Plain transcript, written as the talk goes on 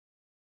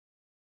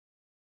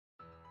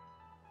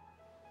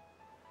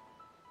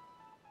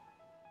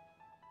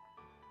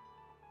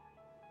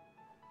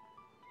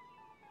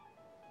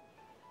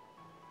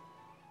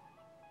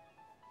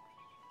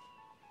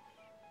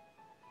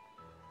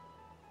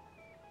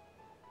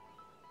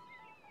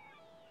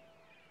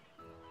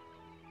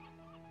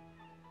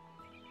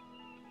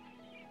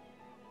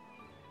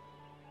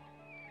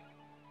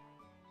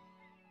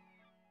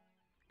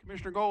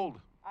Commissioner Gold.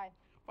 Aye.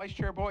 Vice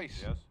Chair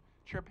Boice. Yes.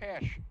 Chair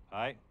Pash.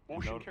 Aye.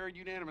 Motion carried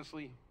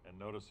unanimously. And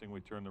noticing we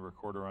turned the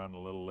recorder on a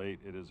little late,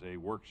 it is a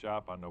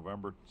workshop on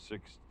November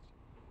 6th,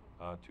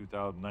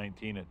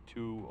 2019 at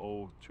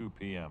 2:02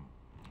 p.m.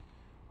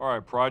 All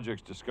right,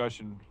 projects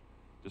discussion.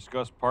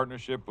 Discuss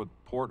partnership with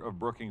Port of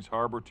Brookings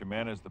Harbor to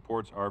manage the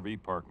port's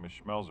RV park. Ms.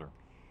 Schmelzer.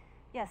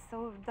 Yes,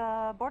 so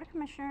the Board of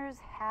Commissioners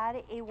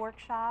had a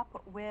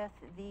workshop with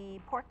the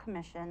Port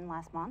Commission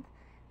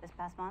this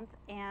past month,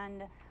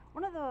 and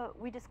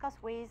we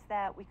discussed ways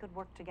that we could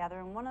work together,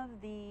 and one of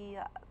the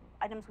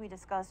items we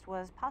discussed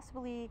was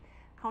possibly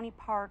county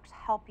parks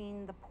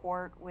helping the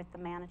port with the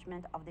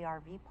management of the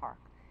RV park.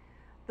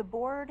 The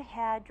board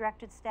had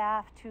directed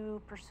staff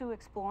to pursue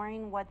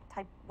exploring what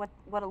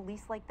a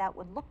lease like that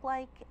would look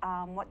like,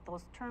 what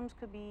those terms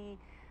could be,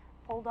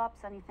 holdups,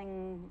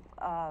 anything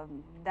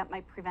that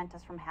might prevent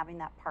us from having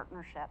that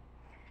partnership.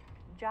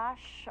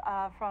 Josh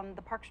from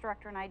the Parks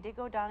Director and I did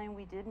go down and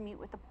we did meet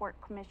with the Port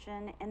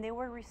Commission, and they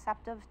were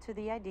receptive to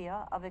the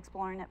idea of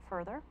exploring it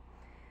further.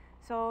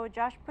 So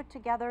Josh put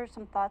together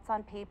some thoughts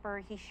on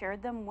paper. He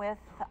shared them with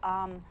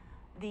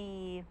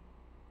the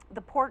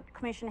Port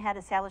Commission had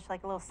established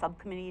like a little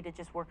subcommittee to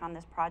just work on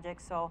this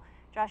project. So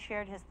Josh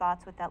shared his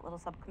thoughts with that little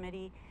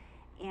subcommittee,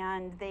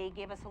 and they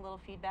gave us a little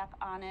feedback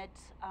on it.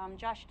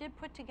 Josh did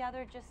put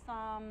together just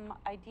some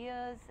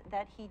ideas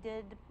that he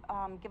did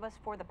give us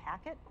for the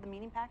packet, the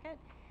meeting packet,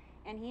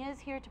 and he is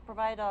here to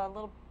provide a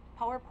little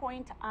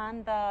PowerPoint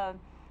on the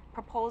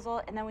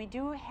proposal. And then we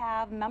do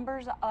have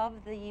members of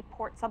the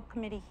Port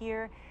subcommittee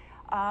here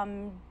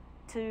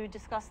to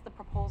discuss the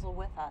proposal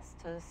with us,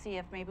 to see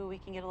if maybe we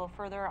can get a little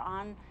further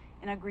on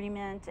an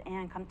agreement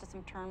and come to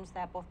some terms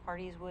that both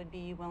parties would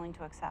be willing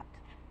to accept.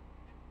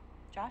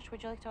 Josh,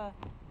 would you like to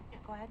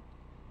go ahead?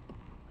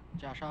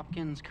 Josh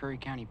Hopkins, Curry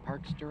County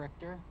Parks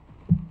Director.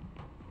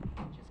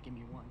 Just give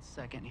me 1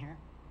 second here.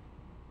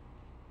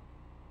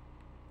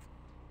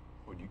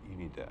 Oh, you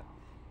need that.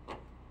 I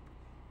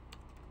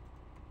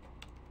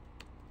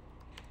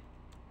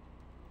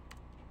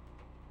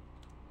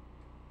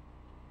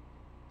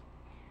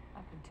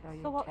can tell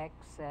So you're tech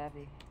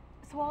savvy.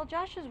 So while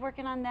Josh is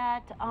working on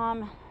that,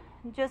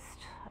 just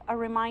a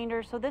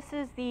reminder, so this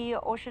is the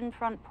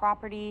oceanfront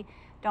property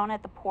down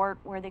at the port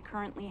where they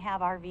currently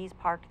have RVs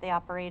parked. They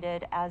operate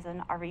it as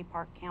an RV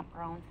park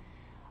campground.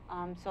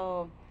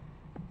 So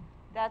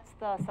that's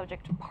the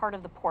subject part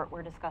of the port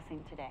we're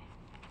discussing today.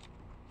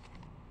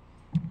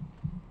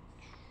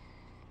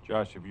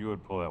 Josh, if you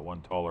would pull that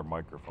one taller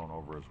microphone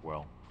over as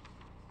well.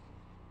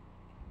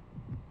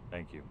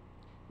 Thank you.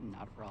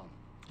 Not a problem.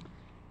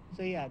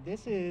 So yeah,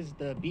 this is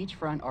the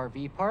beachfront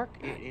RV park.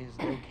 It is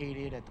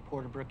located at the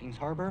Port of Brookings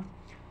Harbor.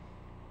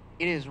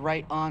 It is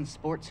right on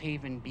Sports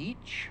Haven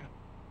Beach.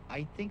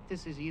 I think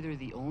this is either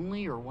the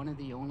only or one of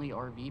the only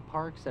RV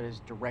parks that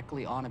is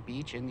directly on a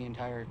beach in the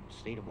entire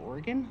state of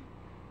Oregon.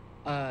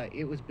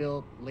 It was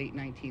built late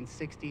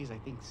 1960s. I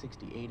think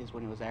 68 is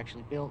when it was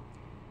actually built.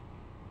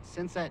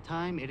 Since that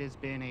time, it has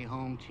been a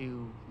home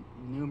to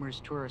numerous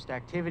tourist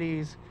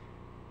activities,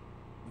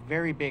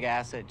 very big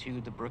asset to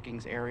the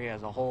Brookings area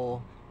as a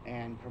whole,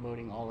 and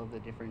promoting all of the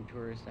different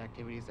tourist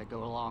activities that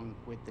go along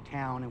with the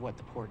town and what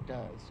the port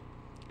does.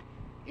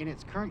 In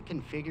its current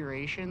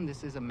configuration,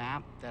 this is a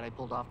map that I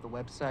pulled off the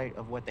website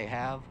of what they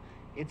have.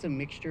 It's a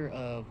mixture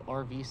of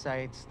RV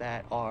sites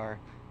that are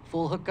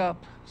full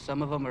hookup.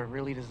 Some of them are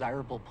really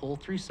desirable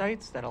pull-through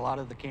sites that a lot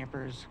of the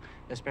campers,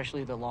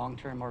 especially the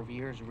long-term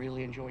RVers,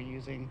 really enjoy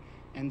using.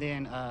 And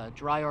then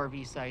dry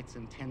RV sites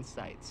and tent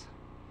sites.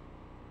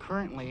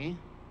 Currently,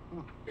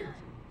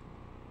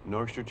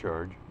 No extra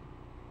charge.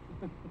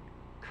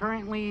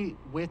 Currently,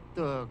 with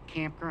the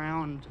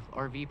campground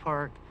RV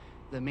park,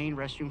 the main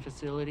restroom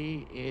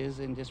facility is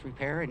in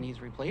disrepair and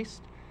needs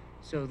replaced.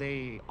 So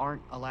they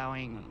aren't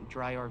allowing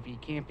dry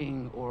RV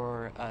camping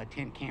or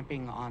tent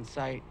camping on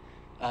site,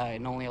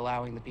 and only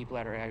allowing the people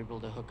that are able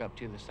to hook up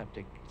to the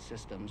septic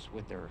systems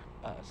with their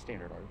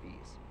standard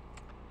RVs.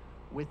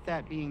 With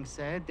that being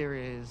said, there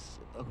is,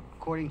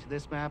 according to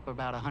this map,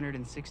 about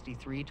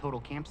 163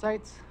 total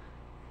campsites.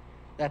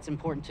 That's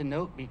important to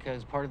note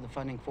because part of the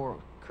funding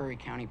for Curry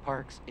County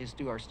Parks is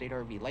through our state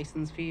RV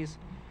license fees.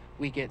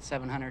 We get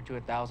 $700 to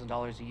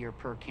 $1,000 a year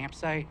per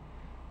campsite.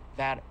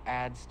 That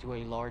adds to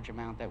a large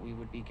amount that we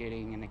would be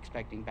getting and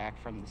expecting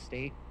back from the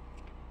state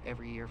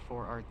every year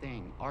for our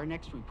thing. Our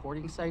next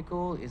reporting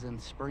cycle is in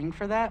spring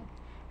for that.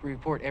 We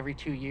report every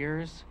 2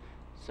 years.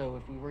 So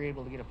if we were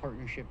able to get a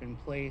partnership in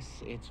place,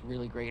 it's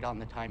really great on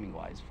the timing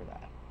wise for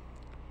that.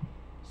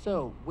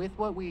 So with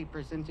what we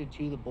presented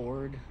to the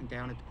board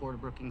down at the Port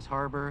of Brookings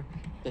Harbor,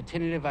 the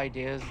tentative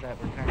ideas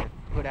that were kind of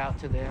put out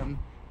to them,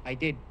 I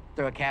did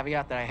throw a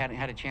caveat that I hadn't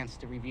had a chance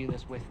to review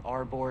this with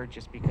our board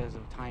just because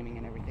of timing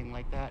and everything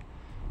like that,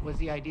 was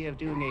the idea of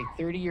doing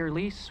a 30-year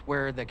lease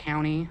where the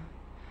county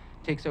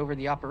takes over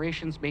the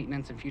operations,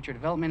 maintenance, and future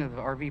development of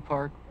the RV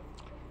park.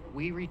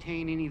 We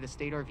retain any of the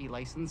state RV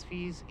license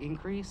fees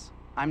increase.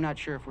 I'm not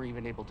sure if we're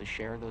even able to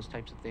share those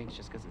types of things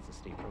just because it's a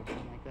state program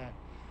like that.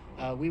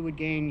 We would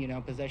gain, you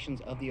know,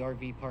 possessions of the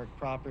RV park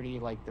property,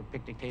 like the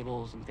picnic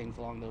tables and things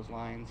along those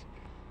lines.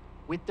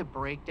 With the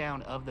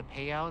breakdown of the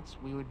payouts,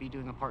 we would be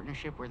doing a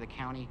partnership where the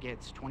county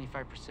gets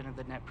 25% of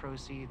the net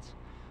proceeds,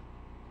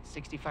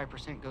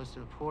 65% goes to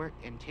the port,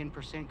 and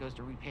 10% goes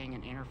to repaying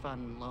an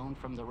interfund loan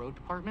from the road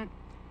department.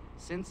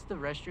 Since the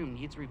restroom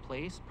needs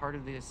replaced, part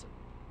of this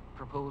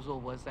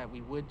proposal was that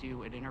we would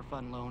do an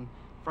interfund loan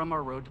from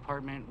our road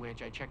department,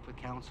 which I checked with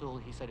council.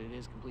 He said it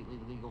is completely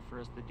legal for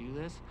us to do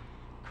this.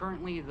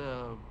 Currently,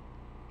 the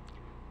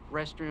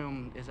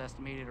restroom is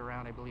estimated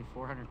around, I believe,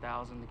 $400,000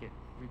 to get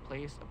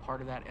replaced. A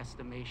part of that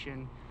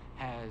estimation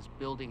has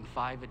building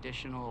 5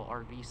 additional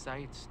RV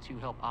sites to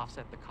help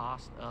offset the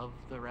cost of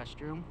the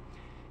restroom.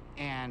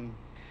 And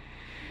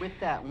with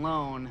that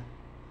loan,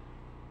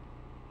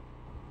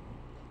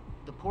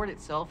 the port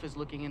itself is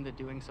looking into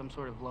doing some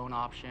sort of loan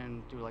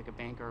option through like a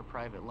bank or a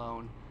private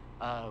loan.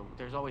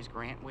 There's always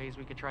grant ways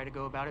we could try to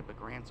go about it, but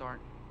grants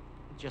aren't,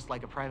 just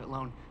like a private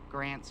loan,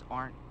 grants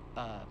aren't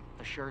a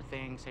sure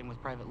thing, same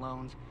with private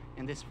loans.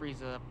 And this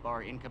frees up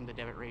our income to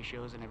debit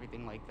ratios and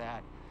everything like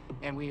that.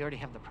 And we already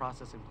have the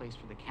process in place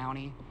for the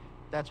county.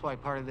 That's why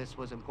part of this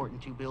was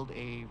important to build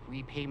a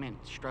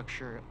repayment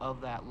structure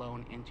of that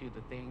loan into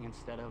the thing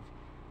instead of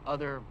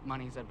other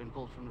monies that have been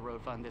pulled from the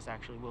road fund. This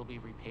actually will be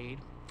repaid.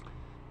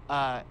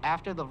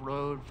 After the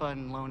road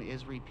fund loan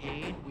is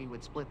repaid, we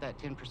would split that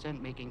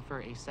 10%, making for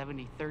a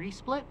 70-30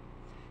 split,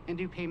 and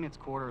do payments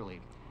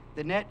quarterly.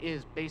 The net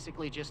is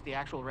basically just the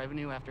actual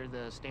revenue after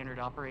the standard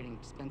operating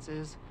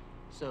expenses.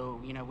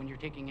 So, you know, when you're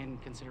taking in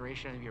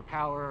consideration of your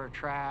power,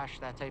 trash,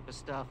 that type of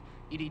stuff,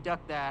 you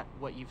deduct that,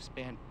 what you've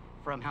spent,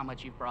 from how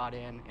much you've brought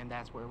in, and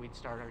that's where we'd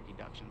start our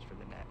deductions for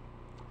the net.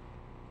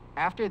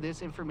 After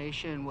this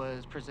information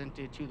was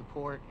presented to the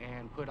port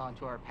and put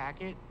onto our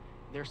packet,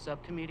 their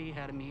subcommittee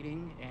had a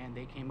meeting and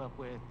they came up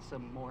with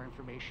some more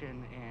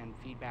information and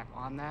feedback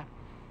on that.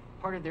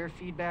 Part of their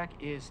feedback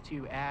is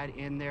to add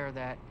in there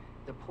that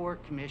the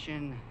Port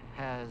Commission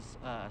has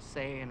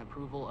say and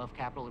approval of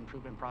capital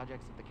improvement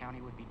projects that the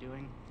county would be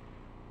doing.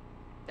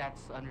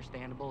 That's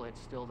understandable. It's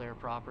still their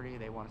property.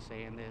 They want to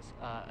say in this.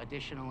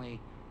 Additionally,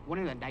 one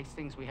of the nice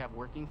things we have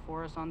working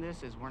for us on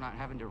this is we're not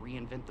having to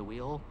reinvent the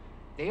wheel.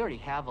 They already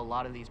have a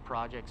lot of these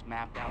projects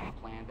mapped out and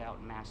planned out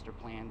and master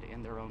planned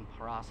in their own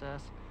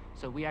process.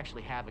 So we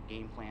actually have a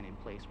game plan in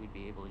place. We'd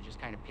be able to just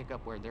kind of pick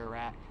up where they're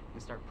at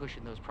and start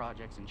pushing those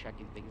projects and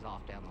checking things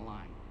off down the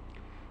line.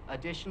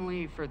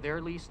 Additionally, for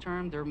their lease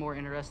term, they're more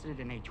interested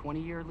in a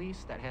 20-year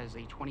lease that has a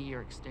 20-year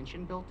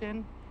extension built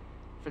in.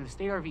 For the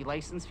state RV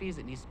license fees,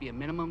 it needs to be a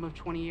minimum of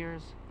 20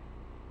 years.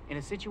 In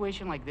a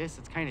situation like this,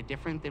 it's kind of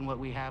different than what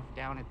we have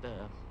down at the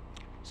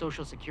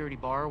Social Security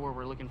bar where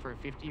we're looking for a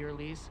 50-year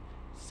lease,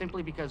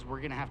 simply because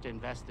we're gonna have to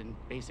invest in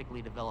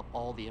basically develop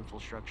all the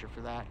infrastructure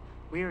for that.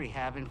 We already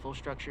have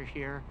infrastructure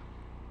here.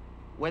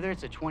 Whether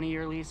it's a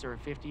 20-year lease or a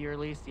 50-year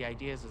lease, the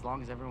idea is as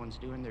long as everyone's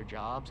doing their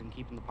jobs and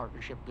keeping the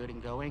partnership good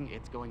and going,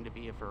 it's going to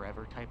be a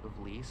forever type of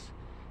lease.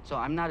 So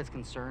I'm not as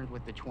concerned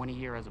with the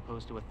 20-year as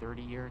opposed to a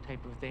 30-year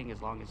type of thing,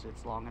 as long as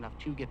it's long enough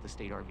to get the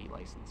state RV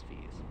license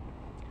fees.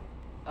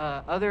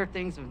 Other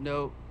things of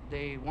note,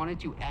 they wanted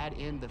to add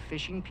in the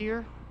fishing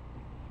pier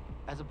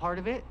as a part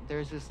of it.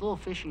 There's this little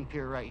fishing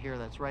pier right here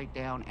that's right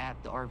down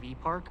at the RV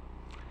park.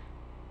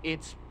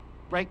 It's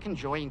right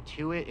conjoined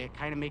to it. It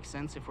kind of makes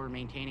sense if we're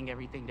maintaining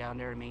everything down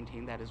there to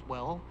maintain that as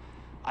well.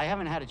 I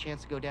haven't had a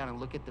chance to go down and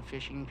look at the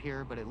fishing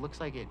pier, but it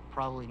looks like it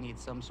probably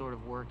needs some sort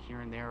of work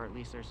here and there, or at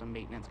least there's some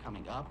maintenance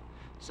coming up.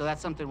 So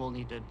that's something we'll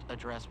need to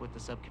address with the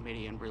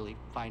subcommittee and really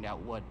find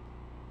out what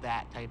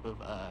that type of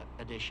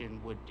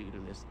addition would do to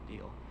this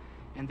deal.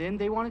 And then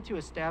they wanted to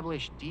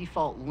establish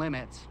default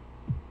limits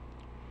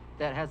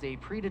that has a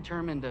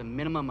predetermined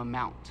minimum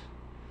amount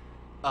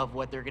of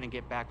what they're gonna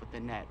get back with the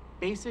net.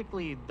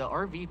 Basically, the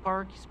RV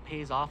park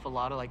pays off a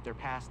lot of like their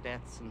past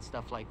debts and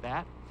stuff like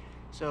that.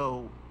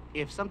 So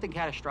if something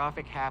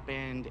catastrophic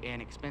happened and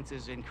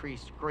expenses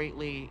increased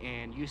greatly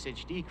and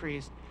usage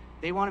decreased,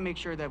 they wanna make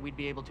sure that we'd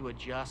be able to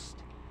adjust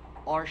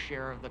our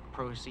share of the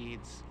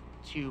proceeds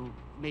to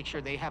make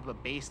sure they have a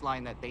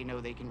baseline that they know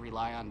they can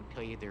rely on to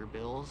pay their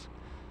bills.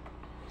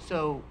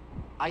 So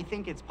I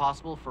think it's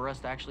possible for us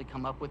to actually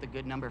come up with a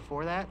good number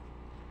for that.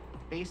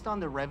 Based on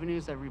the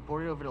revenues that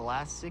reported over the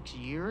last 6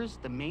 years,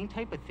 the main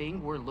type of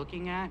thing we're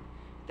looking at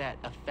that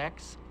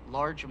affects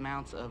large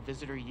amounts of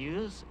visitor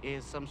use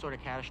is some sort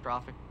of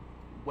catastrophic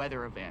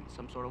weather event,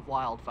 some sort of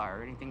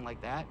wildfire, anything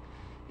like that.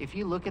 If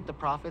you look at the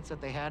profits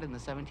that they had in the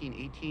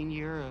 17-18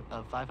 year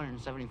of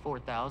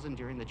 $574,000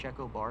 during the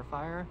Checo bar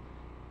fire,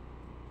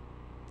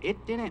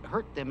 it didn't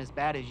hurt them as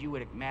bad as you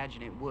would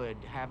imagine it would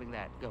having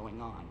that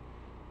going on.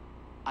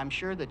 I'm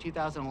sure the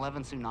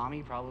 2011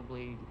 tsunami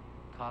probably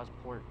caused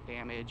port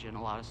damage and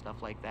a lot of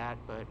stuff like that,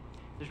 but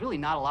there's really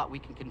not a lot we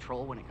can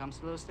control when it comes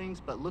to those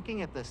things. But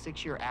looking at the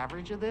 6-year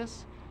average of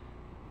this,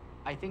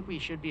 I think we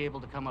should be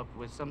able to come up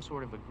with some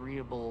sort of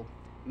agreeable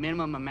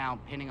minimum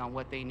amount depending on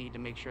what they need to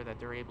make sure that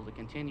they're able to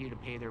continue to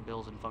pay their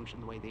bills and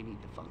function the way they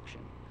need to function.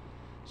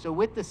 So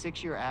with the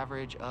 6-year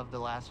average of the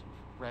last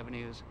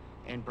revenues,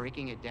 and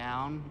breaking it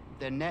down,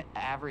 the net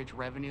average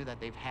revenue that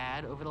they've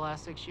had over the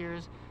last 6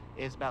 years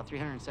is about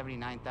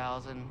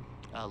 379,000,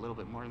 a little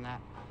bit more than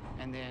that.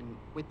 And then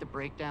with the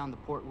breakdown, the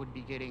port would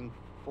be getting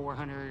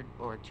 400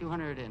 or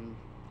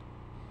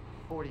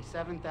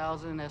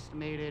 247,000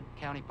 estimated.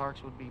 County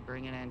Parks would be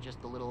bringing in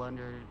just a little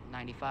under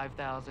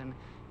 95,000,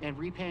 and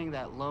repaying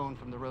that loan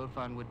from the road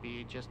fund would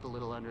be just a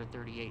little under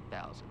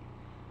 38,000.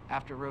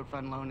 After road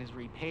fund loan is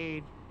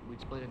repaid, we'd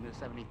split it into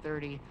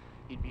 70-30.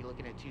 You'd be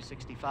looking at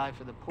 265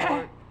 for the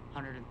port,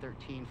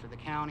 113 for the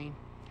county.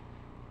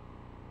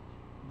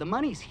 The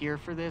money's here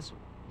for this.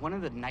 One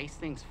of the nice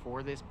things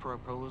for this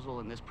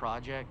proposal and this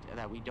project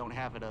that we don't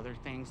have at other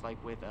things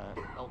like with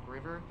Elk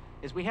River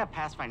is we have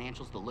past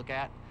financials to look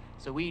at.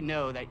 So we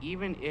know that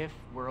even if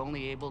we're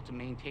only able to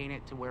maintain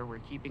it to where we're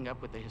keeping up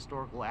with the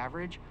historical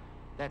average,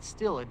 that's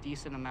still a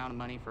decent amount of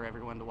money for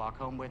everyone to walk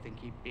home with and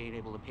keep being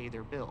able to pay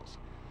their bills.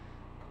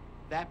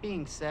 That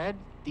being said,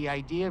 the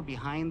idea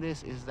behind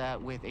this is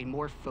that with a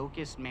more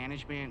focused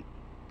management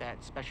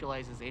that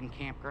specializes in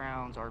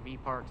campgrounds,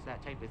 RV parks,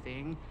 that type of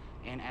thing,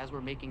 and as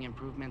we're making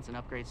improvements and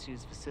upgrades to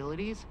these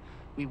facilities,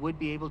 we would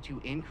be able to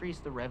increase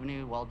the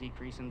revenue while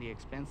decreasing the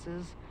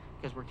expenses,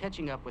 because we're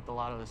catching up with a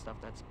lot of the stuff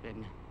that's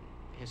been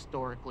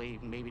historically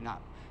maybe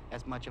not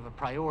as much of a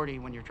priority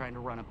when you're trying to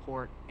run a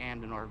port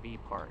and an RV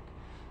park.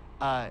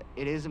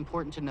 It is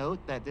important to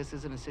note that this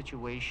isn't a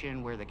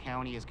situation where the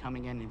county is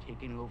coming in and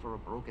taking over a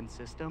broken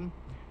system.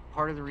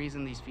 Part of the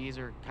reason these fees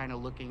are kind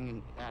of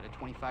looking at a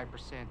 25%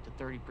 to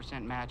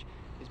 30% match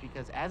is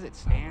because as it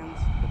stands,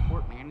 the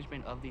port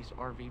management of this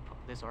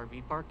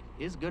RV park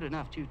is good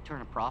enough to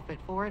turn a profit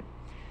for it.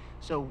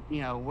 So,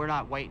 you know, we're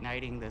not white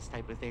knighting this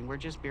type of thing. We're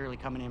just barely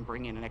coming in,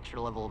 bringing an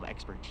extra level of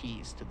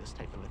expertise to this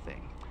type of a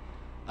thing.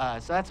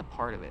 So that's a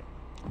part of it.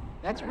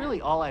 That's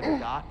really all I've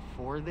got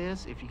for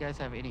this. If you guys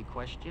have any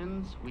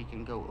questions, we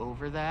can go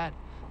over that.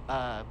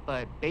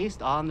 But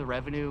based on the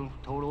revenue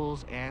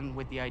totals and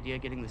with the idea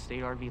of getting the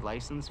state RV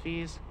license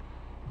fees,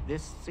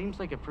 this seems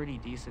like a pretty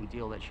decent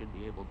deal that should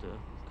be able to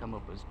come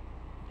up with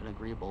an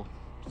agreeable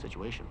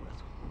situation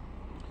with.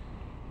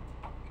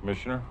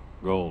 Commissioner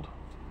Gold.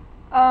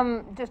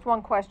 Just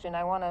one question.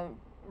 I want to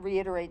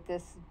reiterate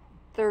this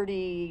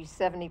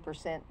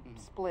 30-70%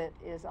 split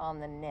is on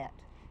the net.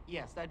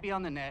 Yes, that'd be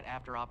on the net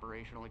after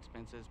operational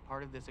expenses.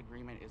 Part of this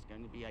agreement is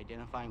going to be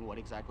identifying what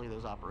exactly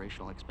those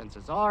operational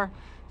expenses are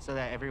so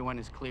that everyone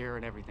is clear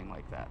and everything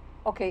like that.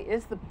 Okay,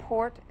 is the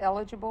port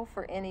eligible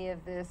for any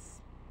of this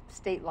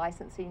state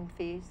licensing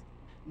fees?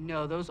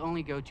 No, those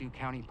only go to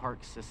county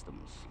park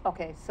systems.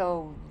 Okay,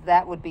 so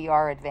that would be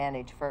our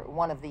advantage, for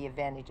one of the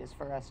advantages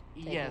for us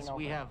taking Yes, over.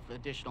 we have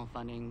additional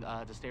funding.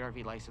 The state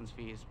RV license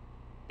fees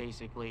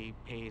basically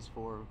pays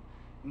for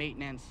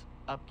maintenance,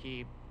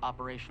 upkeep,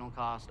 operational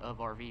cost of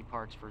RV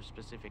parks for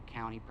specific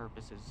county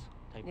purposes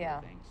type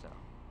of thing. So.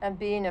 And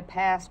being a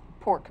past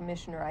port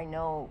commissioner, I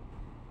know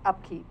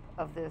upkeep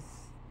of this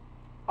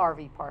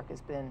RV park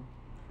has been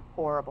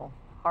horrible,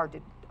 hard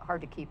to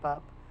keep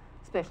up,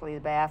 especially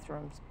the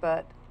bathrooms.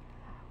 But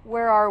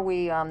where are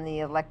we on the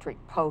electric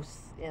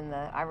posts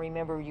I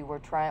remember we were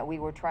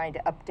trying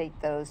to update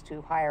those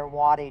to higher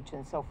wattage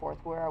and so forth.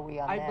 Where are we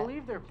on that? I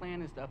believe their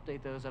plan is to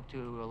update those up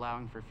to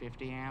allowing for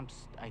 50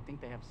 amps. I think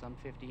they have some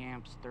 50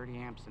 amps, 30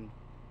 amps, and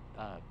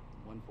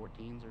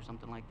 114s or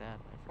something like that.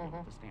 I forget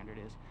what the standard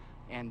is.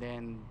 And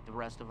then the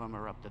rest of them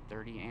are up to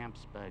 30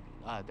 amps, but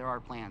there are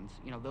plans.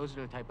 You know, those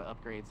are the type of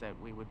upgrades that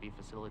we would be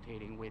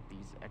facilitating with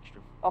these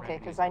extra. Okay,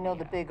 because I know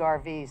the big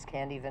RVs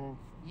can't even.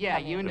 Yeah,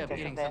 you end up because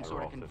getting of some that.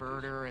 sort of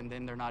converter, and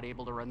then they're not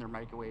able to run their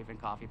microwave and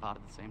coffee pot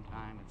at the same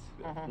time.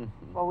 It's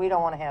Well, we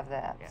don't want to have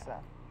that. Yeah. So.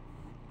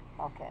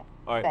 Okay.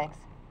 All right. Thanks.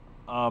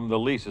 The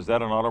lease, is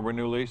that an auto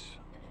renew lease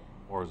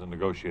or is it a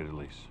negotiated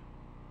lease?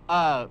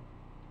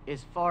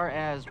 As far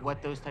as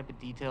what those type of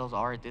details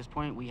are at this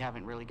point, we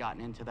haven't really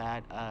gotten into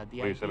that. Well,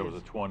 you said it was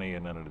a 20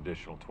 and then an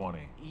additional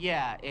 20.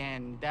 Yeah,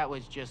 and that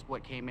was just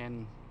what came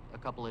in a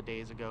couple of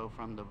days ago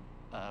from the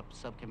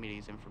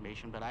subcommittee's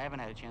information, but I haven't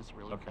had a chance to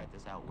really vet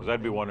this out. Because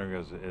I'd be wondering,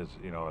 is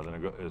you know,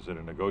 is it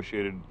a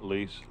negotiated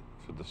lease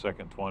for the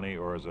second 20,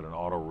 or is it an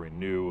auto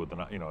renew with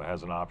an, you know, it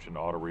has an option to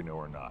auto renew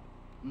or not?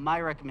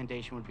 My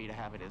recommendation would be to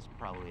have it as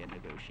probably a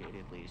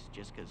negotiated lease,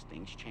 just because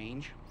things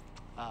change,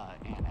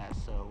 and as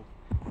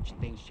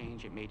things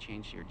change, it may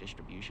change your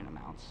distribution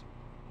amounts.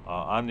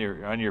 On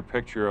your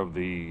picture of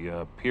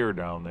the pier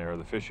down there,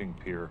 the fishing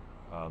pier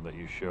that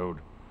you showed,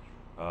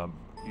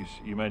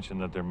 you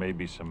mentioned that there may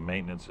be some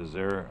maintenance. Is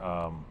there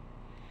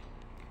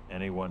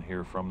anyone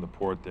here from the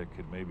port that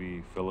could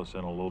maybe fill us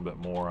in a little bit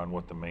more on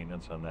what the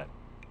maintenance on that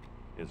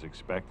is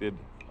expected?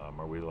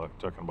 Are we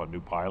talking about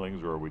new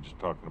pilings, or are we just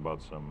talking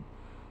about some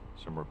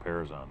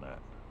repairs on that?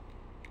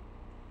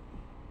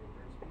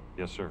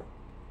 Yes, sir.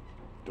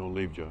 Don't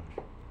leave, Josh.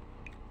 Hey,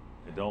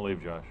 don't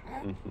leave, Josh.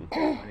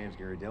 My name's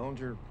Gary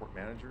Dillinger, port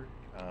manager.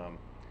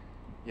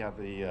 Yeah,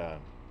 the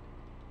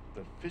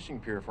fishing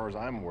pier, as far as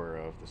I'm aware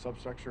of, the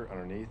substructure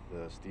underneath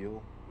the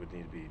steel would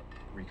need to be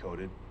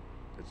recoated.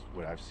 That's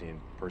what I've seen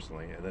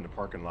personally. And then the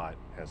parking lot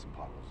has some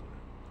potholes in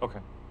it. Okay.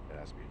 That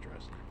has to be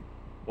addressed.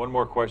 One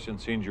more question,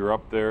 since you're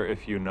up there,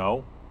 if you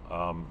know.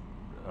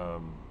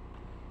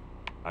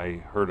 I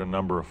heard a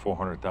number of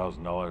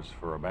 $400,000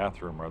 for a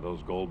bathroom. Are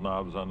those gold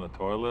knobs on the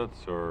toilets,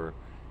 or,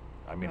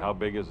 I mean, how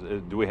big is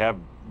it? Do we have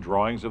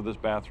drawings of this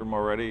bathroom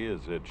already?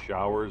 Is it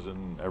showers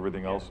and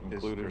everything else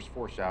included? There's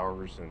 4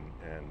 showers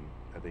and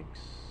I think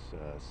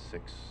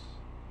 6,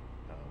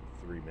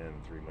 3 men,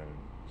 3 women.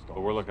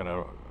 But we're looking at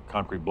a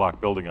concrete block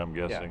building, I'm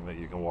guessing, that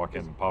you can walk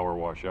in and power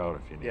wash out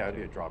if you need to. Yeah, it'd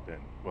be a drop-in.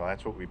 Well,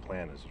 that's what we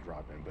plan, is a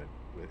drop-in, but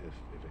if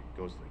it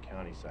goes to the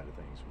county side of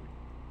things, we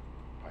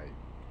probably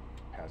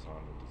pass on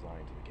the design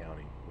to the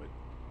county, what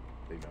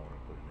they might want to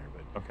put in there.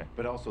 But Okay.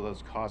 But also,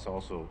 those costs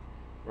also,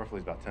 roughly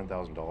is about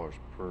 $10,000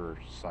 per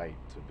site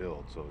to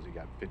build. So you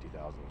got $50,000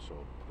 or so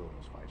building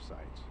those 5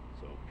 sites.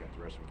 So we got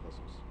the rest of it plus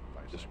those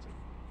 5 Just sites.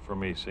 for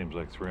me, seems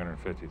like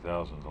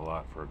 $350,000 is a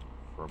lot for a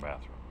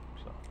bathroom,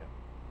 so, Yeah.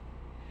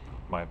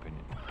 my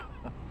opinion.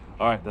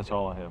 All right, that's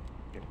all I have.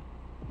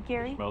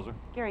 Gary? Schmelzer?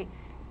 Gary,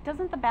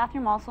 doesn't the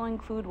bathroom also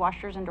include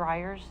washers and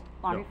dryers,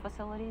 laundry No,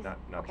 facilities? not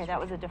Okay, this that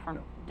was a restroom, different,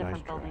 no. different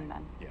Nice building try.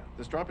 then. Yeah,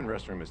 this drop-in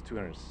restroom is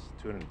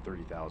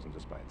 $230,000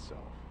 just by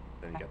itself.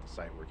 Then you got the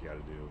site work you got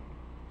to do.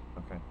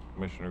 Okay,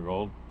 Commissioner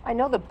Gold? I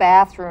know the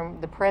bathroom,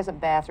 the present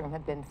bathroom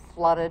had been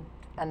flooded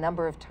a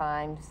number of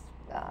times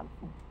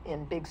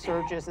in big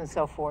surges and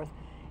so forth.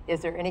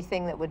 Is there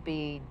anything that would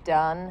be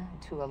done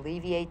to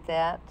alleviate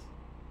that?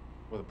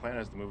 Well, the plan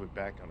is to move it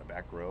back on the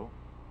back row.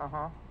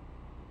 Uh-huh.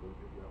 The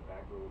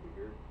back row will be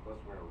here. Plus,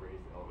 we're going to raise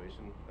the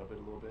elevation of it a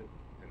little bit,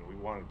 and we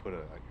wanted to put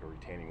a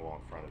retaining wall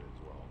in front of it as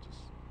well,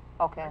 just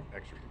Okay.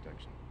 extra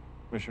protection.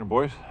 Commissioner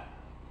Boice?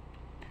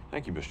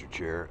 Thank you, Mr.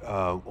 Chair.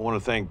 I want to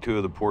thank 2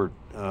 of the Port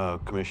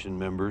Commission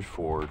members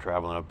for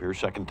traveling up here.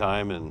 Second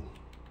time in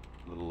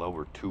a little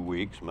over 2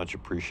 weeks. Much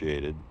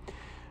appreciated.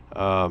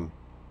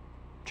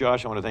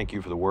 Josh, I want to thank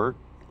you for the work,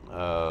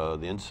 the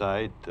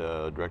insight,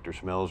 Director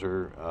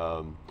Schmelzer.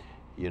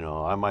 You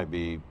know, I'm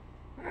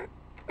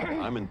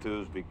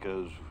enthused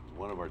because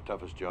one of our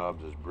toughest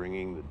jobs is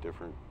bringing the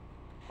different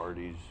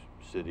parties,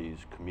 cities,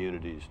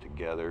 communities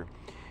together.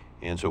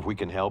 And so if we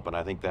can help, and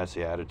I think that's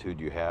the attitude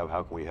you have,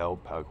 how can we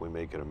help? How can we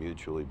make it a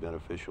mutually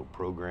beneficial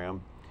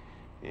program?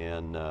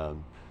 And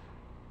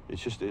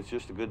it's just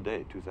a good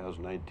day.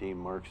 2019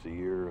 marks the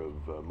year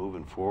of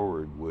moving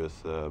forward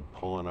with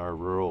pulling our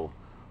rural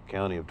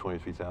county of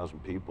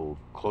 23,000 people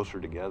closer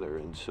together.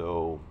 And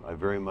so I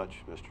very much,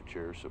 Mr.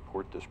 Chair,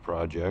 support this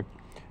project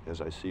as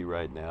I see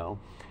right now.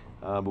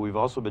 But we've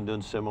also been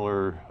doing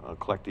similar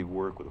collective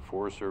work with the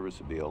Forest Service,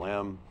 the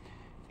BLM,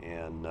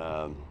 and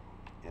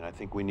I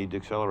think we need to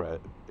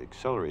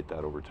accelerate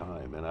that over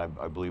time, and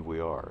I believe we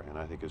are, and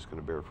I think it's going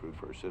to bear fruit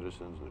for our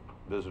citizens,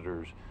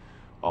 visitors,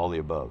 all the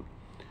above.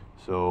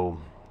 So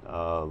I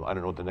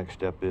don't know what the next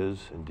step is,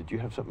 and did you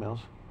have something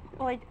else?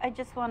 Well, I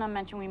just want to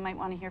mention we might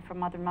want to hear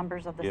from other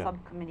members of the Yeah.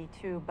 subcommittee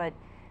too, but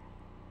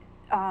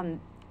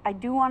I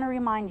do want to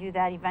remind you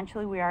that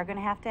eventually we are going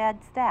to have to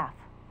add staff.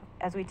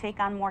 As we take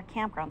on more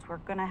campgrounds, we're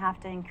going to have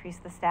to increase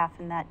the staff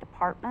in that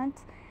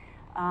department.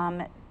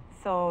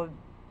 So,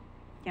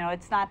 you know,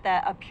 it's not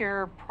that a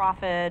pure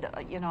profit,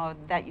 you know,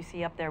 that you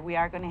see up there. We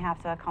are going to have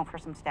to account for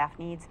some staff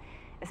needs,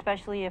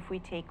 especially if we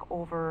take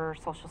over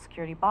Social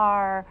Security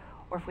Bar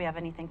or if we have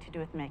anything to do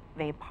with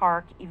McVeigh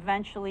Park.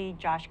 Eventually,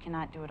 Josh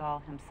cannot do it all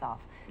himself.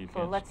 You So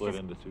can't let's split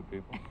just- into 2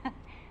 people?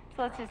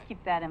 So let's just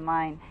keep that in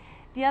mind.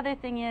 The other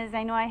thing is,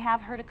 I know I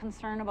have heard a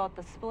concern about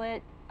the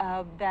split,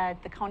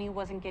 that the county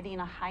wasn't getting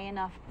a high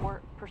enough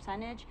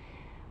percentage.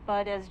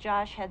 But as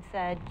Josh had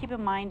said, keep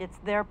in mind it's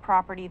their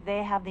property.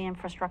 They have the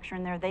infrastructure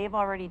in there. They've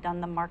already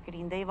done the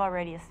marketing. They've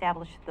already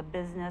established the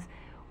business.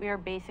 We are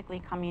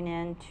basically coming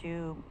in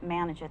to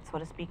manage it, so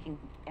to speak,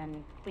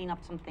 and clean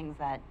up some things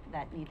that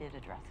needed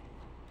addressing.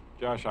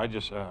 Josh,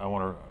 I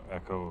want to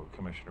echo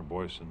Commissioner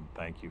Boice and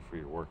thank you for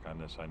your work on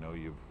this. I know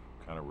you've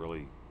kind of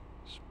really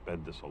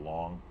sped this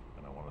along,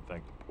 and I want to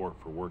thank the Port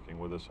for working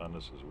with us on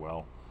this as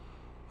well.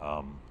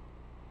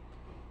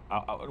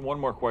 One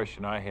more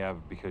question I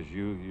have, because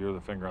you're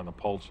the finger on the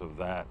pulse of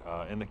that.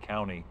 In the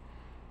county,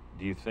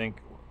 do you think,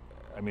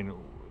 I mean,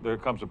 there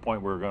comes a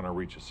point where we're going to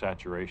reach a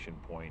saturation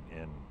point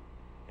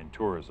in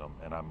tourism,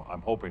 and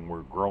I'm hoping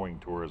we're growing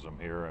tourism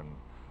here, and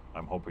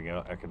I'm hoping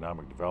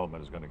economic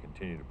development is going to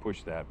continue to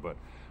push that, but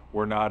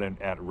we're not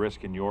at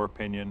risk, in your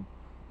opinion,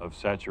 of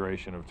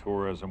saturation of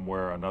tourism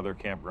where another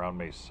campground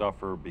may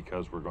suffer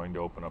because we're going to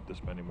open up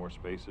this many more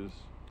spaces?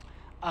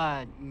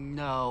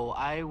 No,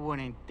 I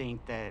wouldn't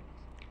think that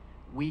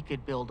we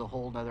could build a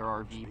whole nother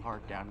RV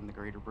park down in the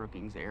greater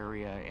Brookings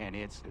area, and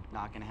it's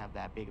not going to have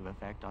that big of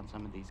effect on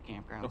some of these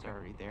campgrounds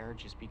already there,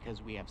 just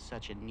because we have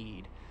such a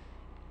need.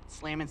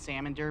 Slam and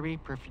Salmon Derby,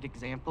 perfect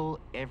example.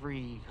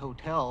 Every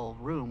hotel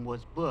room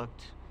was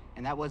booked,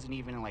 and that wasn't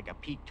even like a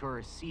peak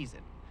tourist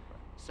season.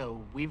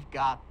 So we've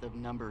got the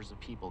numbers of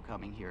people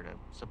coming here to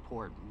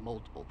support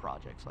multiple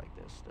projects like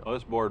this still. Well,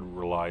 this board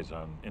relies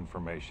on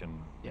information,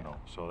 you Yeah. know,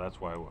 so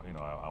that's why, you know,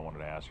 I wanted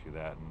to ask you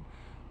that. And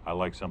I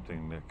like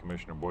something that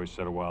Commissioner Boice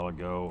said a while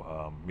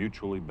ago,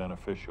 mutually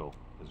beneficial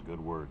is good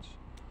words.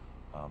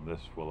 This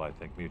will, I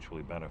think,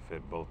 mutually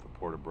benefit both the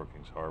Port of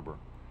Brookings Harbor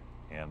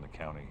and the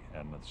county,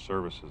 and the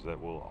services that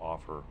we'll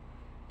offer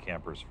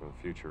campers for the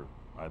future,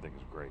 I think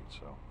is great,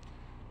 so.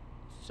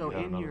 So You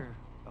have in another? your,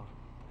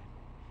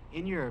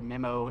 in your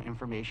memo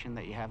information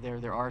that you have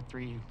there are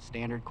 3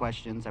 standard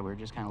questions that we're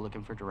just kind of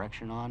looking for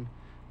direction on.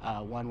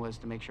 One was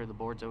to make sure the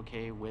board's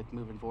okay with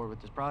moving forward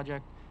with this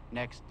project.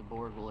 Next, the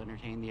board will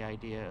entertain the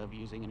idea of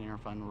using an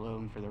interfund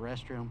loan for the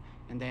restroom.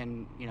 And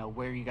then, you know,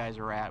 where you guys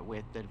are at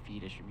with the fee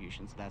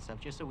distributions and that stuff,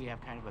 just so we have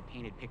kind of a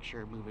painted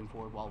picture moving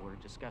forward while we're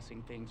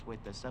discussing things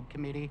with the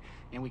subcommittee.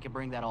 And we can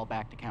bring that all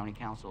back to county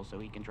council so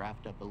he can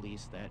draft up a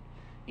lease that,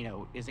 you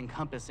know, is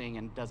encompassing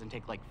and doesn't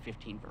take like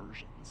 15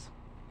 versions.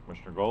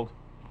 Commissioner Gold?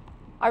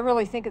 I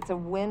really think it's a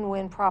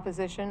win-win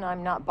proposition.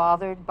 I'm not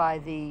bothered by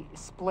the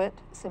split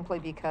simply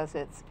because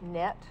it's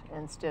net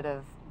instead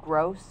of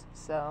gross,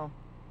 so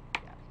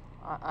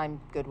I'm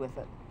good with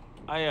it.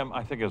 I am,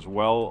 I think as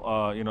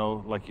well, you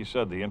know, like you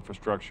said, the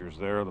infrastructure's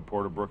there. The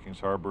Port of Brookings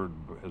Harbor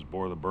has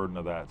bore the burden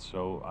of that,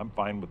 so I'm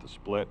fine with the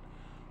split.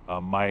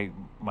 My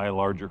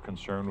larger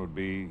concern would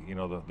be, you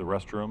know, the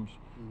restrooms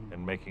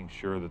and making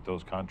sure that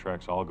those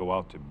contracts all go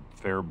out to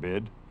fair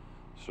bid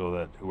so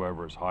that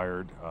whoever is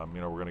hired,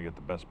 you know, we're gonna get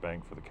the best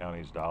bang for the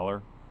county's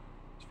dollar.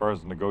 As far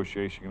as the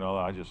negotiation and all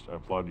that, I just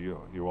applaud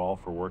you all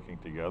for working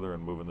together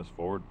and moving this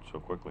forward so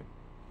quickly.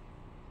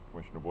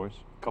 Commissioner Boice?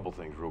 A couple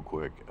things real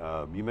quick.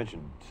 You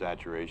mentioned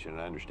saturation,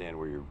 and I understand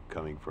where you're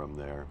coming from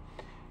there.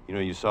 You know,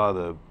 you saw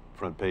the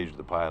front page of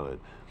the pilot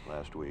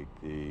last week,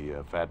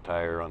 the fat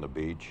tire on the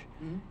beach,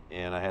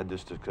 and I had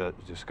this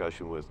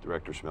discussion with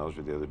Director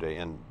Schmelzer the other day,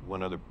 and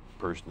one other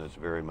person that's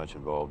very much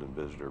involved in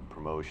visitor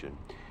promotion,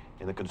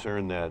 and the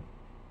concern that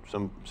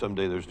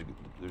someday there's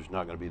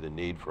not going to be the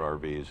need for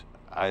RVs.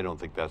 I really don't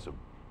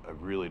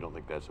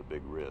think that's a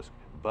big risk.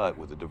 But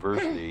with the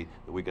diversity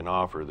that we can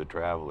offer the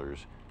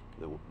travelers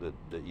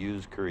that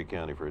use Curry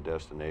County for a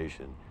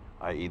destination,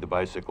 i.e. the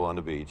bicycle on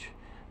the beach,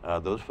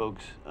 those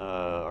folks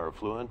are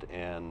affluent,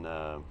 and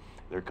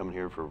they're coming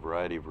here for a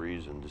variety of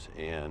reasons,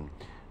 and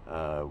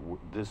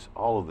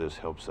all of this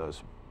helps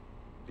us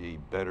be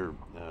better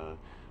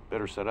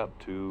set up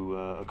to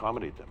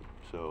accommodate them.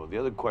 So the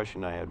other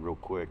question I had real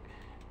quick,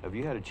 have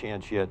you had a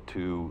chance yet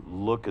to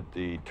look at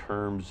the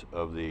terms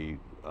of the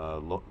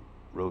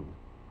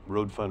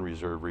road fund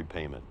reserve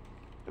repayment?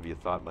 Have you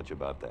thought much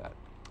about that?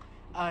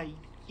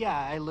 Yeah,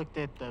 I looked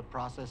at the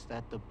process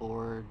that the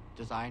board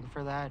designed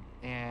for that,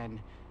 and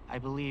I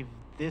believe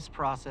this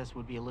process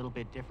would be a little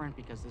bit different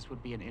because this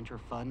would be an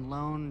inter-fund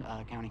loan.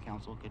 County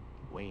council could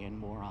weigh in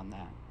more on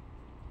that.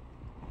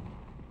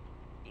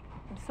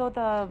 So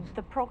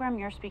the program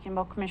you're speaking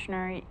about,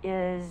 Commissioner,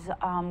 is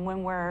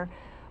when we're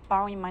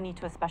borrowing money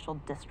to a special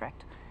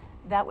district.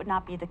 That would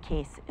not be the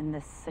case in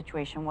this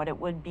situation. What it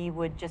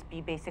would just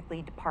be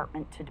basically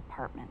department to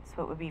department.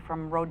 So it would be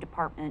from road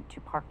department to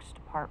parks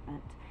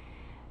department.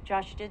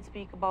 Josh did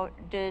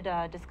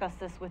discuss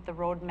this with the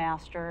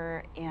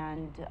roadmaster,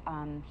 and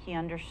he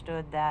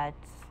understood that,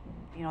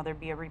 you know, there'd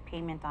be a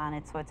repayment on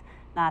it, so it's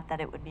not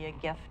that it would be a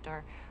gift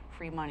or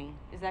free money.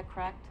 Is that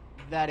correct?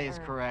 That is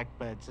correct,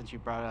 but since you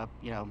brought up,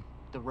 you know,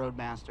 the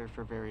roadmaster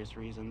for various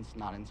reasons,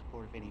 not in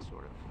support of any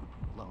sort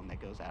of loan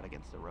that goes out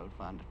against the road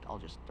fund, I'll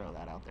just throw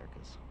that out there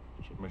because.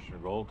 Commissioner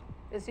Gold?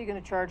 Is he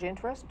going to charge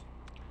interest?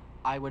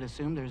 I would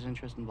assume there's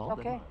interest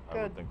involved in Okay, it.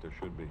 I would think there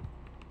should be.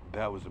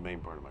 That was the main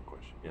part of my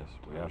question. Yes,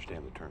 We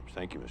understand the terms.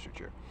 Thank you, Mr.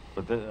 Chair.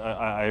 But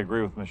I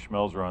agree with Ms.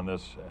 Schmelzer on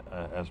this,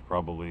 as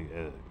probably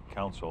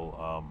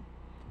council.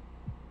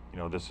 You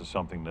know, this is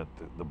something that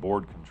the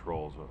board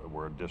controls.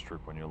 Where a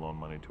district, when you loan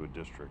money to a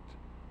district,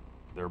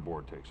 their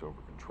board takes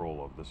over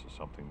control of. This is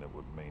something that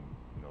would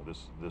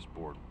this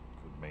board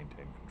could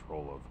maintain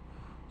control of.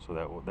 So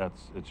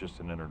it's just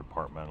an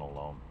interdepartmental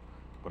loan.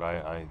 But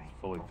I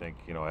fully think,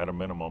 you know, at a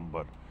minimum,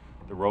 but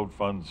the road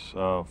fund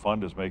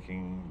is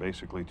making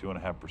basically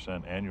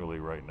 2.5% annually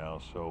right now,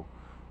 so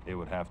it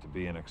would have to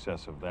be in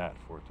excess of that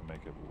for it to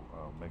make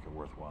it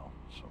worthwhile.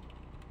 So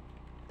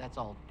That's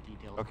all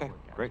details. to Okay, work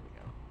out great. as we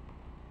go.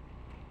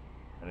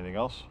 anything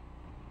else?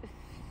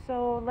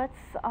 So let's,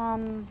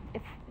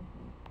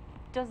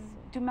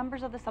 do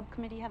members of the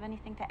subcommittee have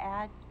anything to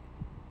add?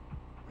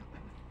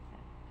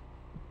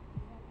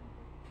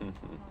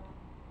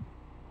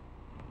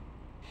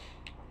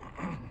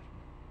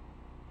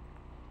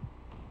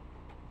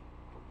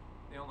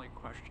 The only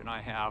question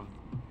I have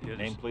is...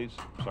 Name, please.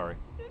 Sorry.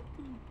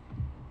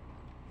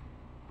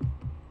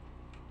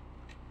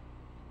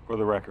 For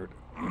the record.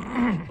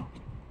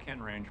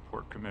 Ken Range,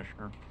 Port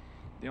Commissioner.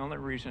 The only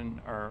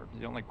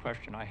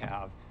question I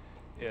have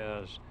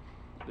is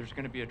there's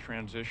going to be a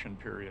transition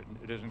period.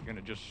 It isn't going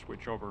to just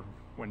switch over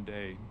one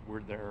day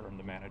we're there and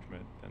the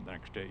management and the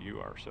next day you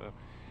are. So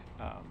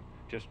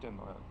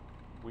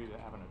we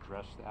haven't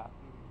addressed that.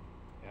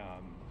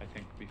 I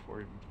think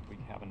before we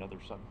have another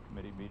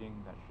subcommittee meeting,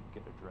 that should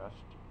get addressed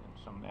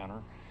in some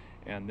manner.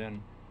 And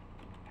then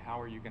how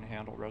are you going to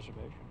handle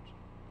reservations?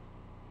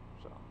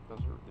 So those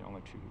are the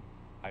only 2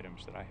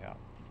 items that I have.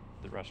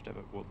 The rest of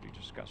it we'll be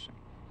discussing.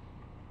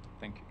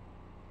 Thank you.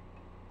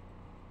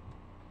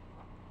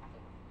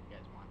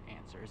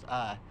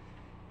 Schmelzers.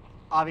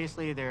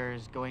 Obviously,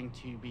 there's going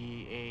to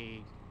be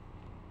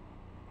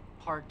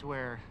a part to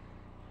where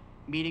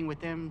meeting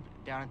with them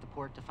down at the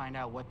port to find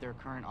out what their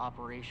current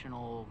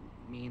operational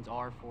means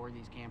are for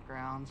these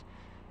campgrounds.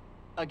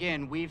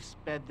 Again, we've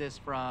sped this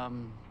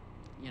from,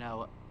 you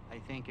know, I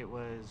think it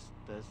was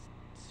the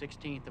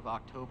 16th of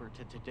October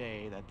to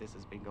today that this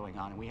has been going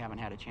on, and we haven't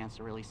had a chance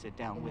to really sit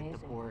down with the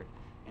port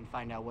and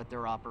find out what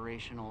their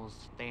operational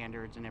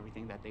standards and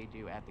everything that they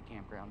do at the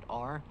campground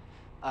are.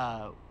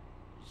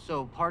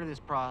 So part of this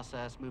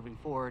process moving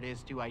forward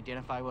is to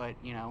identify what,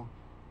 you know,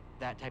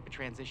 that type of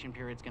transition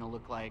period is going to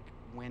look like,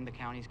 when the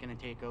county's going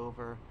to take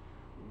over,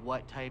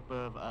 what type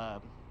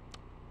of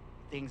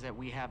things that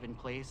we have in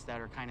place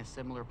that are kind of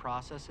similar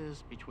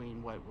processes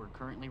between what we're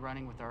currently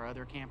running with our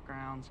other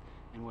campgrounds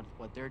and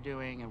what they're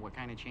doing, and what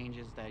kind of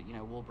changes that, you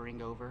know, we'll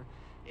bring over.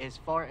 As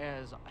far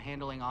as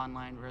handling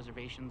online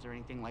reservations or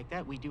anything like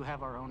that, we do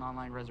have our own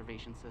online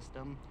reservation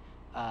system.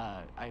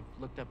 I've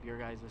looked up your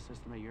guys'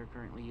 system that you're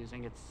currently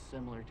using. It's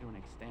similar to an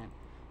extent.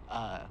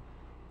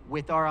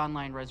 With our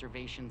online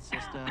reservation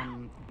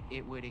system,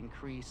 it would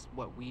increase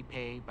what we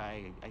pay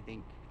by, I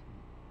think,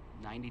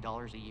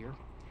 $90 a year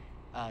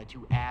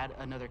to add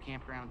another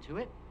campground to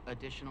it.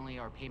 Additionally,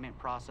 our payment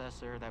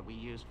processor that we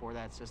use for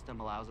that system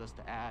allows us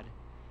to add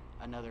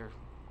another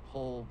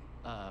whole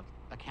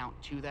account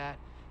to that.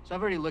 So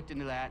I've already looked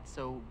into that.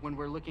 So when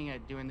we're looking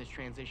at doing this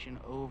transition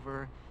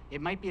over, it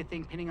might be a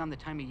thing depending on the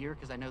time of year,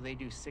 because I know they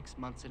do 6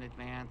 months in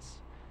advance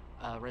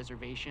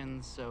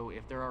reservations. So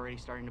if they're already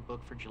starting to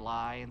book for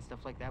July and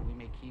stuff like that, we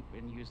may keep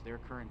and use their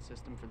current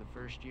system for the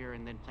first year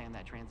and then plan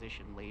that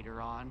transition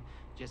later on.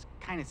 Just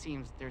kind of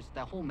seems there's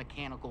that whole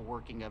mechanical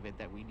working of it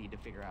that we need to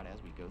figure out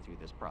as we go through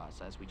this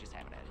process. We just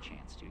haven't had a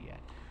chance to yet.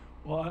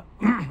 Well,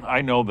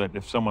 I know that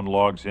if someone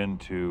logs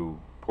into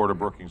Port of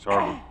Brookings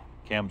Harbor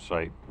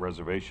campsite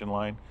reservation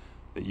line,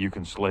 that you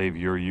can slave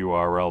your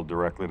URL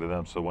directly to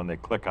them. So when they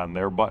click on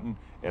their button,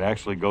 it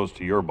actually goes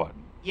to your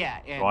button. Yeah.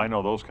 And so I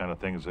know those kind of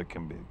things that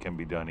can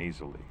be done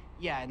easily.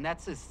 Yeah, and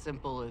that's as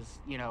simple as,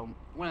 you know,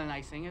 one of the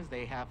nice things is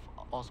they have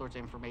all sorts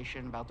of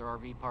information about their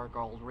RV park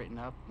all written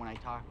up. When I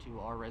talked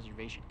to our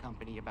reservation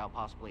company about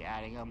possibly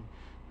adding them,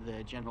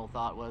 the general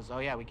thought was, oh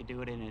yeah, we could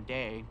do it in a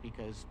day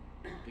because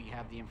we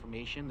have the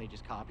information. They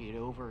just copy it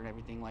over and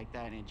everything like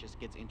that, and it just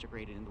gets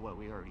integrated into what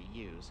we already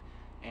use.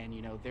 And,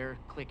 you know, their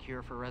click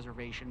here for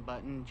reservation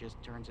button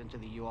just turns into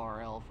the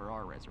URL for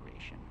our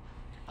reservation.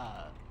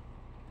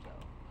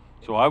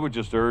 So I would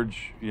just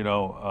urge, you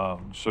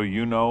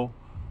know,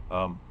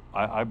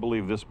 I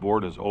believe this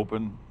board is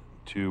open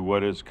to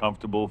what is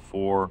comfortable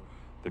for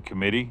the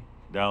committee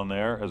down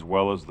there, as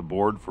well as the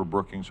board for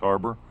Brookings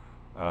Harbor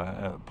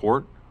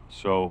Port.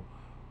 So,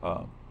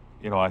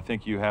 you know, I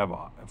think you have,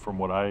 from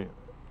what I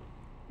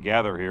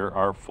gather here,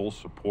 our full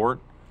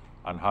support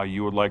on how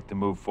you would like to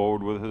move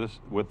forward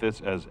with this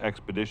as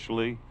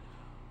expeditiously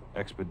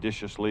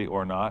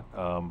or not.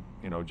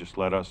 You know, just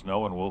let us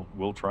know, and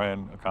we'll try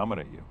and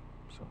accommodate you.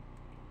 So,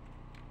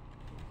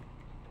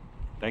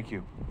 thank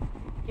you.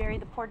 Gary,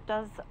 the port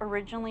does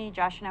originally,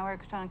 Josh and I were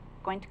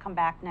going to come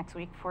back next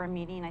week for a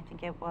meeting. I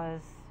think it was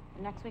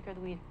next week or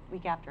the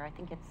week after. I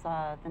think it's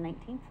the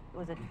 19th.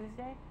 Was it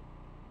Tuesday?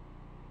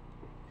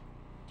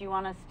 Do you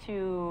want us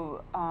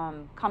to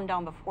come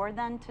down before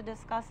then to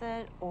discuss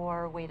it,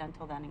 or wait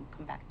until then and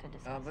come back to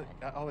discuss it?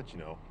 I'll let you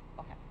know.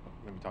 Okay.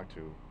 Let me talk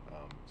to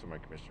some of my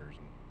commissioners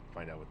and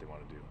find out what they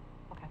want to do.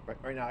 Okay.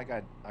 Right now,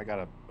 I got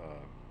a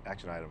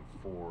action item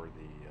for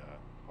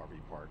the RV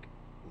park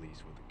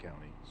lease with the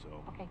county. So.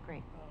 Okay,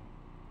 great.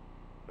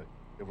 But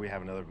if we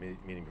have another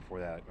meeting before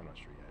that, I'm not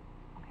sure yet.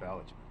 Okay. But I'll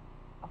let you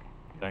know. Okay.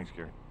 Thanks,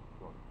 Gary.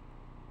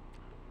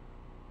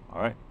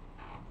 All right.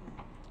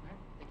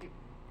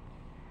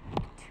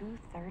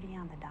 2:30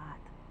 on the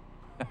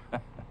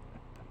dot.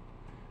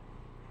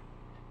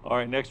 All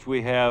right, next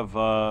we have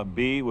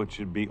B, which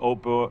should be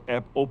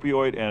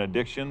opioid and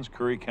addictions,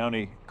 Curry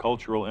County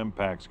cultural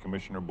impacts.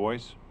 Commissioner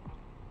Boice.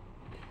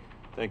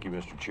 Thank you,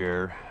 Mr.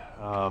 Chair.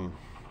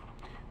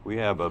 We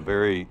have a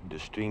very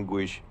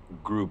distinguished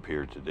group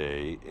here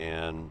today,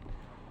 and,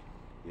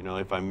 you know,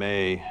 if I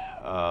may,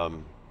 I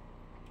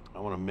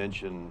want to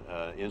mention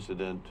an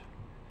incident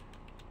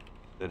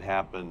that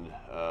happened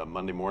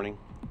Monday morning,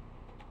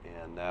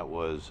 and that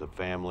was a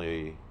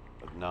family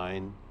of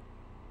 9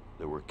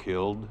 that were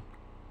killed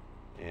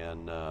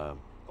and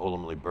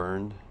ultimately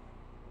burned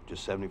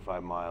just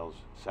 75 miles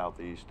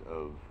southeast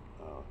of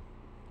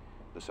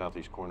the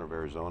southeast corner of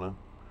Arizona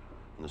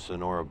in the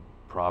Sonora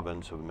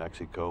province of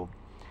Mexico.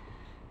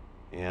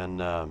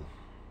 And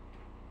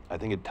I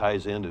think it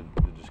ties into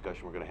the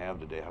discussion we're going to have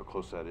today, how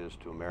close that is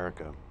to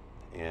America.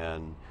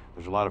 And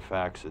there's a lot of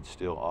facts that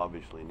still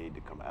obviously need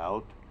to come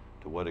out,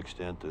 to what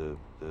extent the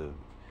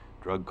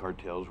drug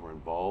cartels were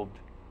involved,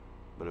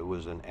 but it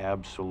was an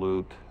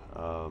absolute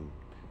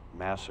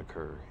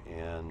massacre,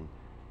 and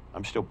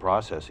I'm still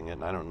processing it,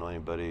 and I don't know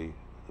anybody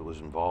that was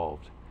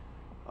involved.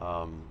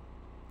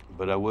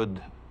 But I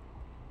would,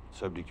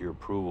 subject to your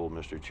approval,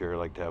 Mr. Chair,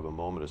 like to have a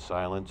moment of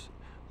silence.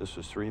 This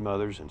was 3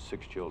 mothers and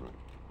 6 children.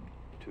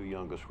 The 2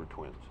 youngest were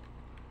twins.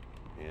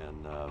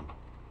 and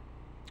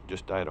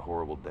just died a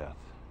horrible death.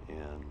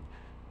 And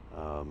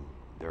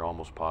they're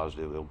almost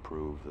positive they'll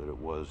prove that it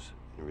was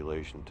in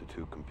relation to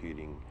two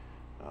competing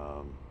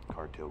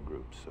cartel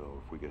groups.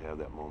 So if we could have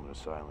that moment of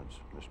silence,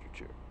 Mr.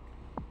 Chair.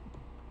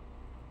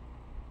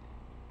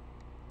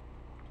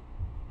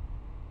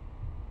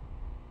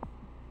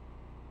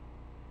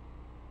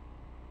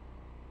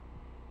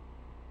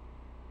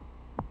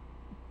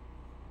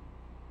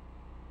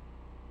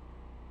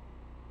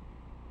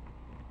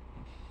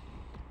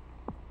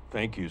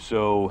 Thank you.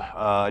 So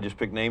I just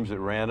picked names at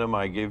random.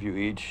 I give you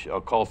each,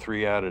 I'll call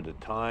 3 out at a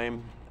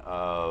time.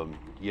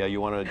 Yeah, you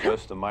want to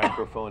adjust the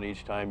microphone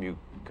each time you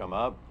come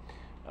up.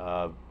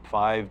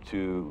 5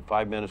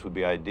 minutes would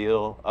be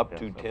ideal, up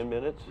to 10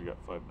 minutes. We got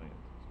 5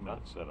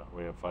 minutes set up.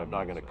 We have 5 I'm minutes.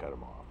 not going to cut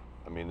them off.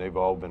 I mean, they've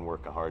all been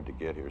working hard to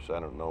get here, so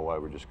I don't know why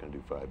we're just going to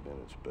do 5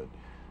 minutes. But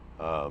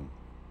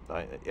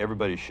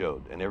everybody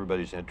showed, and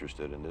everybody's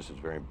interested, and this is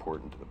very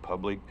important to the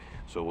public.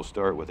 So we'll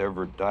start with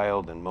Everett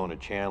Dial, then Mona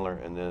Chandler,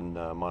 and then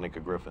Monica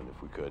Griffin,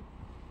 if we could.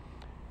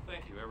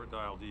 Thank you, Everett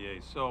Dial, DA.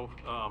 So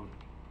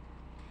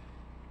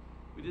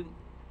we didn't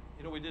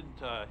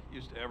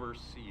used to ever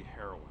see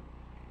heroin,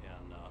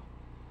 and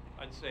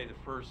I'd say the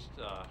first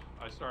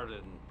I started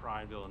in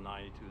Prineville in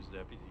 '92 as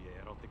deputy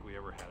DA. I don't think we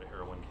ever had a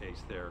heroin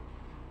case there.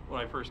 When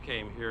I first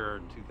came here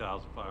in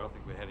 2005, I don't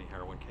think we had any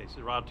heroin cases.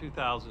 Around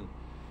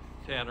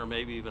 2010 or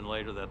maybe even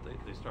later that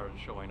they started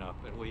showing up,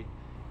 and we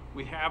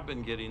have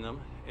been getting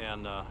them,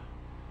 and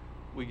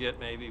we get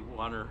maybe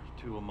 1 or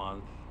 2 a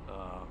month,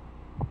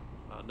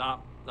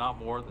 not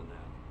more than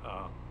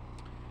that.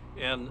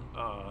 And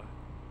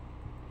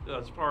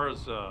as far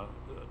as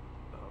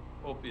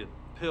opiate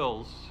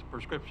pills,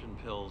 prescription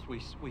pills,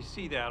 we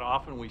see that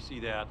often. We see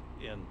that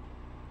in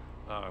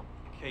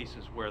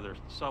cases where they're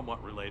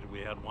somewhat related. We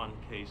had one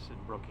case in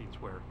Brookings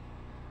where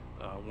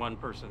one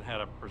person had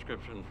a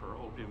prescription for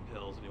opium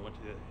pills, and he went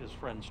to his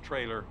friend's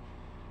trailer,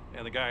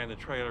 and the guy in the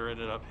trailer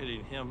ended up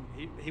hitting him.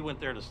 He went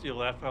there to steal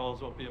that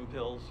fellow's opium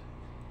pills,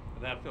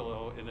 and that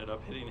fellow ended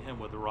up hitting him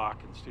with a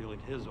rock and stealing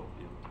his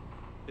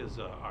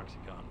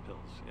Oxycontin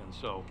pills. And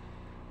so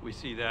we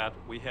see that.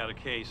 We had a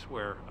case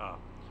where a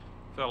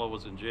fellow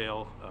was in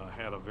jail,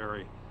 had a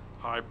very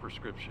high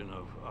prescription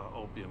of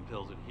opium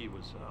pills, and he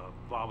was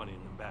vomiting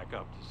them back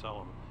up to sell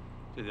them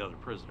to the other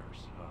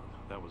prisoners.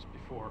 That was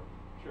before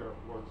Sheriff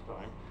Ward's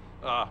time.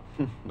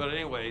 But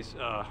anyways,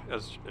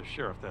 as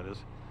sheriff, that is.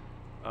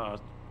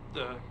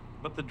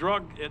 But the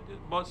drug,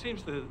 well, it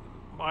seems that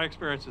my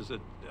experience is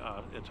that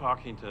in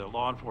talking to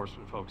law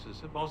enforcement folks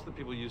is that most of the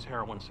people who use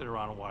heroin sit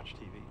around and watch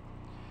TV.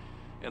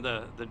 And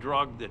the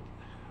drug that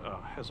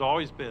has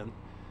always been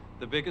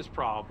the biggest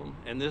problem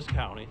in this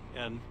county,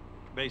 and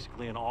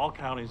basically in all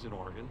counties in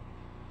Oregon,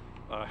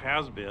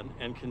 has been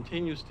and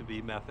continues to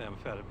be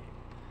methamphetamine.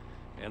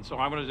 And so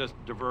I'm going to just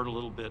divert a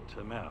little bit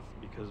to meth,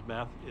 because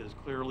meth is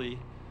clearly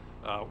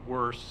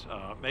worse.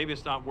 Maybe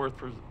it's not worse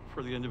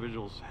for the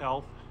individual's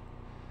health,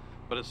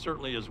 but it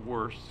certainly is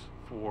worse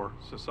for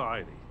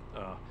society.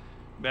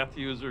 Meth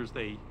users,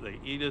 they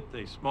eat it,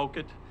 they smoke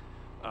it.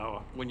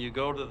 When you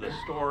go to the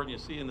store and you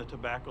see in the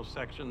tobacco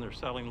section they're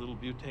selling little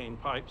butane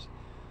pipes,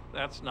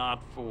 that's not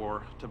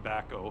for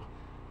tobacco.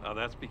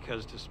 That's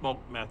because to smoke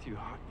meth, you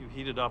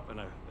heat it up in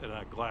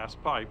a glass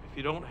pipe. If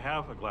you don't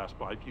have a glass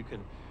pipe, you can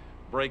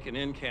break an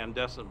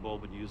incandescent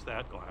bulb and use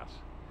that glass.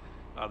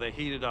 They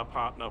heat it up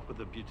hot enough with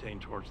a butane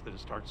torch that it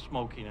starts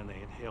smoking, and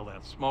they inhale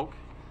that smoke.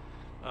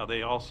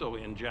 They also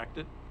inject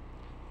it.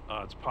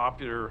 It's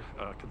popular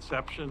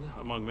conception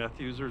among meth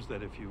users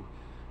that if you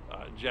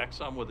inject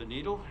some with a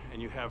needle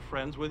and you have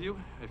friends with you,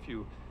 if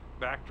you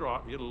backdraw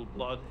it and get a little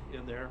blood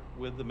in there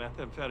with the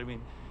methamphetamine,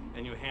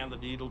 and you hand the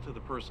needle to the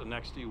person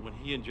next to you, when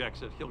he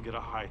injects it, he'll get a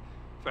high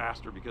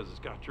faster because it's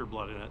got your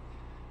blood in it.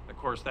 Of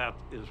course, that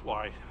is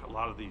why a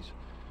lot of these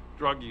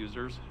drug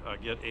users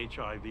get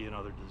HIV and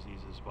other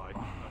diseases by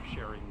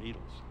sharing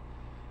needles.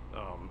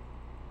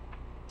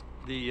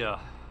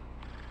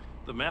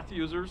 The meth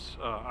users,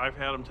 I've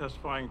had them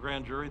testify in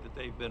grand jury that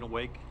they've been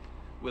awake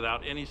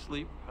without any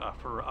sleep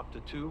for up to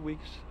 2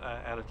 weeks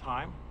at a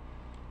time.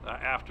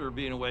 After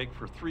being awake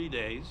for 3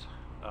 days,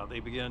 they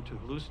begin to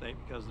hallucinate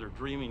because they're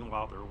dreaming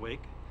while they're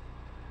awake,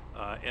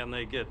 and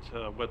they get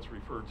what's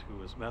referred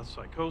to as meth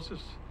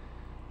psychosis.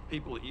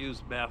 People that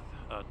use meth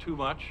too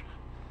much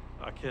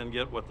can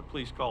get what the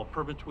police call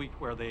permatweak,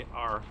 where they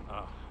are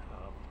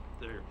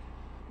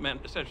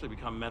essentially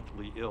become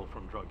mentally ill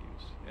from drug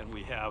use. And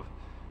we have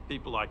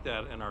people like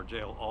that in our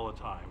jail all the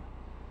time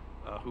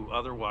who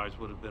otherwise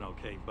would have been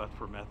okay but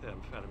for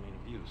methamphetamine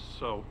abuse.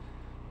 So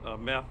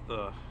meth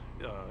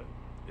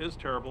is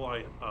terrible.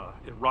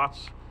 It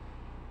rots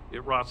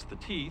the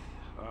teeth.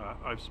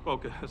 I've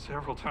spoken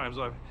several times.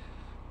 I've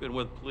been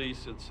with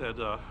police and said,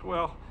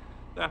 well,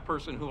 that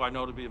person who I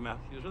know to be a meth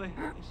user, they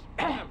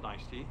have nice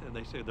teeth, and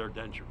they say they're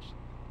dentures.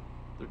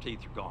 Their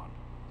teeth are gone.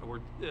 And we're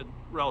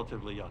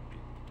relatively young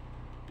people,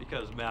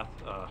 because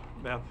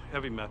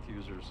heavy meth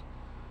users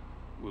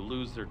will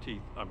lose their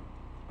teeth. I'm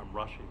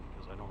rushing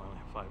because I don't only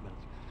have 5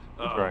 minutes.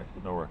 That's right,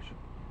 no rush.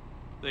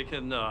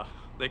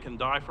 they can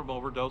die from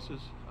overdoses.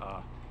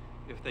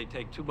 If they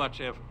take too much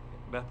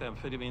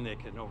methamphetamine, they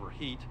can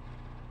overheat.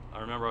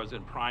 I remember I was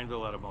in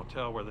Prineville at a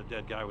motel where the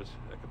dead guy was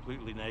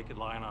completely naked,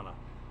 lying on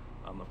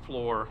the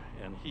floor,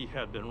 and he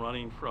had been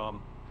running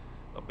from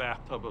a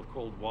bathtub of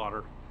cold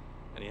water,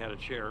 and he had a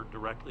chair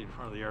directly in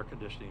front of the air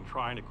conditioning,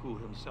 trying to cool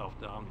himself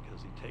down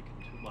because he'd taken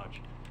too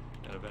much,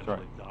 and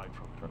eventually died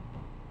from it.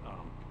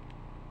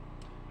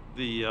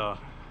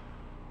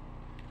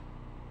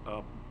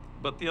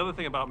 But the other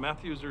thing about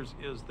meth users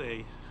is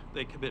they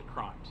commit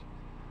crimes.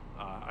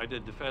 I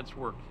did defense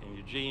work in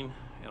Eugene,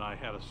 and I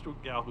had a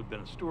gal who'd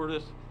been a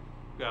stewardess,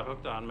 who got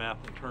hooked on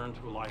meth and turned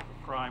to a life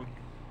of crime.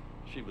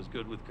 She was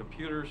good with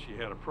computers. She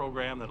had a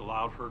program that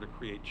allowed her to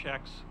create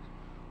checks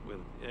with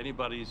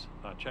anybody's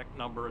check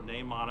number and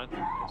name on it.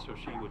 And so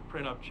she would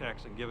print up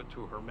checks and give it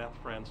to her meth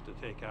friends to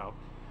take out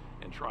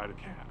and try to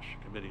cash,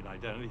 committing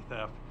identity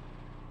theft.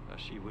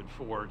 She would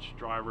forge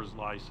driver's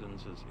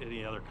licenses,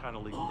 any other kind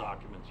of legal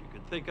documents you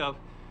could think of.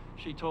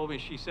 She told me,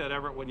 she said,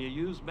 Everett, when you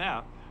use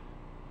meth,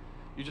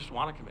 you just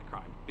want to commit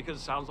crime because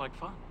it sounds like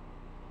fun.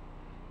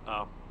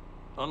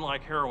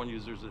 Unlike heroin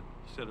users that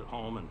sit at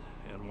home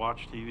and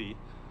watch TV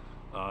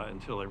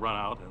until they run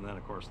out, and then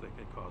of course they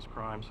can cause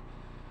crimes.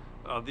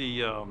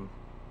 The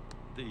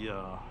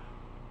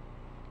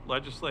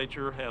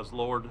legislature has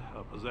lowered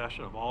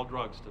possession of all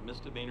drugs to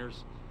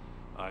misdemeanors.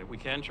 We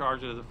can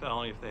charge it as a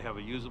felony if they have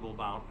a usable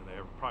amount and they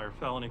have a prior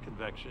felony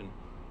conviction,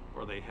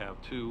 or they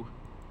have 2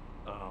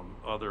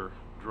 other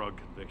drug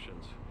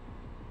convictions.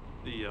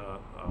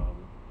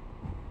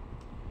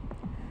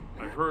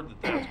 I've heard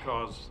that that's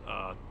caused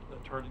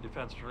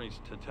defense attorneys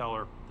to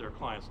tell their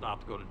clients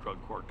not to go to drug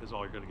court because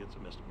all you're going to get is a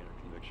misdemeanor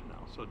conviction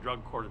now. So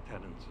drug court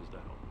attendance is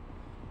down.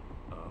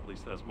 At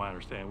least that's my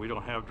understanding. We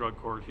don't have drug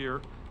court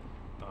here.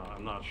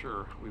 I'm not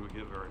sure we would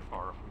get very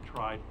far if we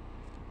tried.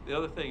 The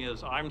other thing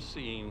is I'm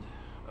seeing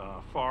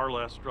far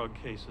less drug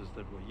cases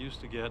than we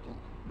used to get, and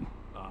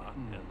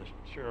the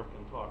sheriff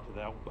can talk to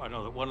that. I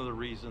know that one of the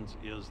reasons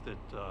is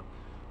that a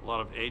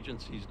lot of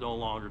agencies no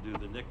longer do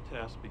the NIC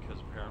test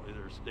because apparently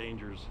there's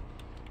dangers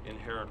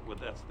inherent with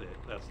that's the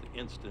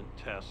instant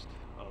test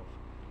of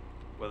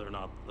whether or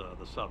not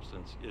the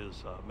substance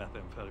is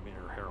methamphetamine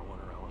or heroin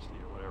or LSD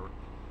or whatever,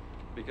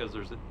 because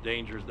there's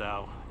dangers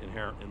now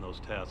inherent in those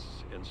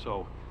tests, and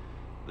so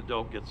the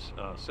dope gets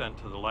sent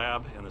to the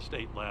lab, and the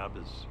state lab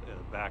is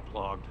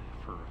backlogged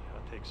for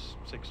takes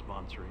 6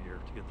 months or a year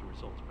to get the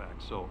results back.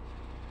 So,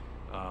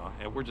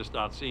 and we're just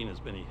not seeing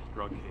as many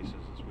drug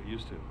cases as we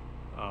used to.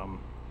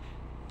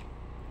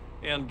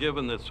 And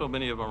given that so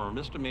many of them are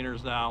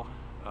misdemeanors now,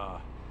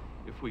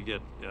 if we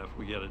get a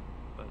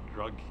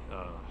drug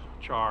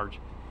charge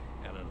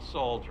and an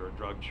assault or a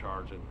drug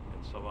charge and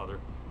some other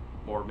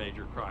more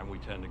major crime, we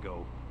tend to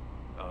go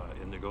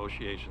in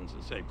negotiations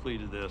and say, plead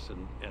to this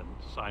and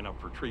sign up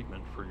for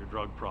treatment for your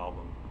drug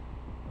problem,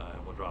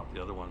 and we'll drop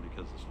the other one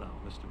because it's now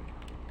a misdemeanor.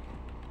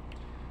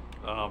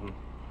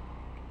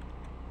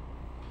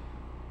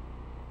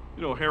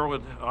 You know,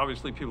 heroin,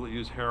 obviously people that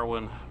use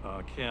heroin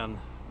can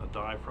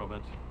die from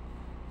it.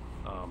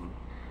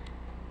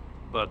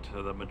 But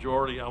the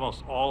majority,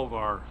 almost all of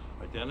our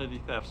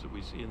identity thefts that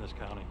we see in this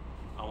county,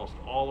 almost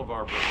all of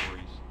our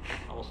burglaries,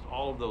 almost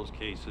all of those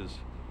cases,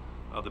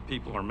 the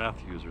people are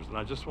meth users. And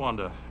I just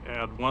wanted to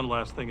add one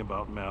last thing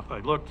about meth. I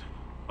looked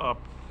up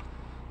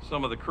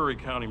some of the Curry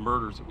County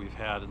murders that we've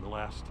had in the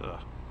last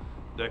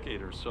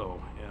decade or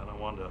so, and I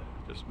wanted to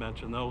just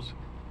mention those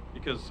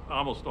because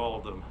almost all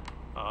of them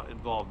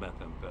involve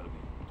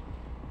methamphetamine.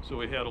 So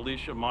we had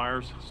Alicia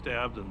Myers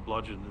stabbed and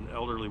bludgeoned an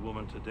elderly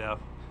woman to death,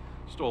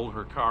 stole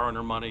her car and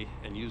her money,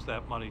 and used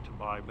that money to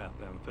buy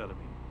methamphetamine.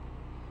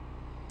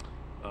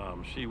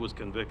 She was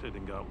convicted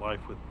and got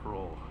life with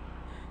parole.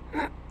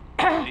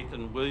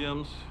 Nathan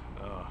Williams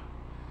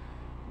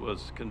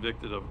was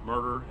convicted of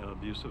murder and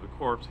abuse of a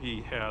corpse.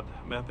 He had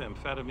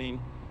methamphetamine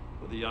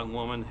with a young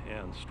woman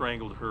and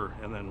strangled her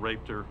and then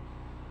raped her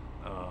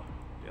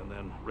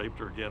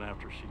again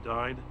after she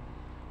died.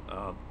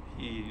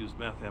 He used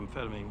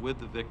methamphetamine with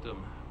the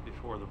victim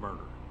before the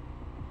murder.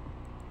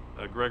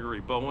 Gregory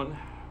Bowen,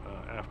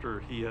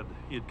 after he had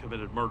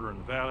committed murder in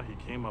Nevada, he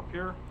came up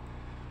here,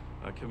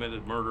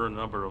 committed murder and a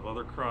number of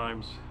other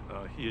crimes.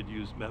 He had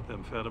used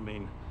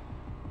methamphetamine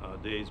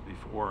days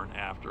before and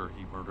after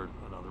he murdered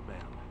another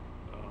man.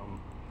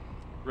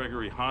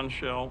 Gregory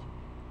Honshell,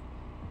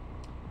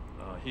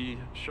 he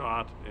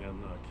shot and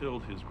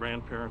killed his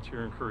grandparents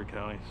here in Curry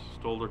County,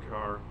 stole their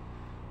car.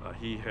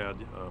 He had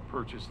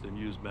purchased and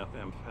used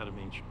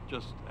methamphetamine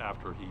just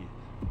after he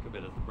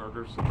committed the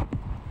murders.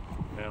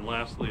 And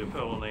lastly, a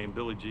fellow named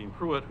Billie Jean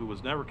Pruitt, who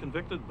was never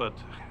convicted, but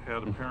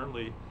had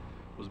apparently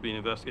was being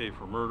investigated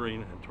for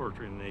murdering and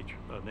torturing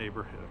a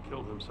neighbor,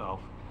 killed himself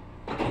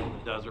in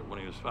the desert when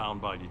he was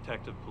found by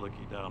Detective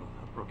Palicki down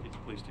at the Brookings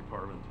Police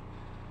Department.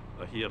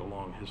 He had a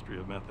long history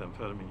of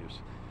methamphetamine use.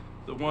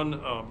 The one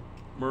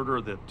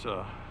murder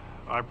that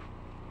I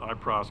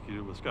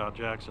prosecuted with Scott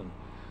Jackson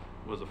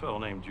was a fellow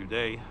named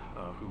Juday,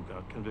 who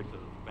got convicted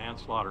of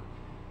manslaughter.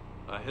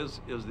 His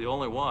is the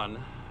only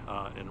one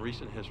in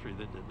recent history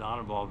that did not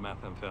involve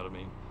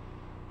methamphetamine.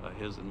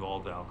 his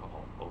involved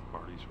alcohol. Both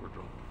parties were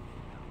drunk.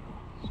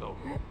 So,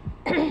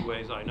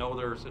 anyways, I know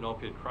there's an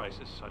opiate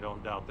crisis. I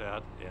don't doubt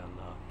that. And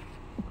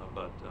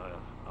but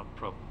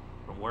from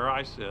where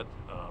I sit,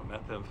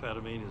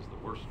 methamphetamine is the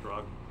worst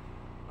drug,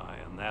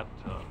 and that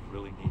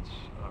really needs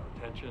our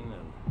attention.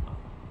 And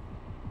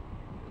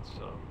it's I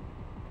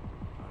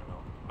don't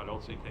know. I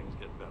don't see things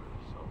get better.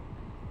 So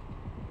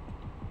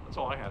that's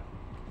all I had.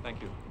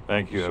 Thank you.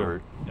 Thank you, Sir.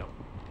 Everett. Yep.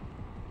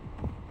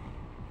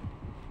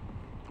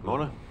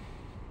 Mona?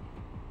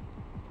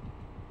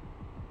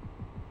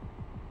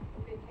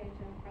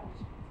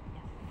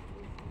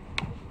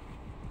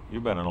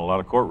 You've been in a lot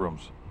of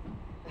courtrooms.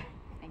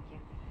 Thank you.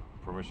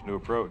 Permission to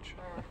approach.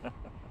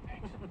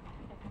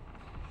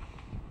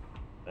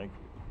 Thank you.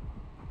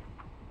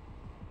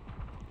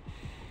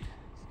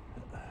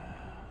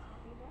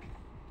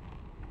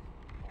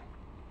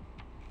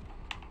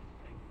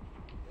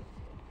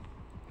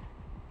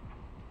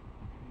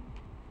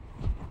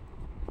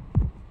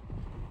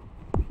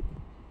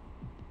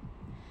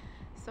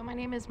 So my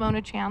name is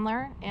Mona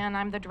Chandler, and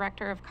I'm the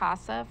director of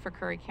CASA for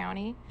Curry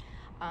County.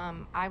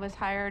 I was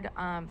hired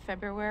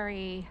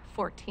February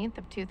 14th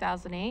of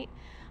 2008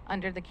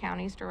 under the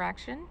county's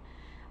direction,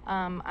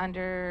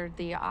 under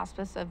the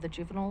auspice of the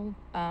juvenile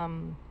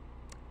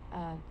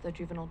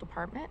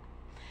department.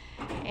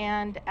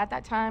 And at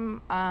that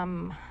time,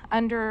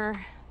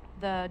 under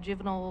the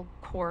juvenile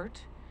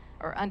court,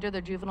 or under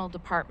the juvenile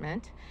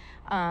department,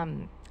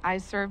 I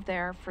served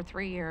there for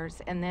 3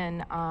 years, and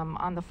then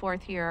on the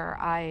 4th year,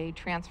 I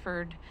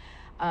transferred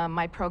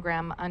my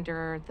program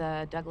under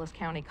the Douglas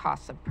County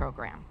CASA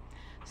program.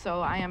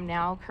 So I am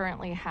now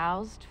currently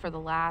housed for the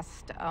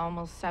last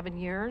almost 7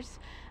 years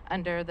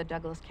under the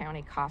Douglas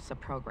County CASA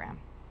program.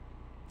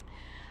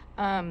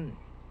 I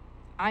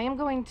am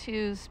going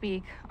to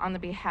speak on the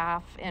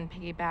behalf and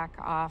piggyback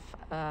off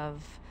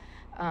of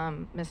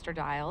Mr.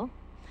 Dial,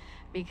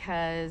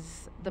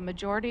 because the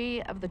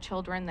majority of the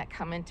children that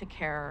come into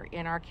care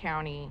in our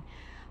county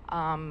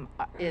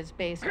is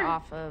based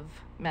off of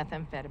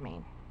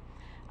methamphetamine.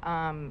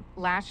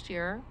 Last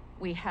year,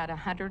 we had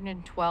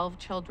 112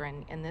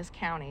 children in this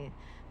county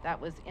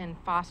that was in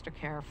foster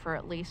care for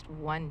at least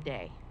 1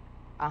 day.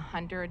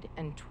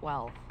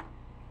 112.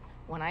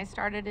 When I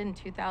started in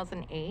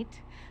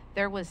 2008,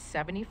 there was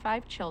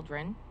 75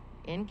 children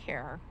in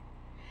care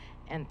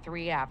and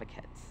 3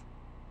 advocates.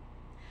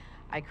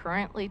 I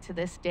currently, to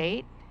this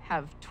date,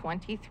 have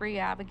 23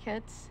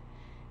 advocates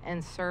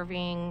and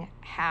serving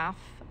half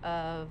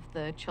of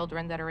the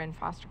children that are in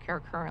foster care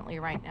currently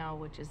right now,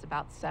 which is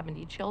about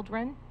 70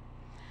 children.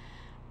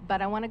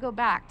 But I want to go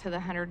back to the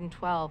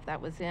 112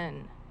 that was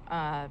in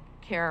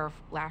care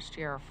last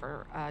year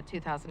for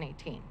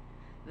 2018.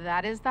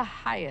 That is the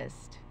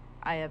highest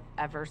I have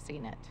ever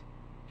seen it.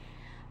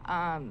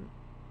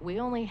 We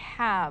only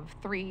have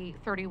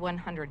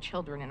 3,100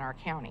 children in our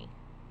county.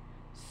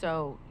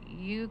 So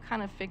you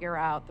kind of figure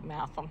out the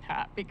math on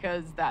that,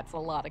 because that's a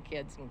lot of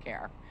kids in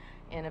care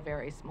in a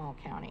very small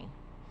county.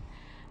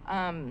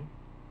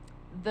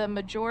 The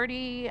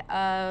majority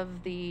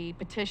of the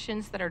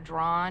petitions that are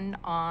drawn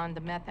on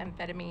the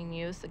methamphetamine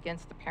use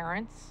against the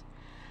parents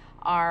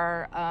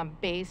are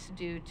based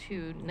due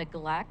to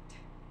neglect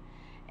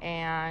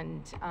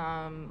and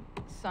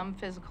some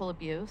physical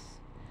abuse,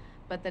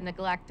 but the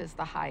neglect is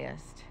the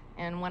highest.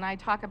 And when I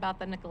talk about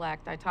the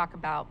neglect, I talk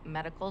about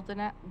medical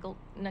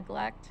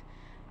neglect,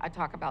 I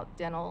talk about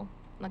dental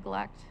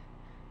neglect,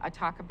 I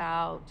talk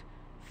about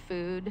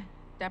food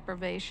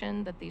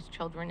deprivation that these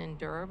children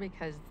endure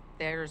because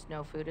there's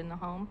no food in the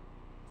home.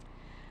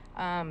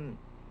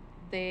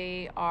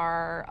 They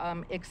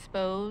are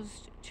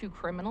exposed to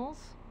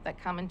criminals that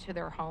come into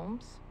their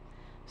homes,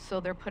 so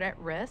they're put at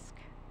risk.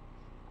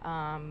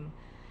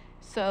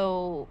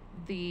 So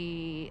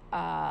the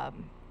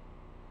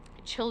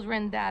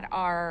children that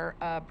are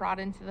brought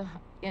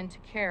into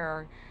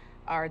care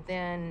are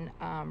then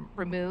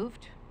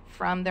removed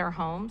from their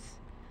homes.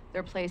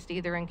 They're placed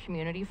either in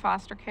community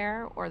foster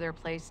care or they're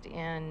placed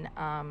in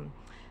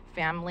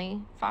family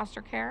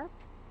foster care.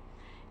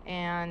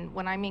 And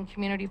when I mean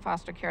community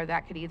foster care,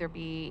 that could either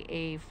be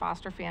a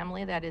foster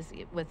family that is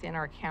within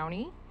our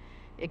county.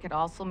 It could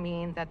also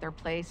mean that they're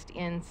placed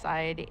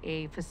inside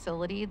a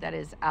facility that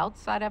is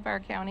outside of our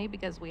county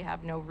because we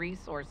have no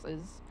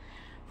resources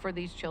for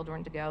these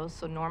children to go.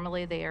 So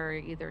normally they are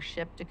either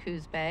shipped to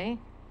Coos Bay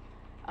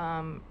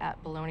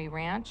at Baloney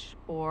Ranch,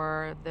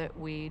 or that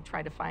we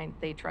try to find,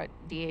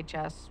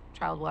 DHS,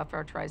 Child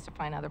Welfare tries to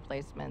find other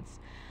placements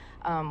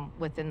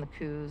within the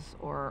Coos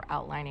or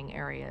outlining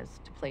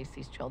areas to place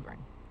these children.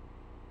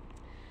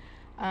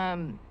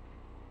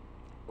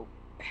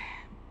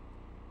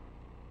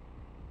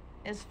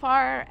 As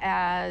far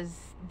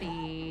as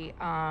the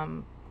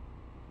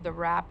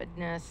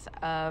rapidness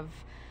of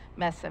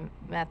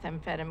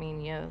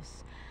methamphetamine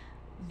use,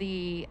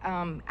 the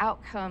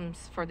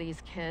outcomes for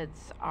these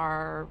kids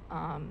are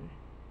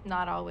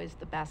not always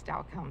the best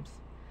outcomes.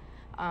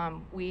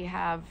 We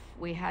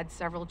had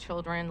several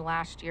children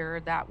last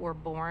year that were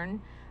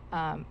born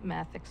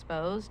meth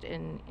exposed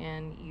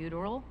in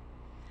utero,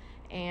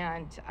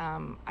 And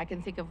I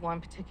can think of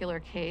one particular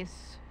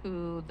case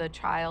who the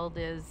child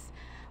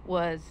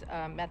was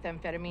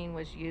methamphetamine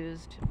was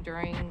used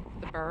during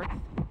the birth,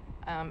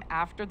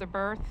 after the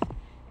birth,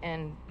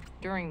 and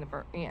during the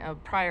birth,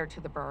 prior to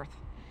the birth.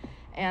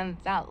 And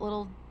that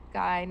little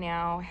guy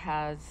now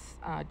has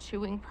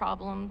chewing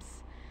problems.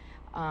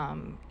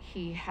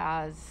 He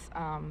has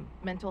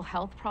mental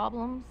health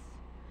problems,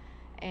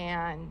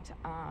 and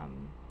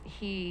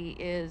he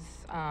is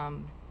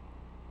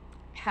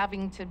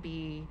having to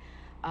be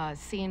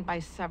seen by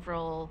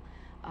several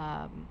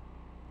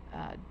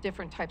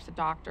different types of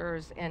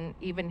doctors, and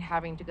even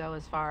having to go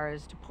as far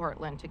as to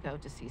Portland to go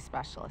to see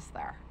specialists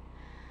there.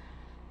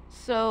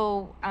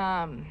 So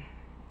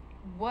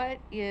what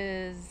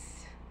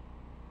is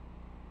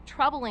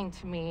troubling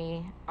to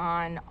me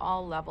on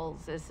all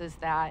levels is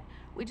that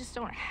we just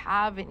don't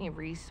have any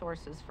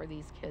resources for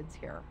these kids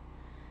here.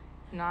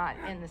 Not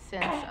in the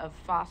sense of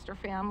foster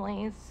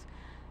families,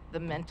 the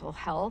mental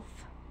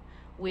health.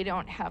 We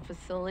don't have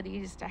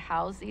facilities to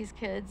house these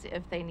kids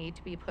if they need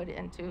to be put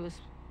into,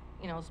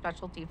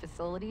 specialty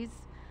facilities.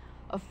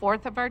 A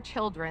fourth of our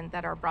children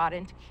that are brought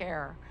into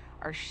care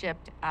are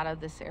shipped out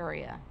of this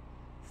area.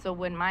 So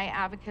when my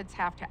advocates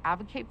have to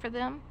advocate for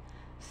them,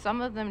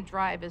 some of them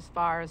drive as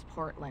far as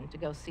Portland to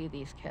go see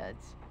these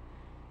kids.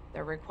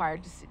 They're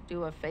required to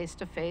do a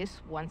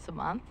face-to-face once a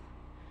month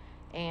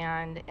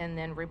and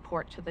then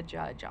report to the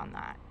judge on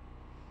that.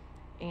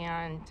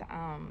 And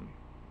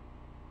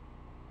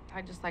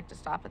I'd just like to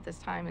stop at this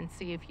time and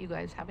see if you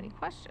guys have any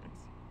questions.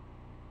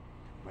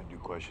 Might do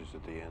questions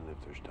at the end if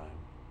there's time,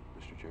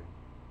 Mr. Chair,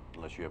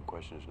 unless you have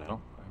questions now.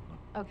 No, I have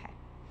not. Okay.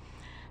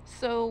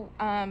 So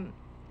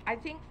I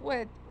think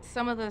what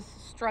some of the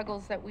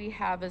struggles that we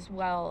have as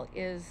well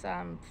is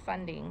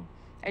funding.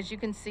 As you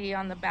can see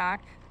on the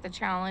back, the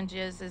challenge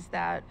is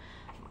that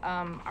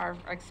our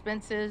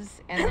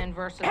expenses and then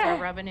versus our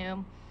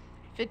revenue,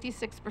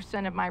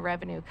 56% of my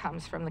revenue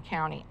comes from the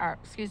county,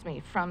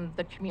 from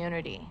the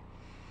community.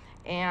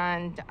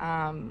 And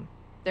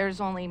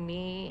there's only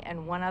me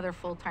and one other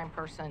full-time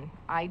person.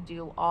 I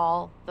do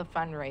all the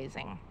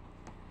fundraising,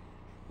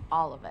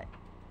 all of it.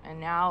 And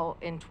now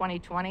in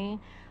 2020,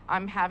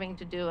 I'm having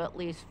to do at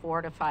least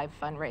 4 to 5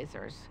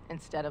 fundraisers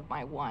instead of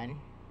my one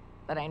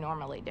that I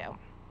normally do.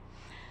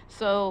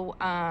 So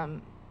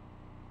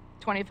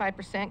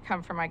 25%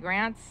 come from my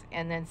grants,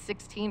 and then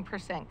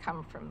 16%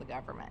 come from the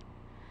government.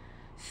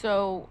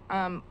 So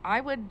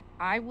I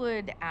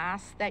would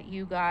ask that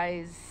you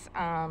guys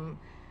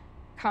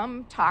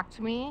come talk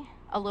to me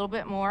a little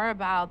bit more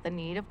about the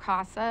need of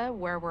CASA,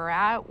 where we're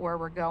at, where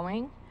we're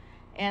going,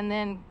 and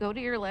then go to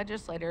your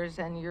legislators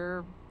and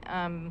your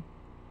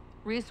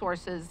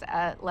resources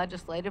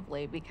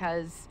legislatively,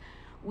 because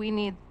we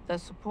need the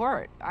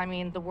support. I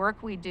mean, the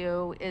work we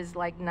do is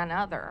like none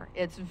other.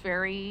 It's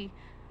very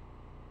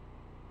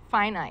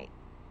finite.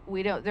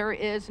 There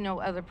is no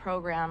other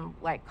program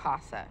like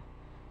CASA.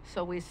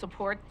 So we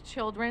support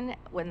children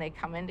when they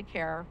come into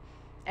care,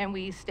 and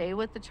we stay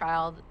with the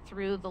child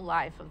through the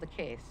life of the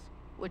case,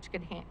 which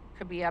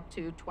could be up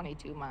to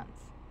 22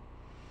 months.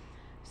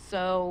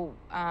 So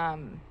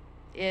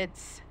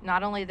it's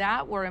not only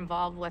that, we're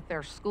involved with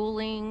their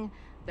schooling,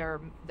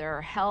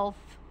 their health,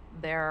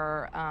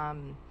 their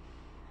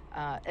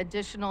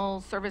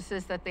additional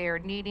services that they are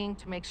needing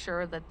to make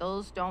sure that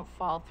those don't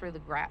fall through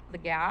the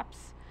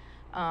gaps,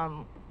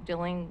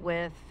 dealing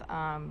with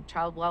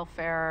child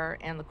welfare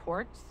and the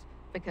courts,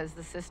 because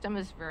the system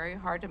is very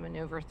hard to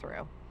maneuver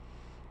through.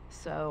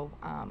 So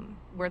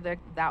we're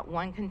that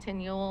one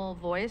continual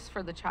voice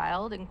for the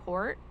child in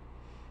court,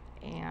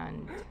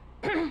 and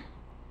I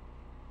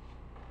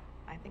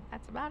think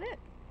that's about it.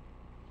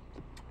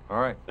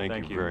 All right,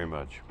 Thank you very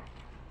much.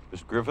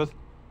 Mr. Griffith?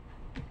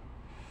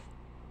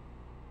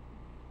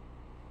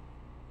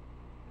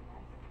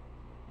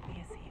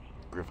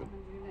 Griffin.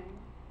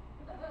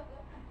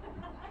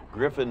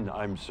 Griffin,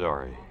 I'm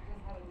sorry.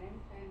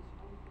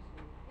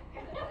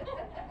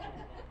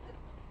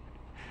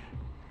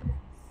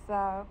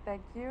 So,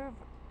 thank you.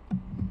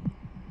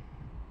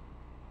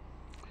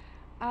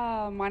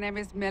 My name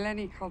is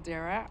Melanie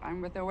Caldera.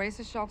 I'm with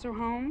Oasis Shelter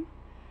Home.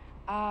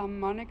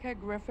 Monica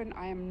Griffin,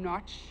 I am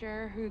not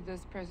sure who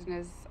this person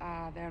is.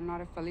 They're not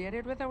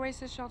affiliated with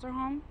Oasis Shelter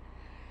Home.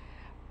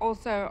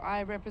 Also,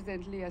 I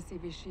represent Leah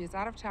Seavey. She is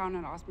out of town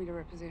and asked me to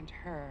represent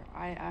her.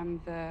 I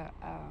am the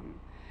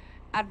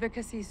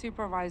advocacy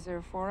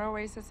supervisor for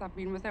Oasis. I've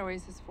been with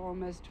Oasis for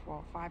almost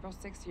 5 or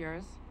 6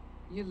 years.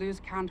 You lose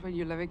count when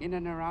you're living in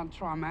and around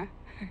trauma.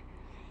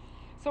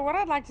 So what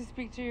I'd like to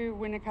speak to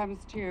when it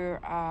comes to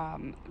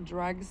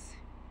drugs,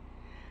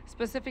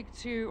 specific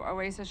to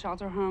Oasis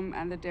Shelter Home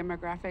and the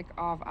demographic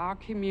of our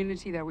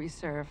community that we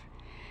serve,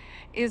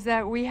 is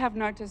that we have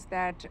noticed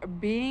that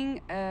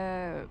being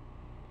a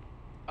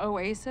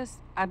Oasis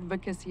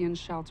advocacy and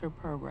shelter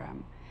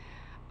program,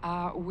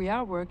 we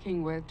are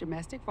working with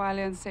domestic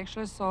violence,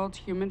 sexual assault,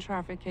 human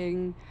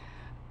trafficking,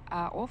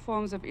 all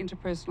forms of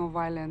interpersonal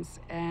violence.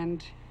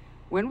 And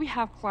when we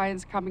have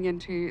clients coming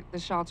into the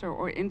shelter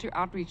or into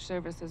outreach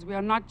services, we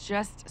are not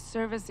just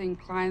servicing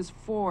clients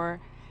for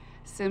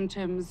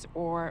symptoms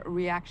or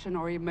reaction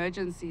or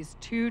emergencies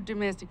to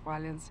domestic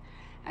violence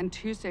and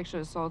to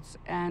sexual assaults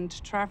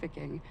and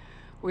trafficking.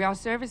 We are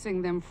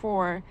servicing them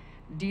for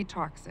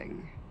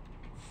detoxing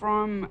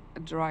from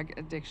drug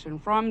addiction,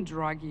 from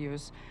drug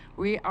use.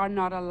 We are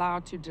not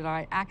allowed to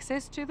deny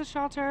access to the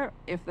shelter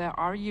if they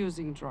are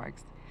using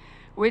drugs,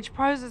 which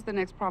poses the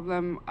next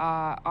problem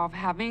of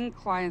having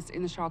clients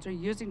in the shelter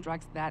using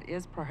drugs. That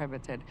is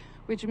prohibited,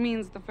 which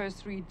means the first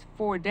 3 to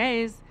 4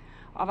 days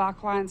of our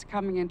clients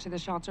coming into the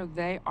shelter,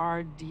 they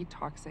are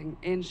detoxing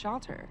in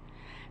shelter.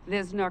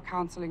 There's no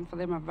counseling for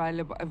them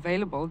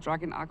available,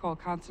 drug and alcohol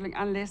counseling,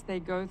 unless they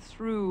go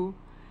through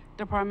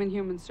Department of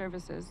Human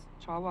Services,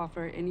 Child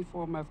Welfare, any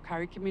form of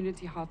Curry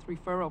Community Health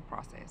referral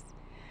process.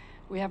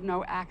 We have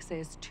no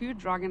access to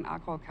drug and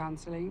alcohol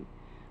counseling.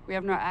 We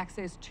have no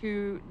access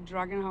to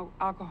drug and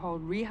alcohol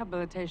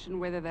rehabilitation,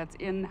 whether that's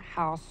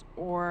in-house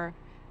or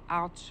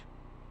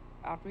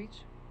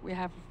outreach. We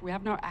have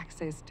no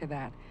access to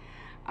that.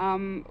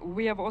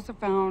 We have also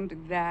found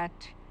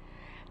that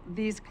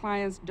these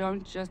clients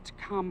don't just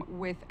come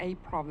with a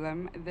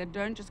problem. They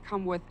don't just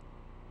come with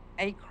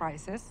a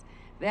crisis.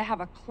 They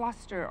have a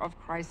cluster of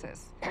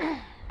crises.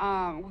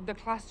 The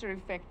cluster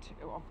effect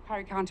of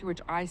Curry County,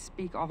 which I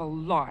speak of a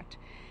lot,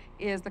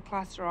 is the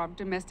cluster of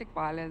domestic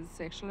violence,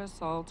 sexual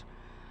assault,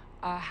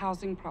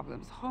 housing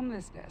problems,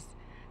 homelessness,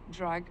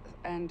 drug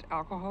and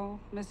alcohol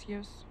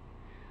misuse,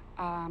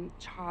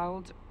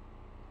 child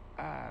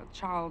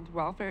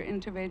welfare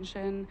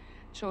intervention.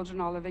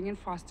 Children are living in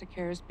foster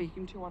care.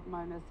 Speaking to what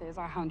Mona says,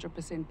 I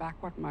 100%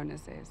 back what Mona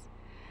says.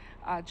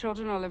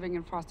 Children are living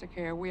in foster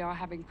care. We are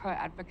having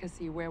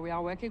co-advocacy where we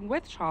are working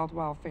with child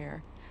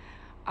welfare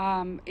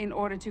in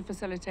order to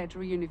facilitate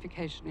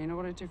reunification, in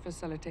order to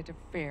facilitate a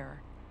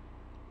fair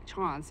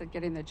chance at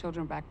getting their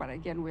children back. But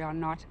again, we are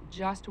not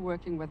just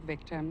working with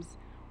victims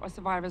or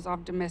survivors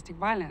of domestic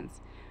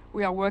violence.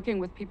 We are working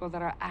with people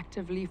that are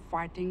actively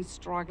fighting,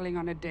 struggling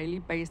on a daily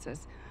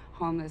basis,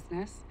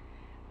 homelessness,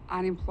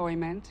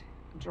 unemployment,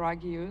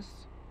 drug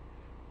use.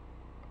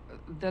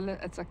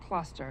 It's a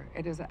cluster.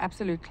 It is an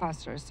absolute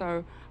cluster.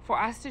 So for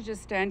us to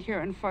just stand here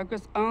and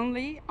focus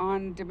only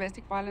on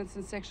domestic violence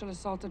and sexual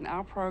assault in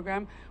our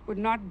program would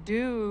not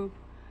do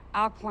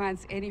our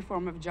clients any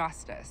form of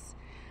justice.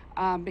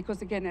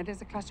 Because again, it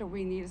is a cluster.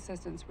 We need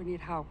assistance, we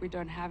need help. We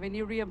don't have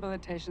any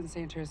rehabilitation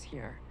centers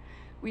here.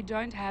 We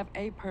don't have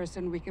a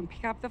person we can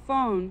pick up the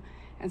phone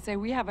and say,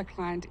 we have a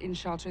client in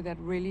shelter that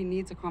really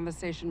needs a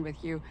conversation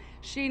with you.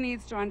 She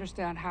needs to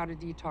understand how to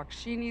detox.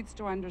 She needs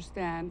to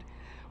understand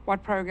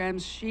what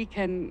programs she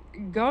can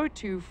go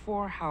to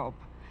for help.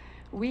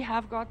 We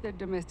have got the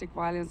domestic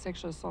violence,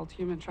 sexual assault,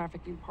 human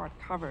trafficking part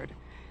covered.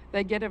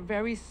 They get a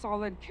very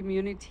solid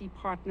community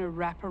partner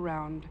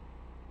wraparound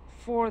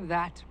for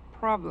that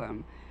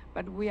problem,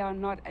 but we are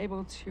not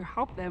able to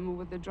help them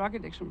with the drug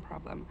addiction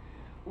problem,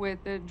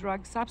 with the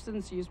drug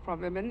substance use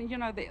problem. And you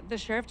know, the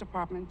sheriff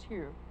department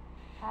too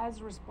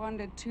has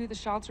responded to the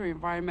shelter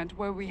environment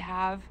where we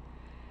have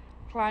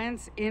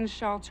clients in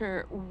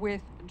shelter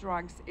with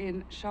drugs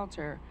in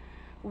shelter.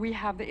 We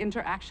have the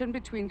interaction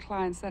between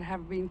clients that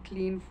have been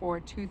clean for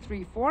 2,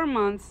 3, 4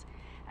 months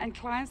and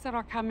clients that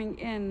are coming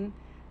in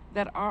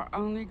that are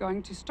only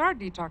going to start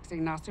detoxing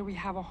now. So we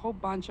have a whole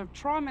bunch of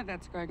trauma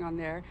that's going on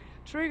there,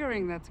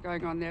 triggering that's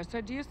going on there. So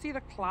do you see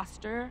the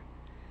cluster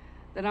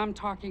that I'm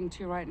talking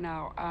to right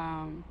now?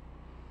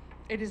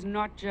 It is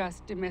not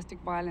just domestic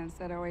violence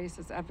that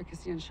Oasis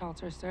Advocacy and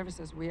Shelter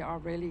services. We are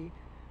really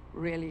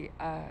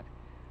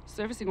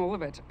servicing all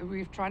of it.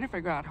 We're trying to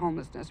figure out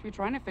homelessness. We're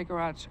trying to figure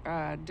out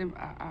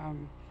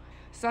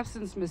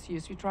substance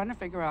misuse. We're trying to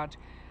figure out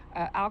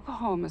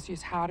alcohol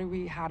misuse. Where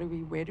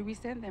do we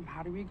send them?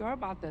 How do we go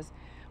about this?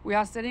 We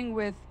are sitting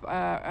with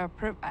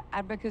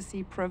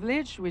advocacy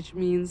privilege, which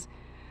means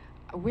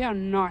we are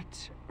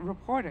not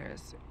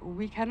reporters.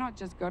 We cannot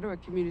just go to a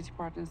community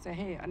partner and say,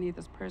 hey, I need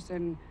this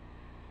person,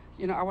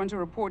 you know, I want to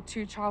report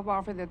to child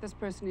welfare that this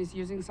person is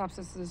using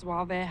substances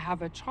while they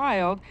have a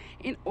child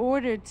in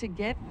order to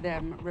get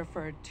them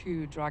referred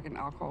to drug and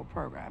alcohol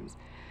programs.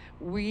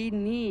 We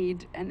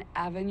need an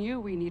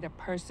avenue, we need a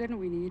person,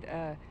 we need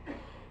a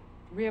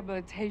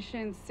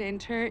rehabilitation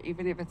center,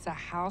 even if it's a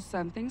house,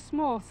 something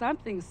small,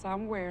 something,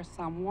 somewhere,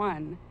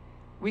 someone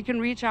we can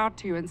reach out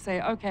to and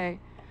say, okay,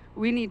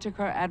 we need to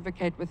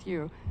co-advocate with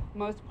you.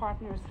 Most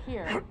partners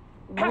here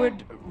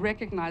would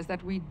recognize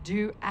that we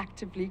do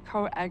actively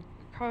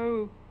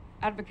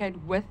co-advocate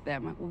with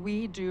them.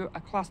 We do a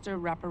cluster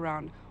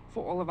wraparound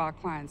for all of our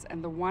clients.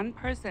 And the one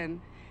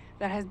person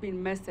that has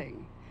been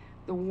missing,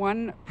 the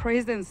one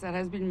presence that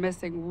has been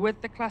missing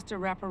with the cluster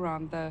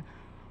wraparound, the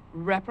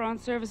wraparound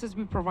services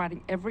we're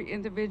providing every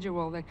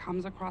individual that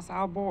comes across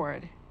our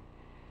board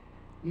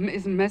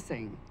is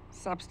missing.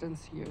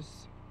 Substance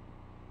use,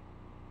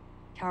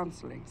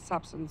 counseling,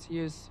 substance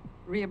use,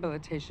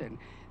 rehabilitation.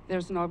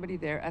 There's nobody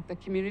there at the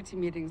community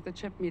meetings, the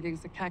CHIP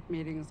meetings, the CAC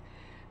meetings,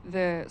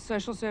 the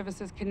Social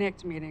Services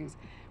Connect meetings.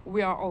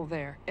 We are all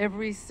there.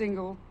 Every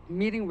single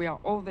meeting, we are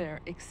all there,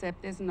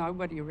 except there's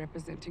nobody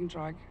representing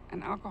drug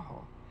and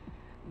alcohol.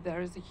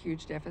 There is a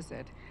huge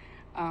deficit.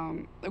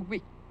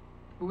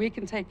 we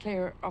can take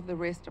care of the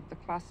rest of the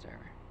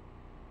cluster.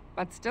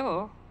 But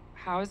still,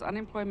 how is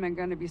unemployment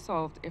going to be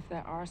solved if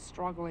they are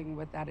struggling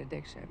with that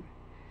addiction?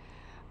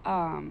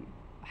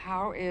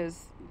 How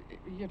is,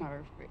 you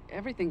know,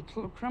 everything,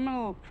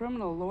 criminal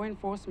law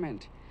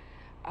enforcement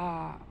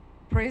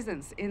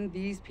presence in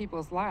these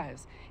people's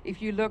lives?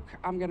 If you look,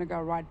 I'm going to go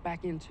right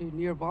back into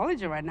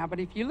neurobiology right now, but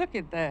if you look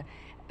at the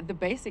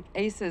basic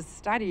ACEs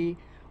study,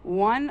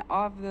 one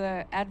of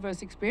the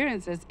adverse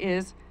experiences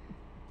is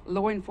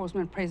law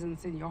enforcement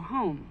presence in your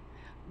home,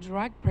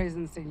 drug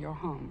presence in your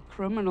home,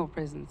 criminal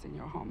presence in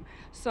your home.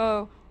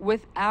 So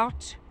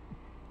without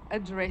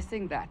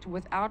addressing that,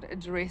 without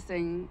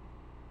addressing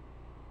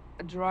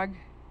drug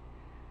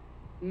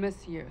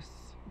misuse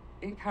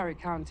in Curry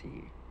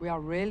County, we are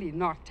really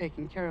not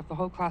taking care of the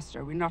whole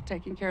cluster. We're not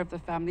taking care of the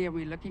family, and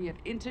we're looking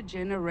at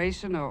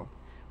intergenerational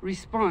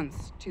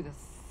response to the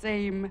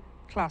same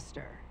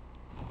cluster.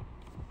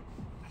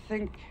 I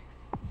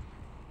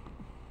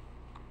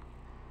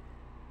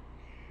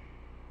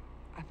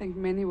think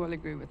many will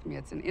agree with me.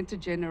 It's an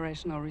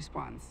intergenerational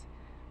response.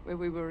 Where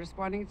we were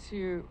responding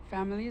to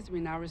families,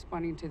 we're now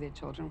responding to their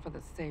children for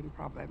the same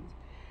problems.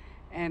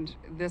 And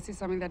this is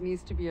something that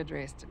needs to be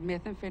addressed.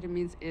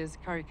 Methamphetamines is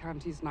Curry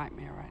County's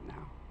nightmare right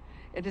now.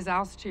 It is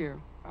ours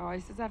too.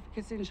 Oasis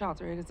Advocacy and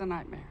Shelter, it is a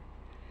nightmare.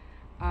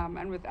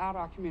 And without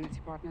our community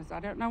partners,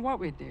 I don't know what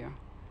we'd do.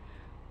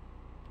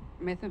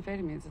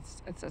 Methamphetamines,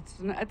 it's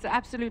an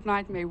absolute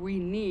nightmare. We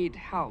need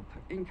help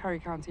in Curry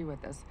County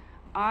with this.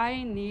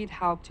 I need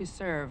help to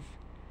serve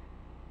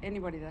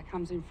anybody that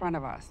comes in front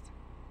of us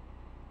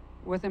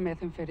with a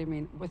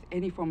methamphetamine, with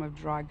any form of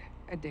drug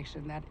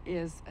addiction that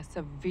is a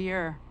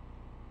severe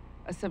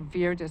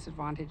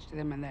disadvantage to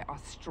them, and they are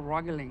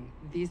struggling.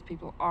 These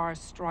people are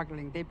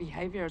struggling. Their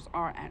behaviors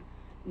are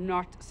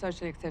not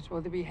socially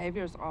acceptable. Their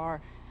behaviors are,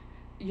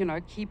 you know,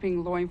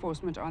 keeping law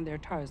enforcement on their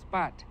toes,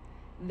 but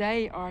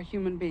they are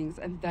human beings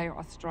and they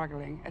are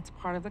struggling. It's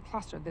part of the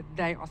cluster that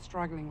they are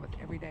struggling with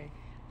every day.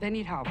 They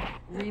need help.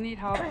 We need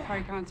help.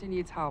 Curry County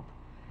needs help.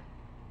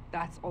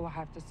 That's all I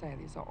have to say.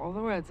 These are all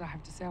the words I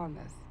have to say on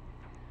this.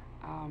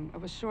 It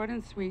was short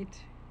and sweet,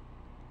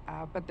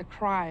 but the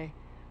cry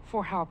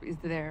for help is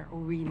there.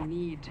 We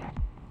need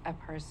a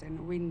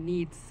person. We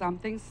need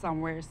something,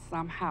 somewhere,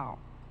 somehow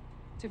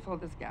to fill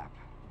this gap.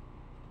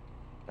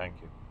 Thank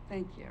you.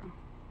 Thank you.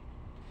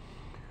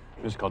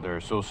 Ms.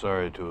 Caldera, so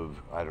sorry to have,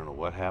 I don't know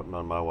what happened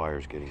on my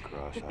wires getting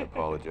crossed. I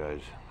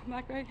apologize. I'm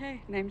like,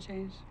 okay, name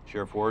change.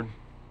 Sheriff Ward?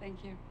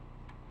 Thank you.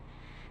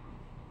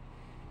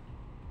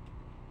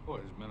 Boy,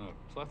 there's been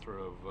a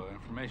plethora of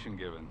information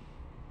given.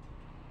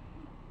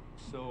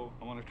 So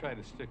I want to try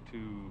to stick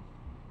to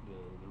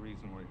the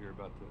reason we're here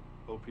about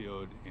the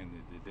opioid and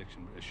the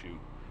addiction issue.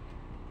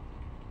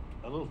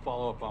 A little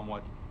follow-up on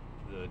what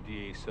the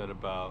DA said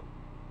about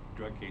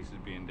drug cases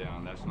being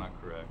down. That's not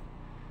correct.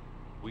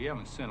 We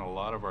haven't sent a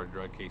lot of our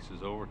drug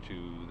cases over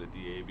to the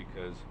DA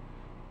because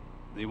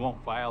they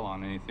won't file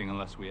on anything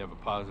unless we have a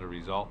positive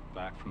result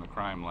back from the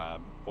crime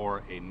lab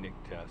or a NIC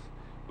test.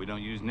 We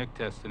don't use NIC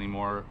tests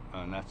anymore,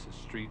 and that's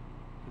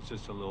it's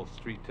just a little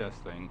street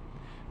test thing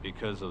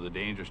because of the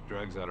dangerous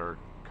drugs that are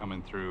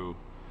coming through.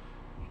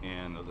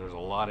 And there's a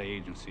lot of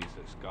agencies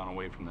that's gone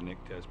away from the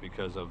NIC test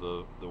because of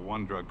the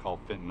one drug called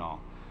fentanyl.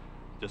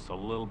 Just a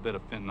little bit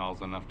of fentanyl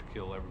is enough to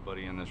kill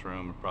everybody in this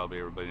room and probably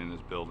everybody in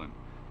this building.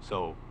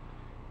 So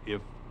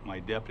if my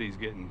deputy's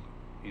getting,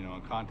 you know,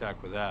 in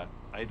contact with that,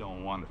 I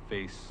don't want to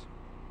face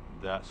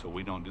that, so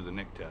we don't do the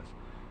NIC test.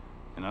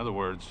 In other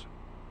words,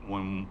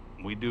 when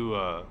we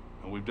do,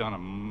 we've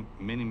done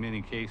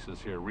many cases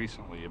here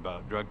recently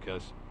about drug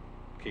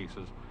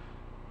cases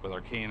with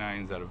our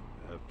canines that have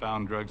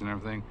found drugs and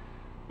everything.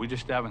 We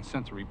just haven't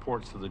sent the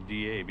reports to the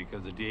DA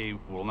because the DA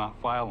will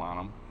not file on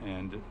them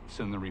and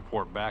send the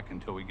report back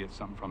until we get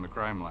something from the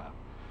crime lab.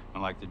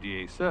 And like the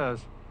DA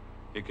says,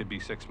 it could be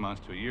 6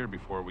 months to a year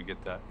before we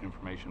get that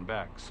information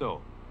back.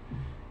 So,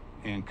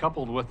 and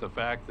coupled with the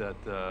fact that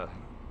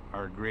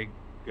our great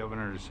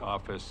governor's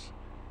office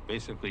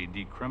basically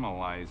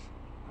decriminalized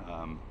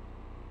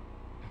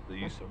the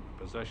use of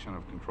possession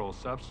of controlled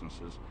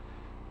substances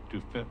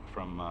to fit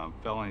from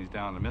felonies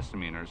down to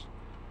misdemeanors,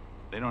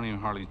 they don't even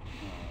hardly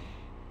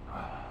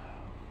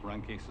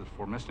run cases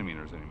for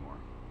misdemeanors anymore.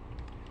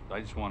 So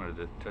I just wanted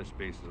to touch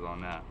bases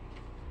on that.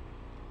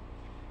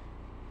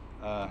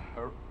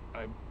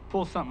 I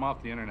pulled something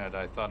off the internet.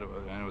 I thought it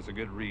was a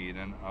good read,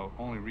 and I'll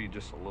only read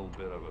just a little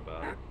bit of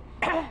about it.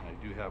 I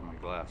do have my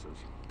glasses.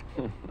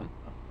 The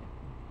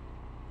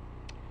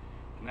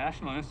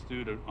National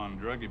Institute on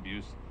Drug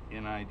Abuse,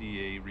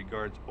 NIDA,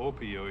 regards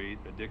opioid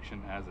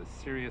addiction as a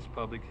serious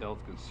public health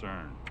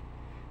concern.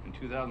 In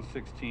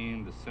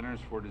 2016, the Centers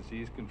for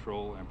Disease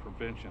Control and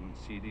Prevention,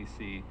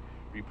 CDC,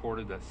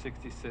 reported that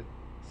 66%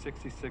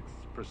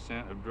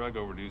 of drug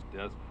overdose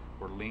deaths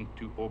were linked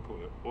to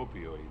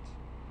opioids.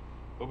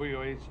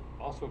 Opioids,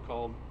 also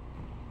called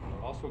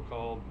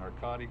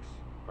narcotics,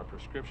 are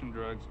prescription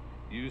drugs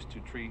used to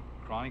treat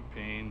chronic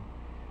pain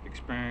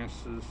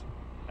experiences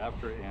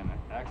after an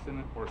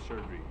accident or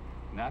surgery.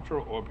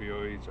 Natural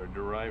opioids are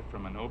derived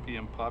from an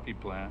opium poppy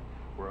plant,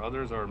 where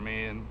others are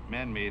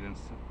man-made and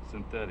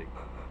synthetic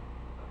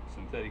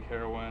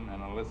heroin,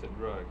 and illicit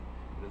drug.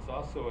 It is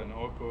also an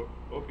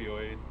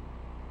opioid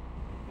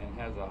and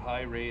has a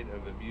high rate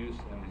of abuse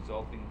and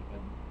resulting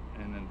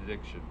in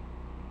addiction.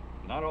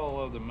 Not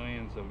all of the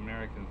millions of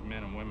Americans,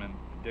 men and women,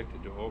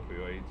 addicted to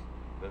opioids,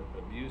 but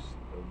abuse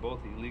of both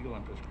illegal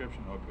and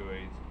prescription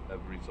opioids have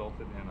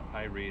resulted in a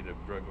high rate of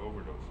drug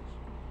overdoses.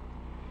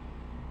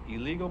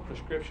 Illegal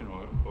prescription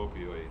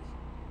opioids.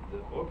 The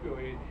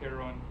opioid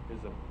heroin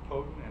is a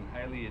potent and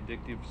highly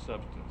addictive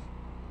substance.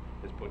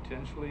 Its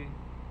potency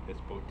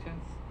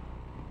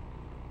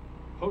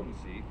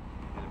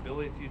and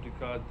ability to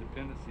cause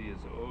dependency is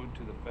owed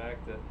to the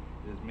fact that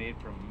it is made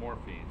from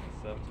morphine,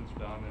 a substance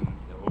found in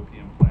the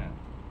opium plant.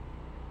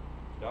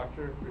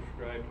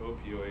 Doctor-prescribed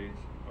opioids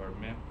are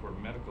meant for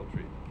medical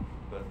treatment,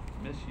 but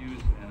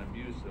misuse and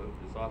abuse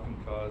is often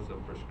cause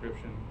of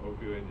prescription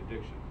opioid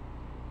addiction.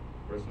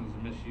 Persons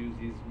misuse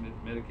these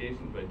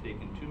medications by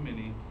taking too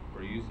many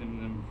or using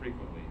them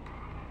frequently.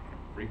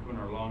 Frequent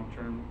or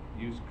long-term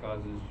use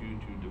causes you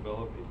to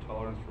develop a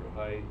tolerance for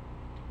high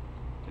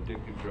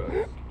addictive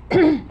drugs.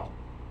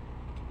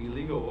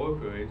 Illegal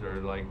opioids are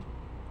like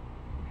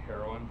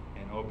heroin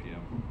and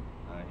opium.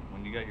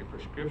 When you got your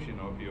prescription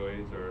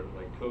opioids are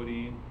like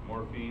codeine,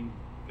 morphine,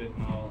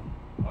 fentanyl,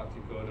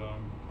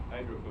 oxycodone,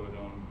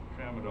 hydrocodone,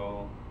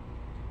 tramadol,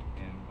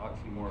 and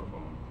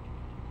oxymorphone.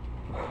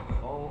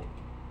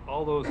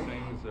 All those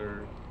things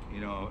are,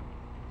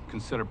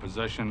 considered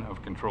possession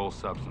of controlled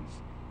substance.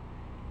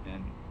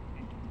 And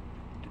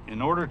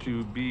in order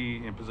to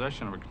be in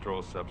possession of a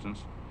controlled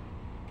substance,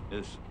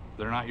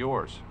 they're not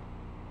yours,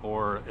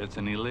 or it's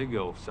an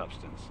illegal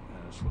substance.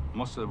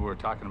 Most of what we're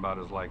talking about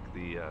is like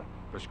the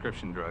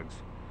prescription drugs.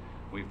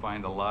 We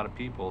find a lot of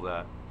people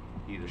that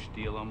either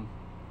steal them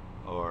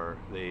or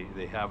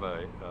they have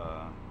a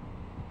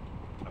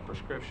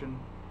prescription.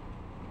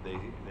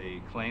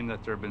 They claim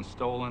that they've been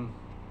stolen,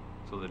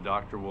 so the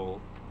doctor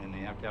and they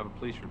have to have a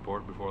police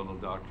report before the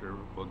doctor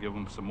will give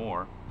them some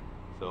more.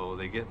 So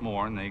they get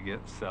more and they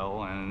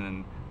sell, and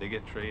then they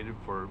get traded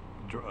for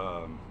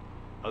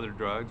other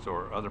drugs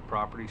or other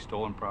property,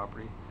 stolen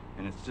property,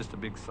 and it's just a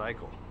big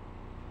cycle.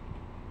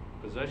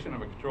 Possession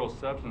of a controlled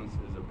substance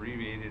is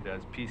abbreviated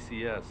as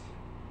PCS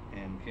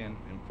and can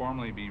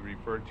informally be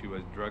referred to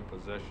as drug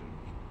possession.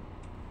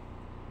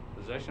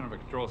 Possession of a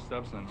controlled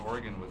substance in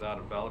Oregon without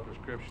a valid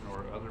prescription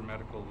or other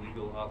medical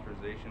legal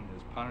authorization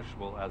is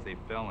punishable as a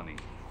felony.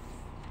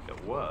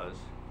 It was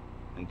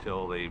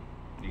until they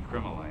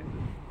decriminalized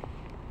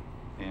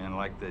it. And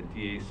like the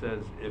DA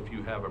says, if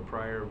you have a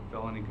prior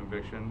felony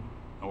conviction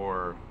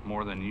or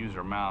more than user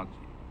amount,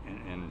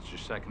 and it's your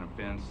second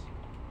offense,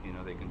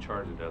 they can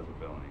charge it as a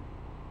felony.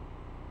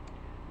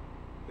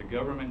 The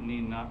government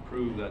need not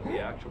prove that the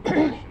actual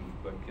possession,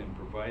 but can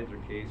provide their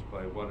case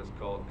by what is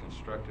called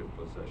constructive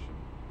possession,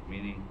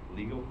 meaning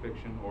legal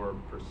fiction or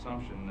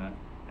presumption that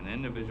an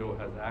individual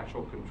has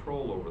actual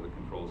control over the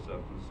controlled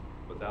substance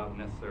without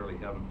necessarily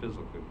having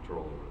physical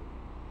control over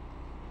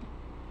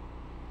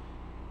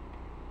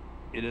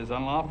it. It is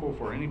unlawful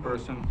for any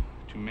person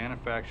to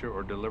manufacture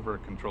or deliver a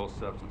controlled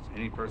substance.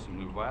 Any person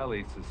who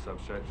violates this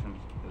subsection,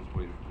 as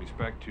with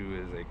respect to,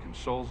 is a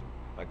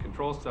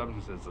controlled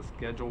substance is a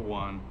Schedule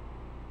I,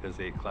 is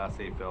a Class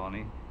A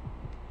felony.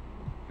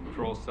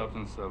 Controlled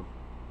substance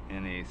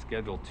in a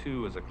Schedule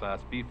II is a Class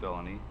B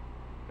felony.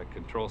 A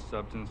controlled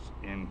substance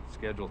in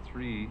Schedule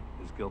III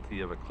is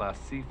guilty of a Class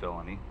C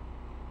felony.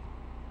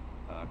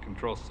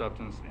 Controlled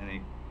substance in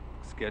a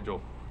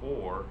Schedule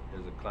IV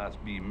is a Class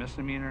B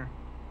misdemeanor,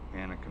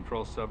 and a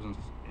controlled substance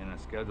in a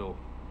Schedule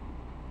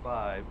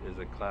V is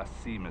a Class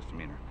C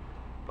misdemeanor.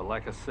 But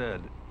like I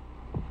said,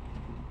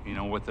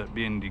 with it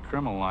being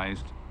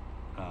decriminalized,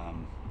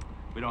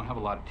 we don't have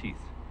a lot of teeth.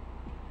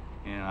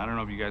 And I don't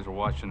know if you guys were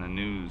watching the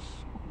news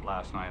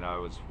last night. I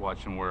was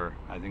watching where,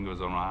 I think it was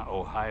in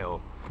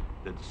Ohio,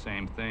 did the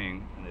same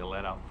thing, and they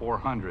let out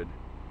 400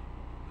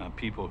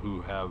 people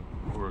who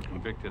were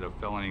convicted of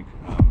felony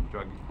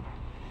drug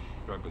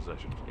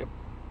possession. Yep.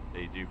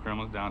 They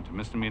decriminalized it down to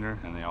misdemeanor,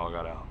 and they all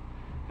got out.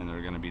 And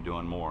they're going to be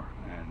doing more.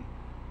 And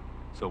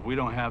so if we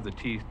don't have the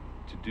teeth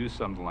to do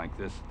something like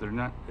this,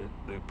 the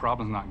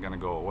problem's not going to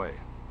go away.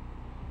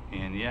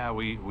 And yeah,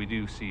 we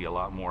do see a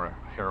lot more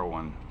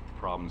heroin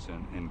problems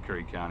in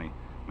Curry County.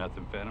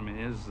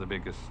 Methamphetamine is the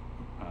biggest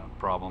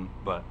problem,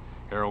 but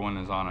heroin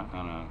is on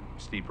a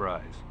steep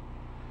rise.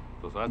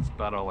 So that's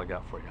about all I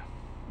got for you.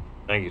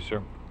 Thank you,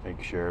 sir. Thank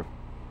you, Sheriff.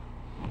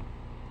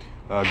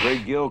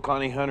 Greg Gill,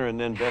 Connie Hunter, and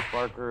then Beth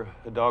Barker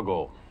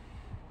Hidalgo.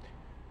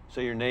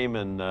 Say your name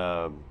and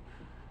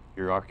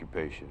your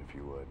occupation, if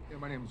you would. Yeah,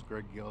 my name is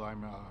Greg Gill.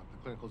 I'm the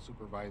clinical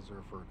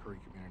supervisor for Curry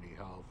Community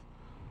Health.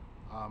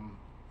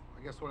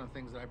 I guess one of the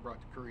things that I brought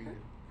to Curry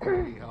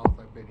Community Health,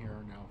 I've been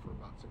here now for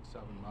about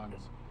 6-7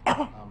 months,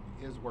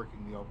 is working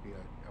the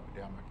opiate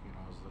epidemic,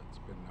 as it's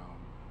been known.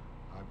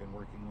 I've been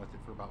working with it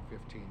for about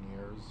 15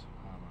 years.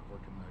 I've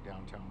worked in the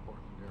downtown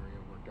Portland area,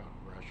 worked out in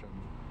Gresham.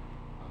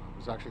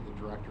 was actually the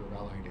director of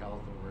Allied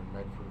Health over in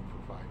Medford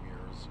for 5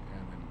 years,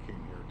 and then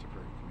came here to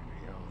Curry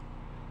Community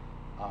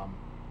Health.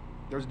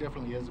 There's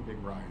definitely is a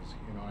big rise,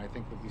 you know, and I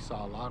think that we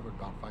saw a lot of it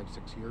about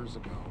 5-6 years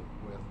ago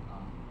with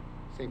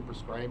safe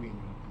prescribing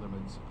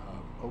limits of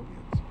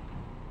opiates.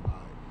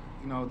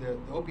 You know, the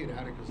opiate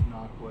addict is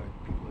not what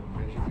people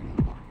envision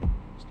anymore. It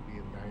used to be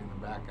the guy in the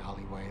back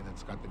alleyway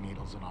that's got the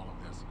needles and all of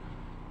this.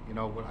 You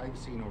know, what I've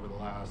seen over the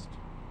last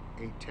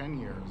 8-10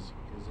 years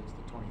is it's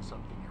the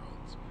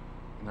 20-something-year-olds.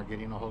 And they're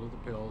getting a hold of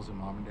the pills in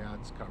mom and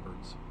dad's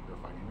cupboards. They're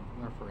finding it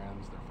from their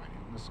friends. They're finding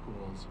it in the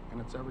schools,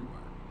 and it's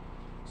everywhere.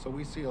 So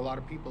we see a lot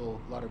of people,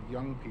 a lot of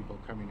young people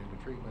coming into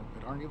treatment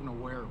that aren't even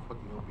aware of what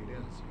the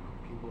opiate is. You know,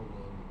 people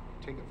will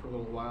take it for a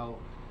little while.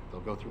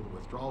 They'll go through the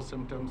withdrawal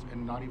symptoms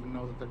and not even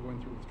know that they're going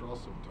through withdrawal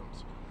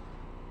symptoms.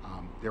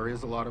 There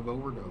is a lot of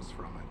overdose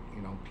from it.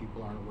 You know,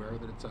 people aren't aware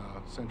that it's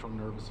a central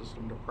nervous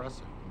system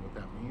depressant. And what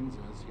that means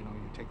is, you know,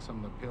 you take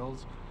some of the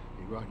pills,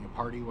 you go out and you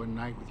party one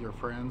night with your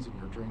friends and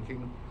you're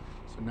drinking.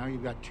 So now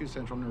you've got 2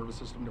 central nervous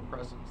system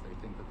depressants. They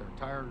think that they're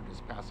tired or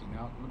just passing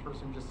out, and the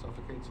person just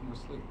suffocates in their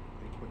sleep.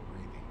 They quit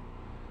breathing.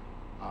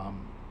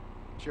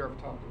 Sheriff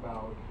talked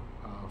about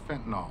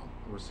fentanyl.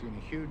 We're seeing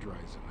a huge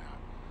rise in that.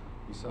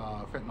 We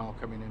saw fentanyl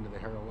coming into the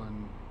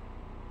heroin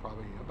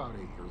probably about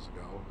 8 years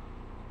ago.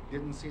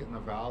 Didn't see it in the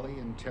valley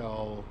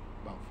until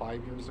about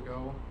 5 years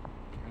ago.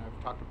 And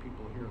I've talked to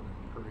people here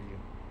in Curry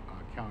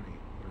County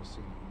that are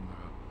seeing it in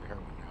the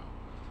heroin now.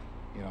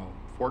 You know,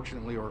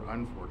 fortunately or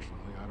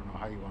unfortunately, I don't know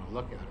how you want to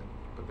look at it,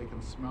 but they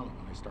can smell it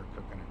when they start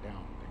cooking it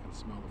down. They can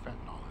smell the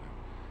fentanyl in it.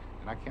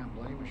 And I can't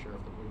blame a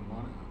sheriff that wouldn't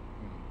want to,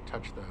 you know,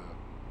 touch the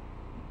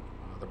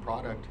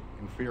product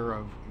in fear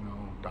of, you know,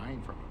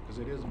 dying from it, because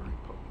it is a very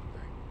potent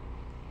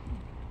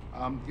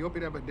thing. The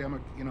opiate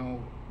epidemic, you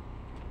know,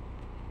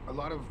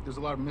 there's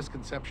a lot of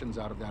misconceptions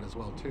out of that as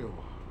well too.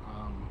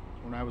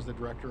 When I was the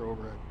director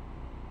over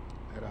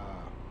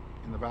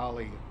in the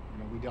valley, you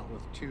know, we dealt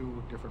with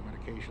 2 different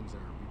medications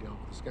there. We dealt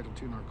with a Schedule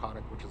II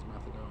narcotic, which is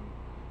methadone,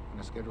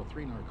 and a Schedule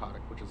III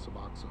narcotic, which is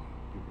Suboxone,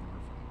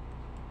 buprenorphine.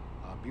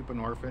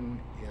 Buprenorphine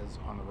is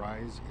on the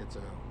rise. It's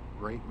a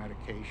great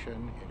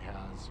medication. It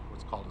has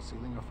what's called a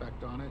ceiling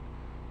effect on it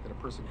that a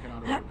person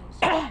cannot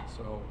overdose.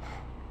 So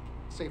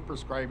safe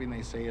prescribing,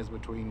 they say, is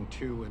between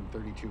 2 and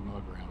 32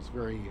 milligrams.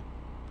 Very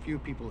few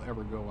people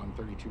ever go on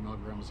 32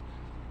 milligrams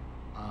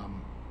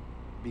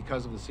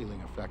because of the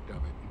ceiling effect of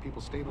it. And people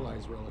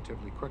stabilize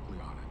relatively quickly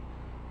on it.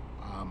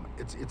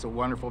 It's a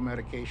wonderful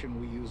medication.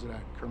 We use it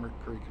at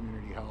Curry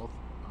Community Health.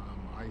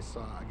 I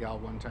saw a gal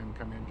one time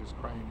come in just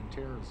crying in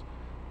tears,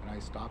 and I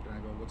stopped and I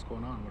go, "What's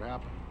going on? What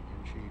happened?"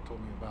 And she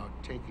told me about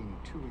taking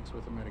 2 weeks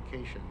worth of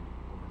medication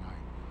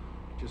overnight,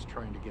 just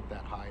trying to get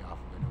that high off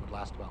of it. It would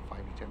last about 5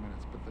 to 10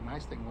 minutes. But the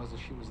nice thing was that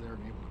she was there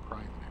and able to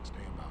cry the next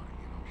day about it.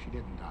 You know, she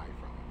didn't die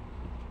from it.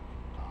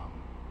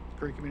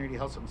 Curry Community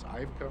Health, since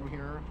I've come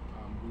here,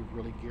 we've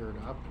really geared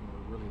up, and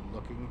we're really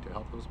looking to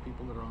help those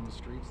people that are on the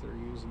streets that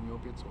are using the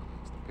opiates, whether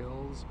it's the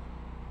pills,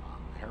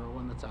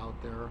 heroin that's out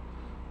there.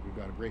 We've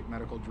got a great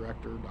medical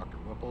director, Dr.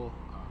 Whipple.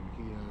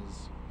 He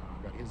has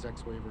got his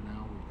X-waiver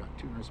now. We've got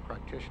 2 nurse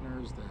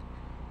practitioners that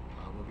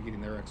will be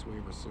getting their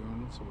X-waiver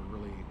soon, so we're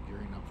really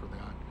gearing up for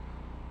that.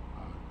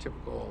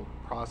 Typical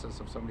process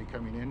of somebody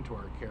coming into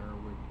our care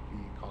would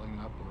be calling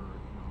up, or,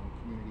 you know, a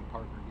community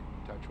partner getting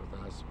in touch with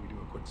us. We do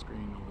a quick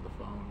screening over the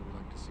phone. We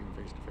like to see them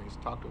face to face,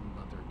 talk to them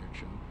about their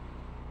addiction,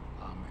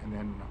 and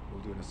then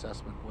we'll do an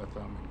assessment with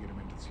them and get them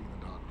in to see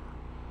the doctor.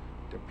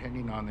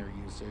 Depending on their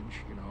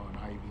usage, you know,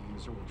 an IV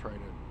user will try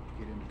to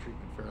get into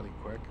treatment fairly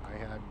quick. I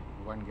had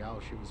one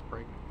gal, she was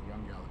pregnant, a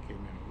young gal that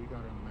came in. We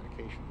got her on the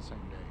medication the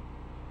same day.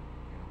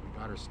 You know, we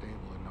got her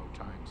stable in no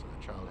time, so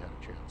the child had a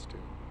chance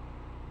too.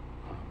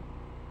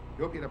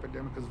 The opiate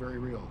epidemic is very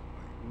real.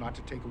 Not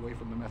to take away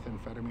from the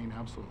methamphetamine,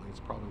 absolutely, it's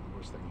probably the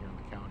worst thing here in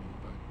the county,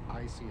 but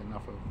I see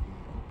enough of the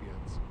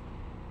opiates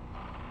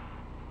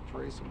to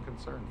raise some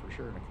concern for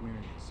sure in a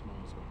community as small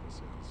as what this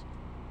is.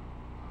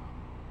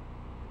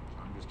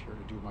 I'm just here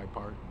to do my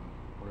part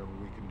and whatever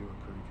we can do at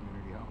Curry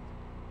Community Health.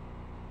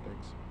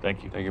 Thanks.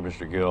 Thank you. Thank you,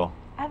 Mr. Gill.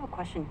 I have a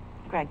question,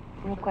 Greg,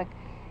 real quick.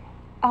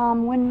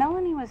 When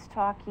Melanie was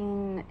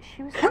talking,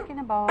 she was talking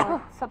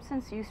about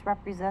substance use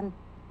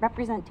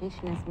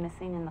representation is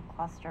missing in the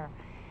cluster.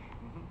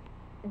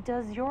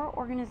 Does your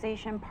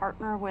organization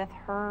partner with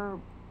her,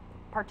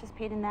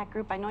 participate in that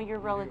group? I know you're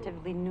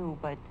relatively new,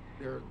 but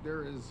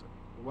there is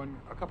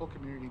a couple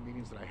community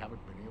meetings that I haven't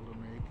been able to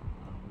make.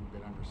 We've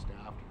been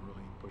understaffed and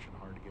really pushing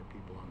hard to get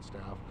people on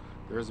staff.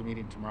 There is a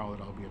meeting tomorrow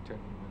that I'll be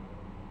attending, and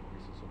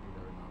Boice will be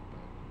there or not,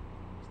 but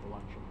it's the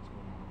luncheon that's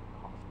going on at the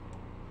hospital.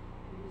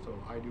 So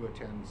I do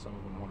attend some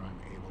of them when I'm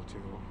able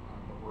to,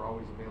 but we're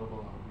always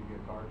available. I'll give you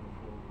a card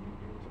before we leave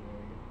here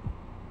today.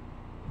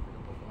 Pick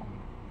up the phone. We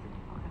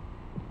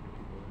can get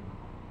people in.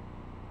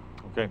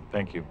 Okay,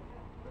 thank you.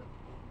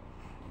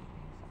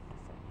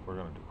 We're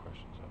going to do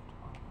questions after.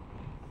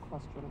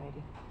 Cluster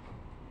lady.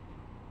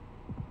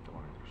 Don't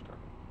want to get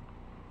started.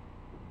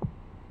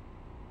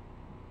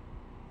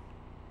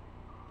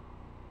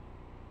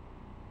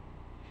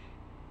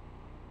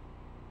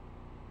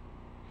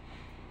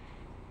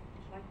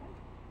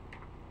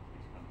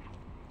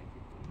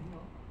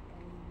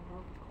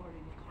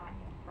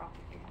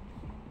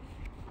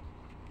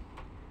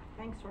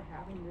 thanks for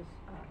having this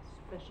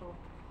special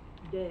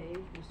day,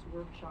 this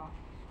workshop.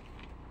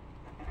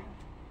 It's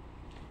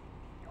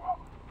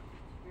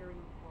very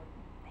important.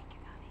 Thank you,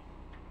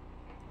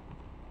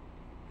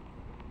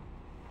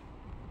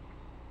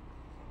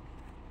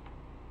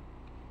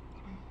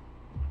 Connie.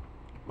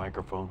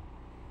 Microphone.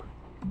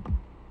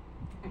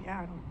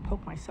 Yeah, I don't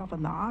poke myself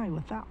in the eye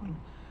with that one.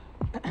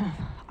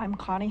 I'm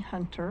Connie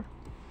Hunter,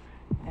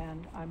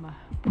 and I'm a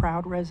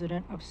proud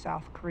resident of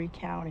South Curry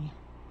County.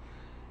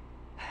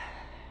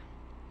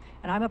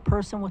 And I'm a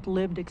person with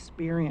lived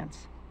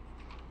experience.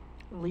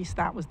 At least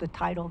that was the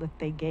title that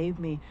they gave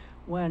me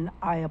when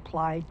I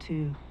applied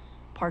to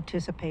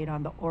participate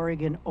on the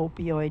Oregon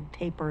Opioid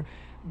Taper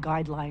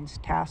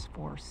Guidelines Task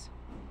Force.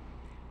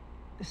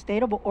 The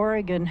state of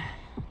Oregon,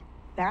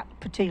 that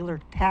particular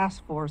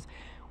task force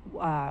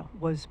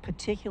was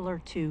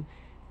particular to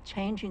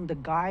changing the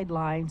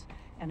guidelines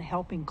and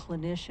helping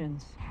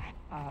clinicians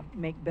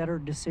make better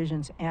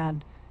decisions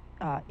and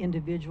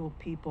individual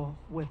people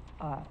with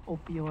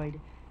opioid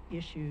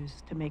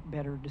issues to make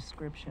better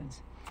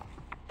decisions.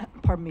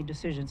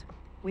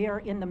 We are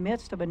in the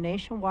midst of a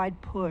nationwide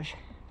push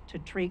to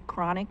treat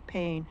chronic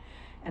pain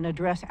and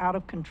address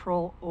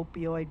out-of-control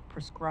opioid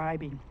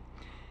prescribing.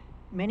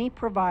 Many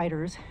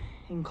providers,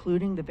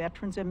 including the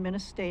Veterans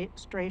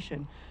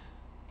Administration,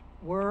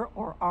 were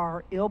or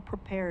are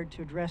ill-prepared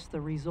to address the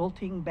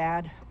resulting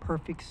bad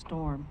perfect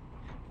storm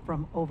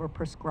from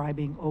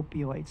overprescribing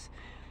opioids.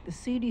 The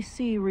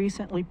CDC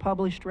recently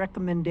published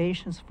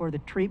recommendations for the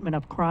treatment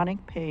of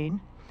chronic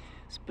pain,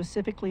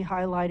 specifically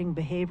highlighting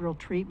behavioral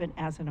treatment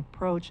as an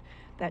approach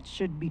that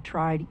should be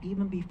tried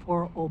even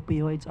before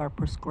opioids are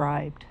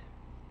prescribed.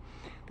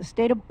 The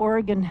State of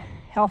Oregon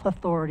Health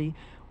Authority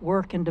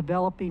work in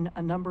developing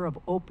a number of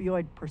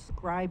opioid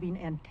prescribing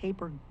and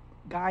taper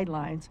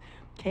guidelines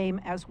came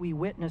as we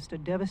witnessed a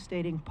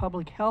devastating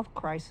public health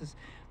crisis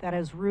that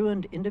has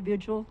ruined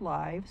individual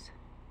lives,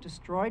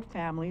 destroyed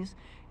families,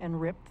 and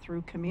ripped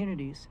through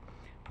communities.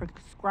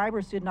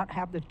 Prescribers did not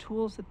have the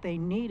tools that they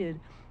needed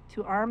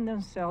to arm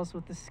themselves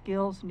with the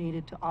skills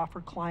needed to offer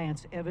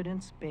clients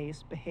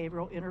evidence-based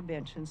behavioral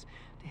interventions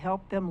to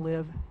help them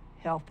live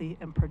healthy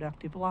and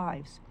productive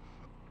lives.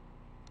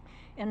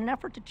 In an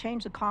effort to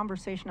change the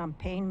conversation on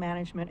pain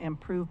management and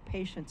improve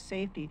patient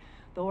safety,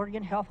 the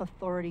Oregon Health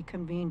Authority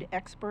convened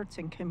experts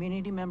and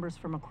community members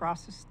from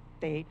across the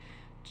state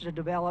to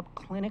develop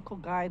clinical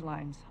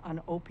guidelines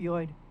on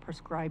opioid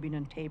prescribing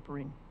and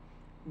tapering.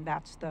 And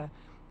that's the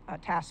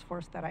task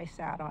force that I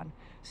sat on.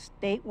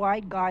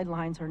 Statewide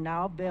guidelines are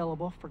now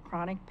available for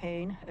chronic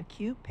pain,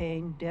 acute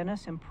pain,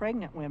 dentists, and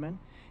pregnant women.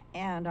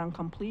 And on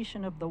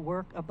completion of the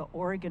work of the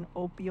Oregon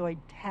Opioid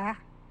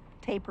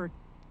Taper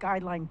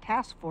Guideline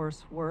Task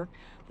Force work,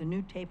 the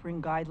new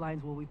tapering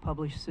guidelines will be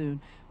published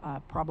soon,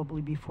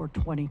 probably before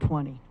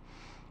 2020.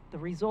 The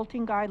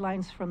resulting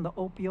guidelines from the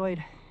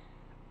Opioid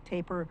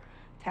Taper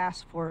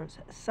Task Force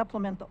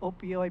supplement the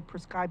opioid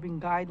prescribing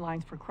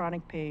guidelines for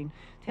chronic pain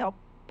to help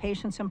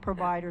patients and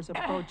providers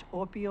approach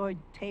opioid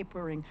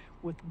tapering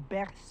with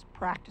best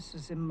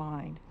practices in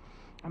mind.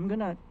 I'm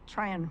gonna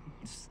try and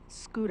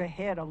scoot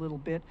ahead a little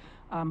bit,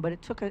 but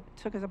it took us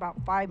about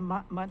 5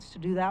 months to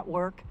do that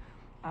work.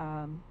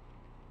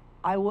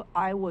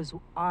 I was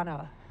on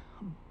a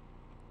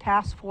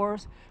task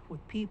force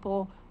with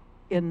people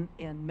in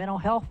mental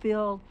health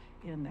field,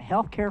 in the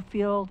healthcare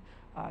field,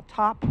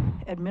 top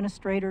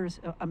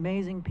administrators,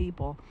 amazing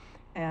people,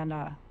 and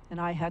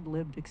I had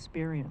lived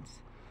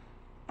experience.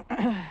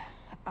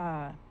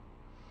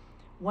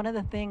 One of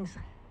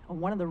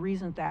the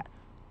reasons that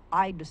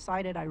I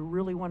decided I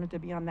really wanted to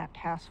be on that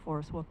task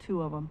force, well,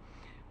 two of them.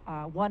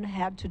 One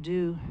had to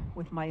do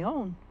with my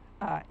own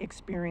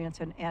experience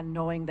and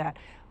knowing that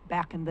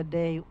back in the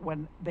day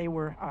when they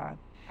were,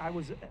 I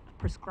was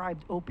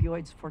prescribed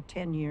opioids for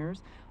 10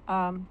 years,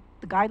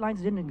 the guidelines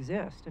didn't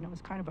exist and it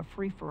was kind of a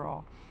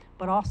free-for-all.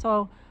 But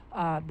also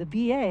the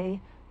VA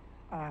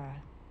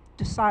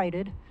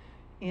decided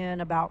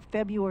in about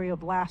February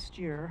of last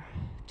year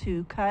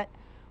to cut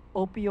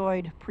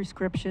opioid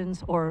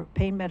prescriptions or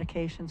pain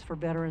medications for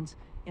veterans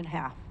in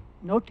half.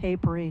 No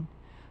tapering,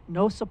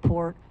 no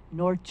support,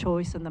 no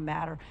choice in the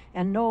matter,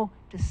 and no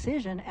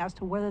decision as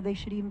to whether they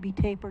should even be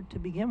tapered to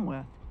begin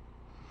with.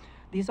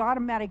 These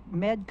automatic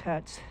med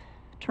cuts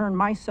turned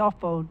my cell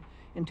phone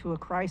into a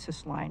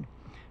crisis line.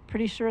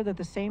 Pretty sure that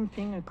the same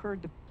thing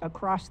occurred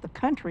across the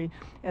country,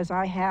 as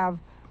I have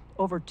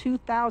over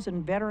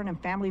 2,000 veteran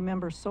and family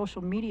members'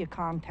 social media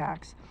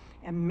contacts,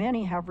 and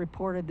many have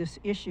reported this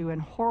issue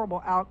and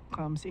horrible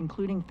outcomes,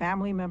 including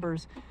family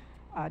members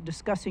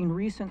discussing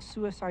recent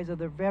suicides of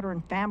their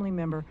veteran family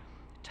member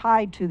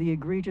tied to the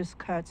egregious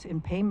cuts in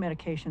pain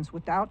medications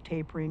without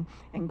tapering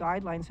and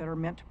guidelines that are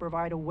meant to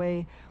provide a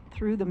way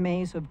through the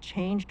maze of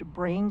changed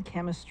brain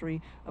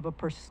chemistry of a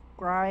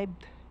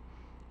prescribed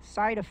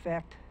side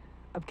effect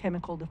of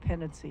chemical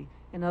dependency.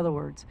 In other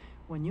words,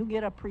 when you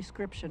get a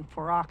prescription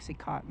for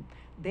OxyContin,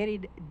 they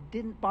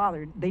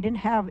didn't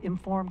have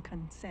informed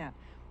consent.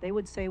 They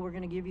would say, we're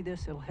gonna give you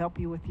this, it'll help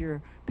you with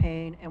your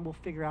pain, and we'll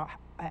figure out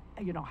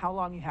you know, how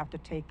long you have to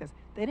take this.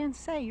 They didn't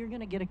say you're going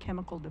to get a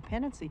chemical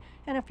dependency.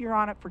 And if you're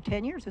on it for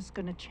 10 years, it's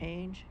going to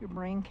change your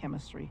brain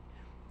chemistry.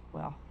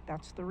 Well,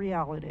 that's the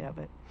reality of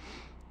it.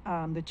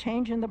 The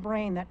change in the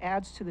brain that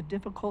adds to the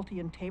difficulty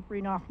in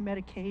tapering off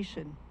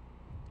medication,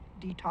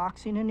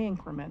 detoxing in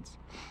increments,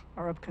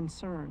 are of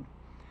concern.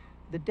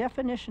 The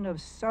definition of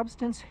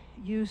substance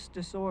use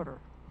disorder.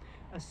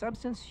 A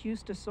substance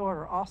use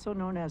disorder, also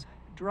known as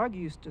drug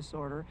use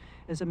disorder,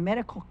 is a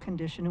medical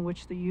condition in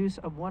which the use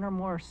of one or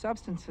more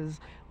substances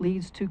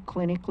leads to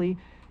clinically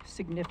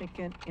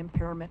significant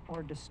impairment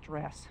or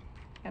distress.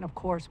 And of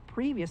course,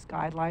 previous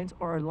guidelines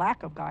or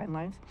lack of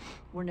guidelines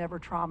were never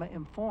trauma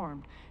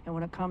informed. And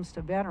when it comes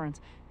to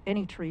veterans,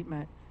 any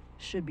treatment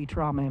should be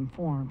trauma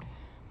informed.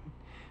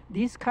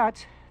 These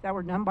cuts that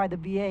were done by the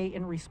VA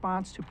in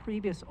response to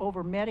previous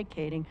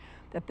over-medicating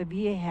that the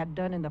VA had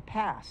done in the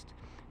past.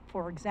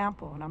 For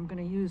example, and I'm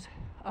going to use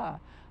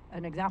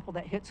an example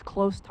that hits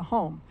close to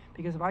home,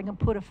 because if I can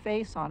put a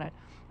face on it,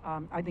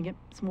 I think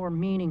it's more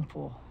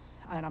meaningful.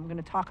 And I'm going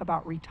to talk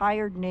about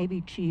retired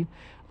Navy Chief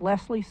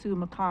Leslie Sue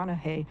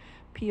McConaughey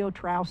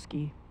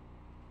Piotrowski.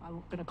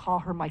 I'm going to call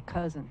her my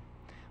cousin.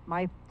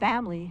 My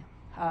family,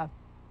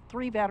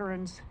 3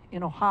 veterans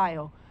in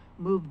Ohio,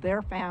 moved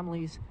their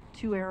families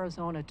to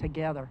Arizona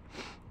together.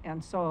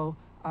 And so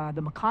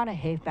the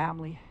McConaughey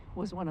family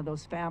was one of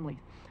those families.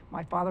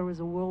 My father was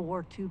a World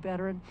War II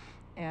veteran,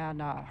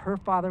 and her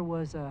father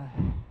was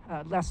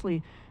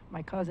Leslie,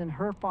 my cousin,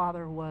 her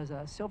father was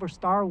a Silver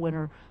Star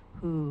winner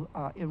who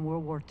in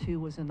World War II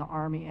was in the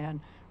Army and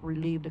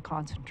relieved a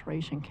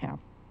concentration camp.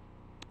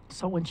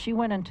 So when she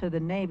went into the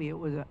Navy, it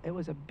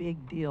was a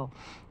big deal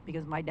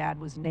because my dad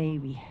was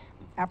Navy.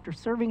 After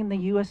serving in the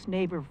U.S.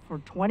 Navy for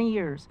 20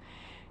 years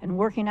and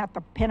working at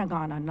the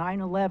Pentagon on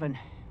 9/11,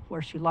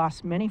 where she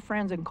lost many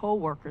friends and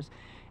co-workers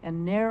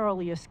and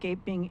narrowly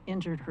escaped being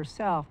injured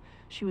herself,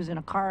 she was in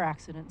a car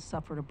accident and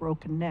suffered a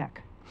broken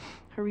neck.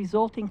 Her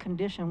resulting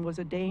condition was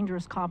a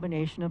dangerous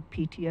combination of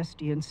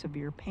PTSD and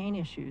severe pain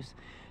issues.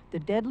 The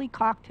deadly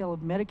cocktail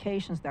of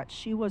medications that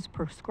she was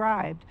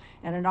prescribed,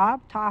 and an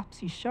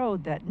autopsy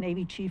showed that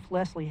Navy Chief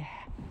Leslie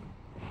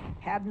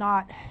had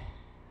not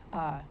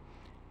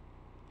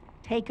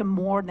taken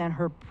more than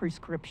her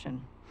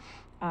prescription.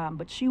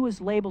 But she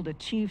was labeled a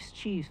chief's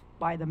chief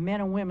by the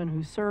men and women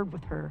who served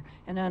with her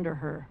and under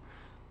her.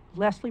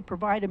 Leslie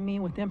provided me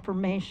with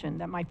information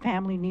that my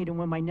family needed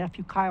when my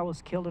nephew Kyle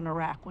was killed in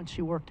Iraq when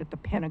she worked at the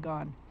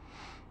Pentagon.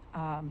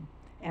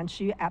 And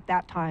she, at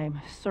that time,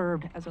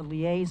 served as a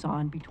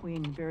liaison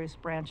between various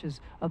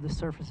branches of the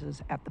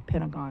services at the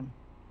Pentagon.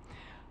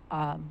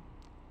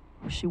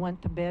 She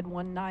went to bed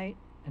one night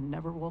and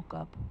never woke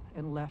up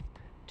and left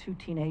 2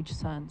 teenage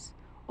sons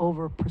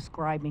over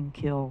prescribing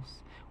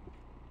kills.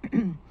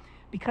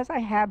 Because I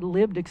had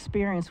lived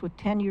experience with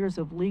 10 years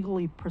of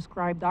legally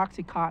prescribed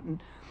OxyContin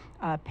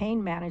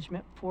pain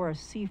management for a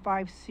C5,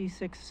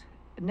 C6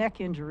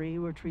 neck injury,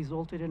 which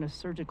resulted in a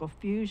surgical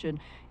fusion,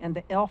 and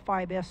the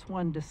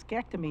L5S1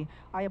 discectomy,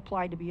 I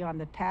applied to be on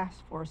the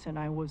task force and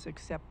I was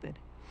accepted.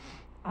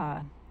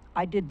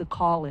 I did the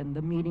call-in.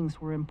 The meetings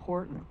were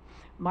important.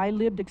 My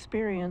lived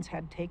experience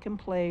had taken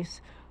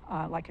place,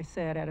 like I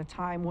said, at a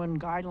time when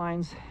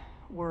guidelines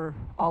were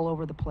all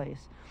over the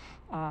place.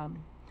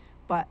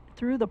 But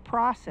through the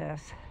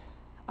process,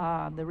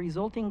 the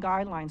resulting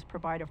guidelines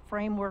provide a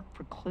framework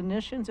for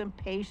clinicians and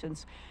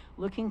patients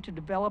looking to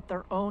develop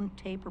their own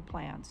taper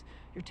plans.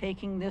 You're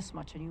taking this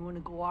much and you want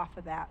to go off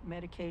of that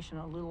medication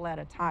a little at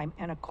a time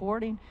and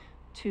according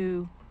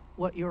to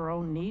what your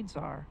own needs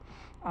are.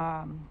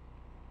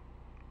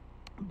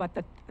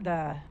 But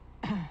the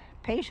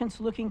patients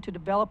looking to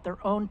develop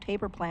their own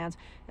taper plans,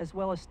 as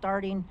well as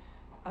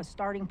a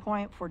starting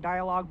point for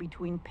dialogue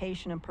between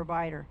patient and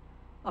provider.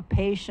 A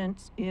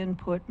patient's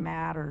input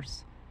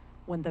matters.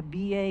 When the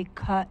VA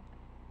cut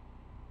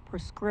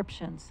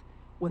prescriptions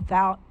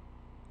without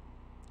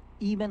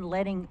even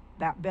letting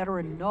that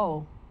veteran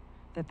know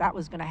that that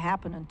was going to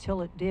happen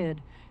until it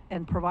did,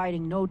 and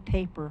providing no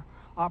taper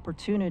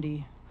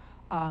opportunity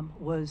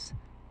was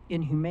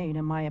inhumane,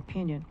 in my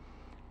opinion.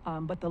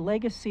 But the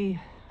legacy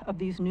of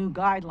these new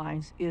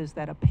guidelines is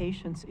that a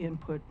patient's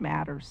input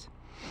matters.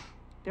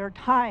 There are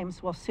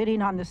times while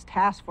sitting on this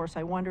task force,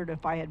 I wondered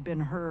if I had been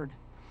heard,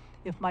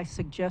 if my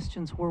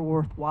suggestions were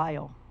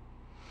worthwhile.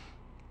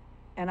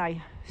 And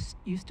I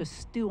used to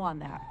stew on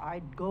that.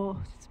 I'd go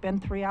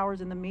spend 3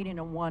 hours in the meeting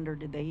and wonder,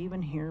 did they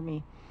even hear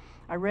me?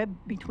 I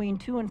read between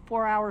 2 and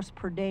 4 hours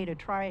per day to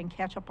try and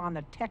catch up on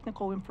the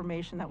technical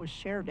information that was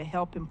shared to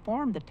help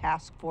inform the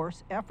task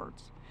force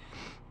efforts.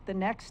 The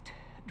next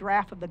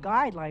draft of the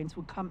guidelines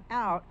would come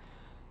out.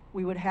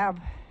 We would have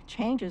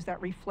changes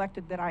that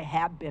reflected that I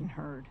had been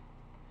heard,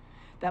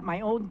 that my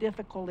own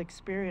difficult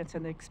experience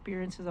and the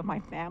experiences of my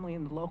family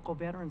and the local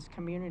veterans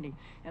community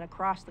and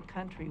across the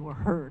country were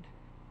heard.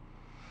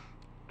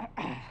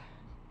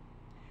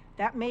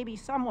 That maybe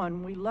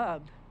someone we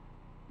loved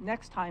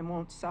next time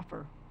won't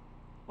suffer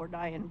or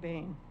die in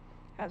vain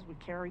as we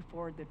carry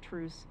forward the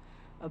truths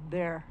of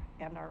their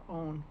and our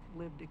own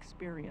lived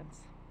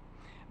experience.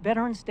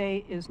 Veterans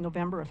Day is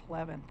November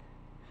 11th.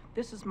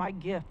 This is my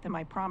gift and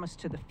my promise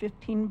to the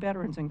 15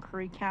 veterans in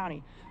Curry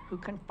County who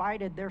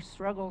confided their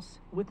struggles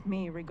with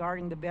me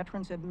regarding the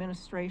Veterans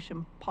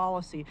Administration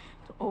policy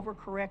to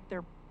overcorrect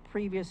their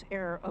previous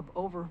error of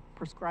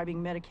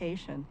over-prescribing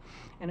medication,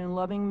 and in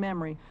loving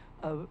memory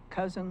of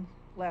cousin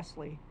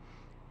Leslie.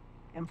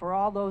 And for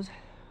all those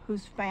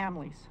whose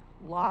families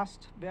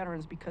lost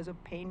veterans because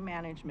of pain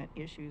management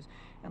issues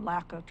and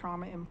lack of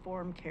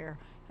trauma-informed care.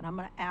 And I'm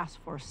going to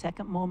ask for a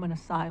second moment of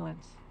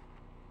silence.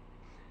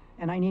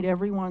 And I need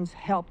everyone's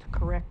help to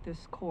correct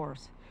this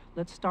course.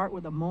 Let's start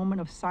with a moment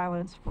of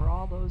silence for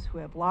all those who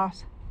have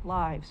lost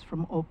lives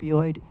from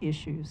opioid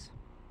issues.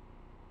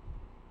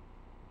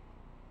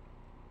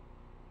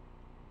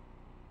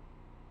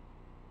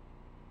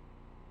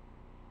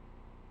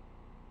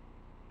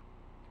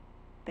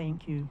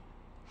 Thank you.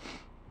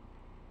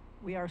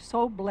 We are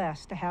so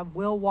blessed to have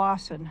Will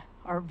Wasson,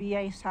 our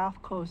VA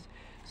South Coast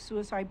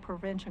Suicide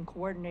Prevention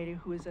Coordinator,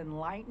 who is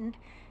enlightened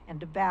and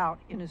devout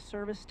in his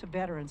service to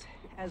veterans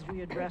as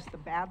we address the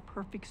bad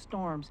perfect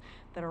storms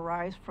that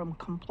arise from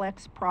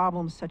complex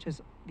problems such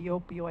as the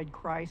opioid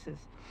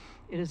crisis.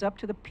 It is up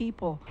to the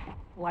people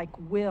like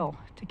Will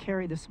to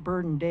carry this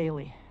burden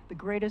daily. The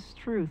greatest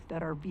truth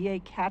that our VA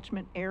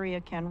catchment area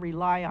can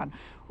rely on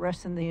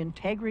rests in the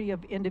integrity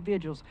of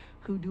individuals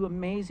who do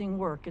amazing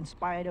work in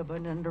spite of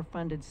an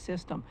underfunded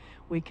system.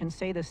 We can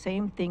say the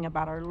same thing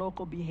about our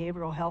local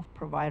behavioral health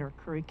provider,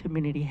 Curry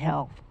Community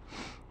Health.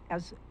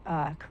 As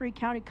Curry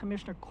County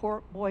Commissioner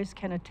Boice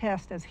can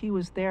attest, as he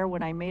was there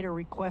when I made a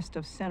request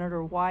of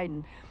Senator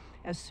Wyden,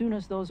 as soon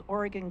as those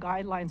Oregon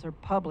guidelines are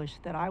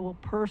published, that I will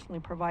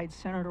personally provide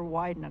Senator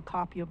Wyden a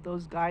copy of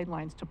those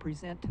guidelines to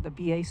present to the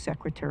VA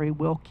Secretary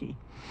Wilkie.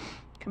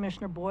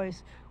 Commissioner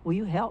Boice, will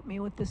you help me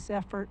with this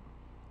effort?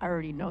 I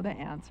already know the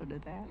answer to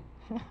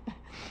that.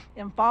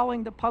 In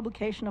following the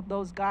publication of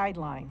those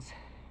guidelines,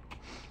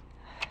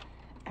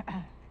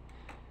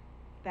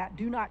 that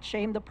do not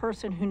shame the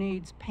person who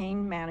needs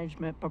pain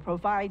management, but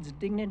provides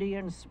dignity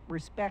and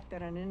respect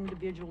that an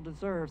individual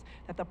deserves,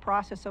 that the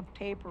process of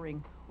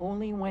tapering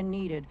only when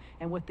needed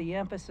and with the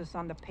emphasis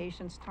on the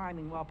patient's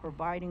timing while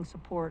providing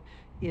support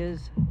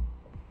is,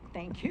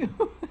 thank you.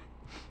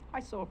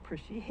 I so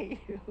appreciate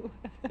you.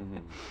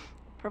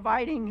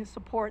 Providing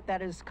support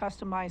that is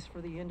customized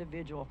for the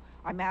individual.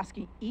 I'm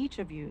asking each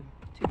of you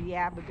to be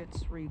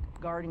advocates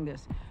regarding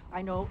this.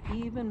 I know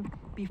even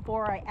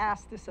before I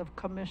asked this of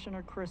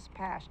Commissioner Chris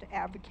Pash to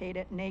advocate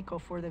at NACO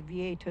for the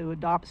VA to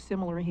adopt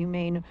similar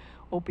humane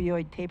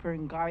opioid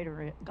tapering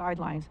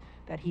guidelines,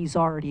 that he's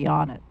already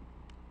on it.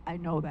 I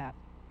know that.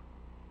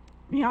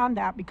 Beyond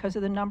that, because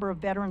of the number of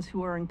veterans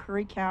who are in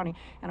Curry County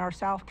and our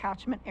South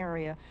Catchment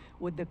area,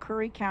 would the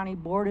Curry County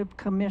Board of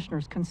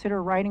Commissioners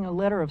consider writing a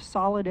letter of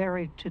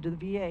solidarity to the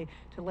VA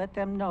to let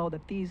them know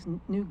that these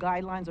new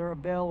guidelines are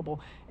available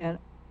and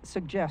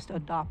suggest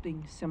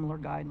adopting similar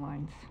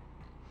guidelines?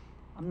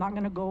 I'm not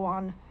going to go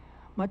on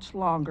much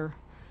longer,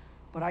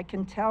 but I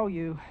can tell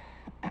you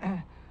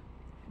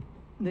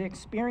the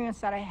experience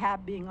that I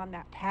had being on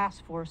that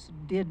task force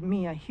did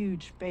me a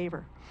huge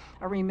favor.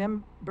 I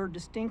remember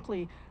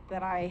distinctly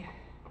that I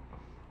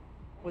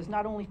was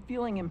not only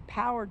feeling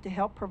empowered to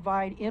help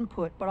provide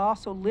input, but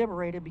also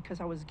liberated because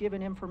I was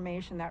given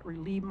information that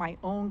relieved my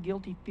own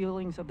guilty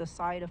feelings of the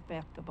side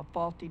effect of a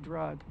faulty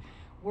drug.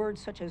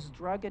 Words such as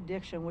drug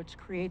addiction, which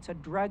creates a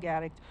drug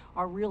addict,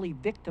 are really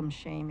victim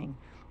shaming.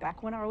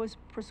 Back when I was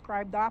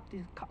prescribed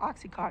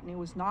Oxycontin, it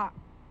was not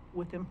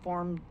with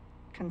informed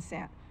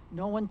consent.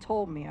 No one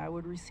told me I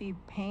would receive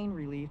pain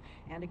relief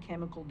and a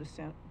chemical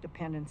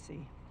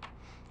dependency.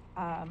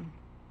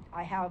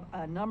 I have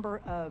a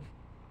number of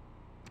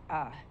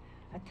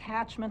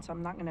attachments.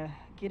 I'm not going to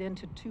get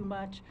into too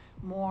much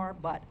more,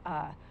 but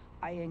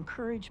I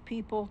encourage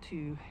people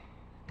to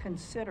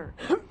consider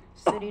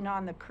sitting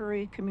on the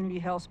Curry Community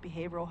Health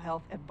Behavioral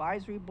Health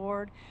Advisory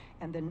Board,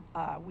 and then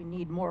we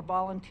need more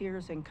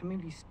volunteers and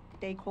community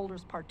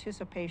stakeholders'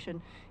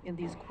 participation in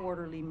these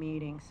quarterly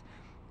meetings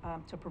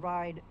to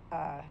provide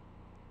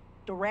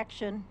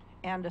direction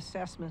and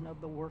assessment of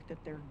the work that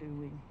they're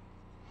doing.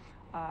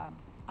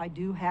 I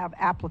do have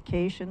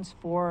applications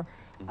for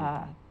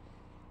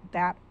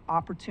that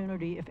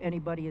opportunity if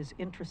anybody is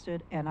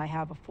interested, and I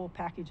have a full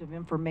package of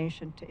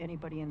information to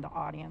anybody in the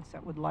audience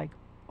that would like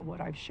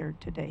what I've shared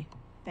today.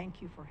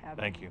 Thank you for having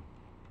me. Thank you.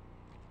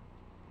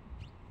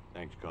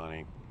 Thanks,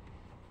 Connie.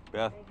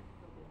 Beth?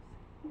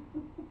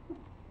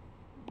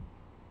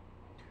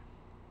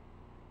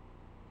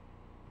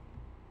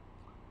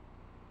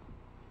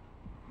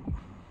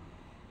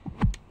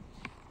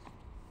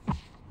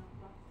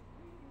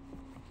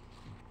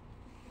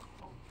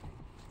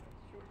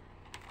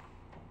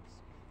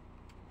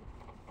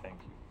 Thank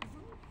you.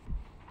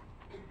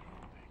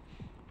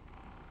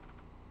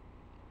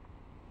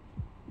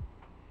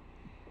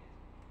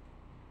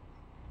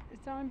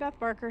 So I'm Beth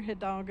Barker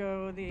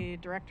Hidalgo, the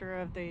director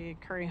of the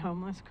Curry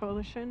Homeless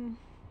Coalition.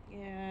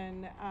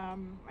 And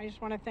I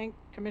just want to thank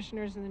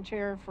commissioners and the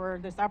chair for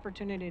this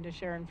opportunity to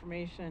share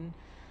information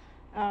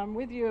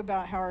with you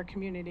about how our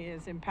community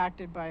is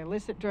impacted by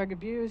illicit drug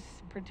abuse,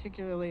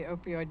 particularly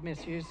opioid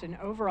misuse and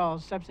overall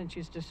substance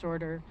use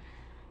disorder,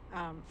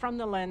 from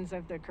the lens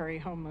of the Curry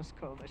Homeless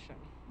Coalition.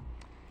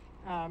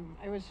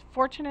 I was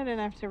fortunate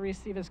enough to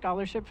receive a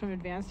scholarship from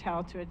Advanced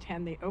Health to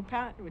attend the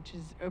OPAT, which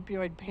is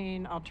Opioid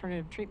Pain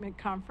Alternative Treatment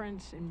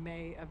Conference, in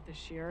May of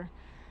this year.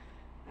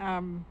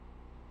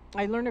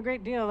 I learned a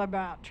great deal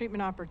about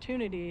treatment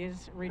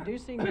opportunities,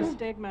 reducing the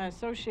stigma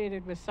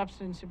associated with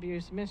substance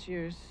abuse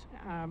misuse,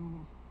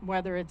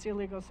 whether it's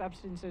illegal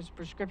substances,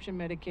 prescription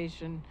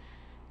medication,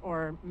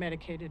 or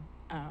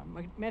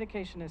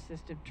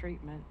medication-assisted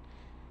treatment.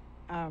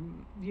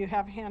 You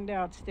have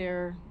handouts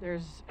there.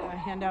 There's a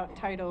handout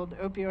titled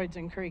Opioids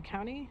in Curry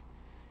County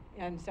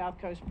and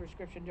South Coast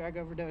Prescription Drug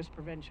Overdose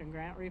Prevention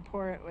Grant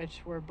Report,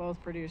 which were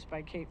both produced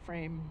by Kate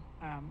Frame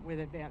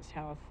with Advanced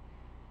Health.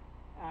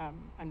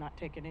 I'm not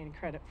taking any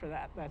credit for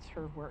that. That's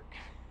her work.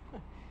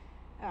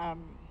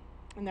 And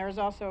there's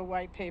also a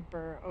white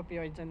paper,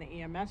 Opioids in the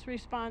EMS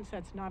Response.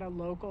 That's not a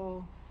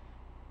local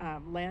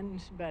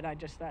lens, but I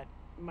just thought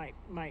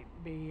might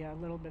be a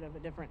little bit of a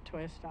different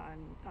twist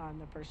on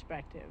the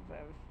perspective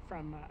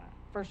from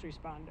first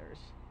responders.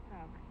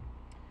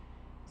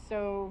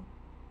 So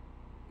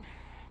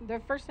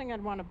the first thing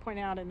I'd want to point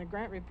out in the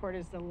grant report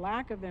is the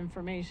lack of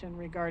information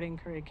regarding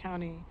Curry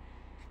County.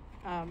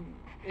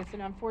 It's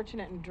an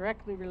unfortunate and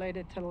directly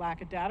related to the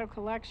lack of data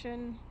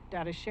collection,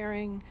 data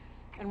sharing,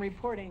 and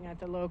reporting at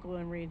the local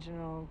and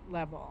regional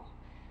level.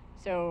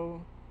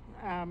 So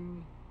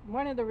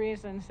one of the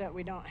reasons that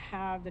we don't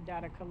have the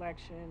data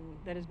collection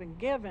that has been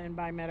given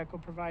by medical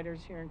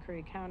providers here in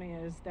Curry County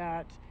is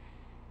that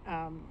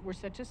we're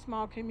such a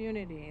small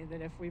community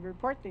that if we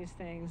report these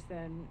things,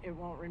 then it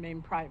won't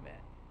remain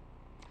private.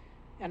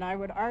 And I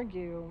would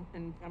argue,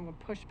 and I'm going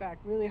to push back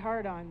really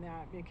hard on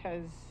that,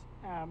 because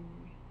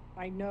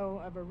I know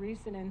of a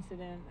recent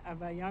incident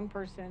of a young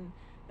person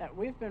that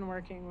we've been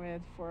working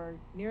with for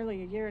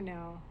nearly a year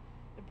now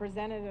that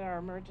presented at our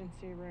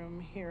emergency room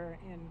here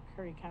in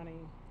Curry County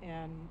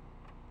and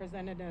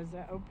presented as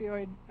an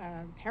opioid,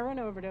 heroin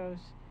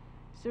overdose,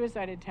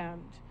 suicide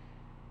attempt.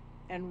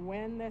 And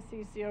when the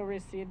CCO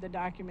received the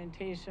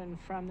documentation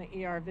from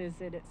the ER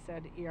visit, it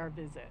said ER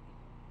visit.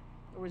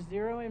 There was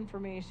zero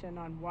information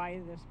on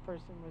why this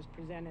person was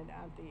presented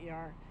at the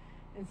ER.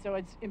 And so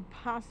it's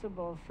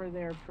impossible for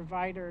their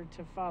provider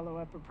to follow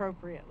up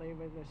appropriately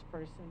with this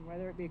person,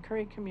 whether it be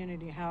Curry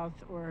Community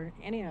Health or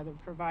any other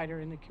provider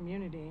in the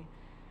community,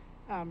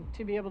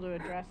 to be able to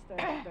address the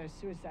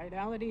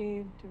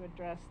suicidality, to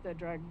address the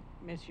drug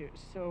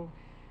misuse. So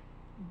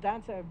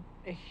that's a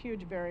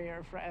huge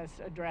barrier for us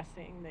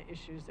addressing the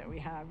issues that we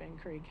have in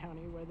Curry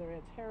County, whether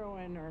it's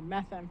heroin or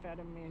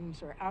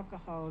methamphetamines or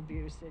alcohol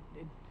abuse.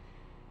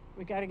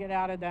 We got to get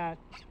out of that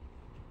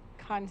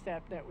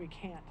concept that we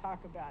can't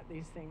talk about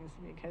these things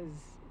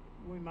because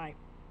we might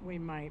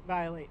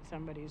violate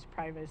somebody's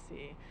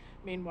privacy.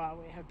 Meanwhile,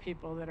 we have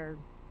people that are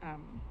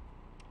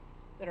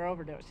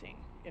overdosing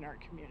in our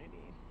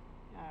community,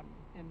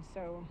 and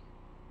so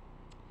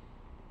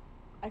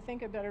I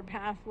think a better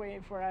pathway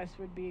for us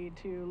would be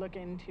to look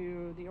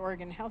into the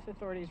Oregon Health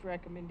Authority's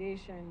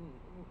recommendation,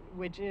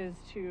 which is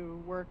to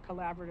work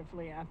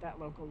collaboratively at that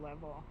local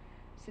level,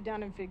 sit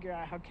down and figure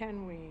out how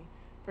can we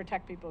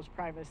protect people's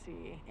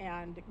privacy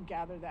and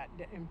gather that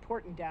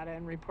important data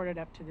and report it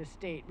up to the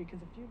state. Because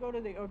if you go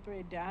to the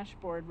opioid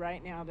dashboard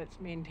right now that's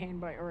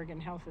maintained by Oregon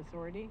Health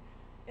Authority,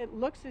 it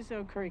looks as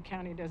though Curry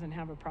County doesn't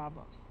have a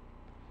problem.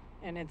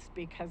 And it's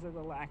because of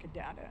the lack of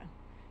data.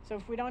 So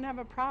if we don't have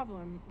a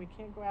problem, we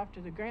can't go after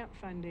the grant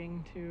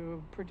funding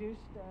to produce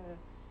the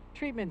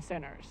treatment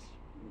centers,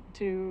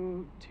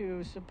 to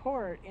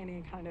support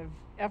any kind of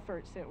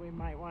efforts that we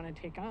might want to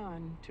take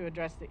on to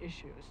address the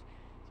issues.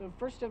 So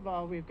first of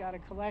all, we've got to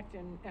collect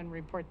and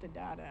report the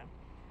data.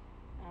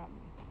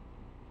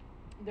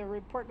 The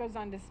report goes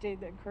on to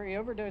state that Curry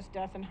overdose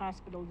death and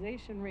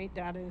hospitalization rate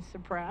data is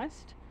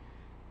suppressed.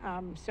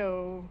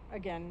 So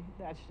again,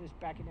 that's just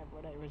backing up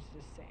what I was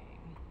just saying.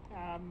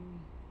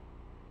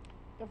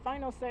 The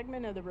final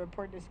segment of the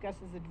report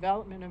discusses the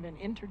development of an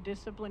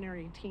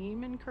interdisciplinary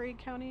team in Curry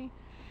County,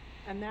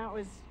 and that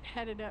was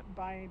headed up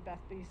by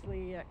Beth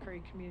Beasley at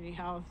Curry Community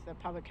Health, the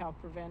Public Health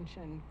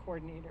Prevention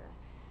Coordinator.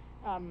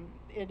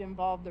 It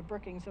involved the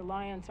Brookings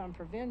Alliance on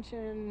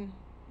Prevention.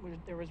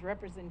 There was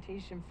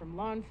representation from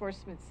law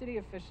enforcement, city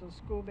officials,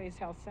 school-based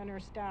health center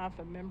staff,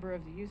 a member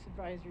of the Youth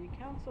Advisory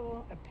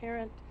Council, a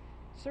parent,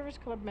 service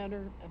club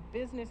member, a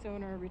business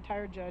owner, a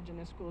retired judge, and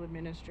a school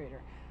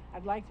administrator.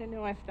 I'd like to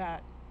know if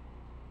that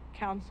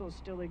council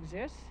still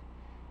exists.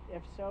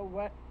 If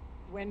so,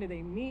 when do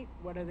they meet?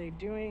 What are they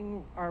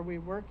doing? Are we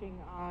working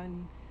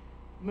on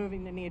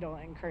moving the needle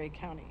in Curry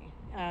County?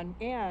 And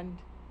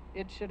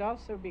it should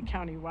also be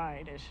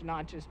countywide. It should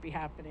not just be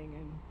happening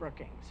in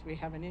Brookings. We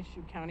have an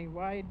issue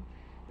countywide.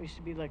 We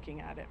should be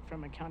looking at it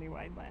from a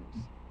countywide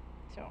lens.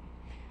 So,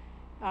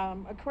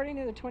 according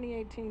to the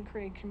 2018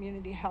 Curry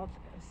Community Health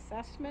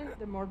Assessment,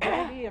 the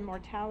morbidity and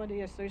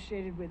mortality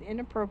associated with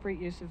inappropriate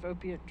use of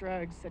opiate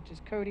drugs such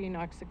as codeine,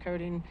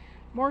 oxycodone,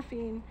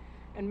 morphine,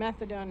 and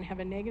methadone have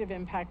a negative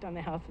impact on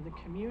the health of the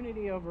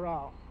community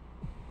overall.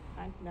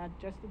 Not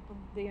just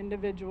the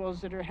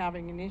individuals that are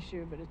having an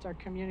issue, but it's our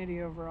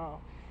community overall.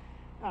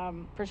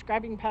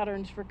 Prescribing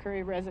patterns for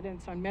Curry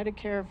residents on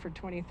Medicare for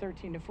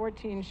 2013 to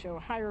 14 show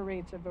higher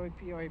rates of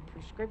opioid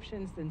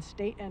prescriptions than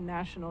state and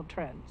national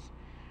trends.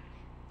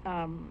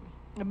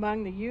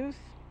 Among the youth,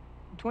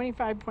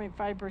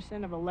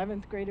 25.5% of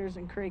 11th graders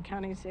in Curry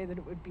County say that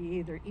it would be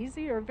either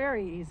easy or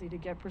very easy to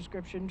get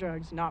prescription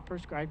drugs not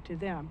prescribed to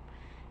them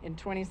in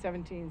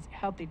 2017's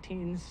Healthy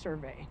Teens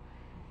survey.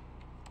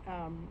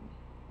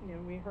 You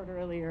know, we heard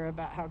earlier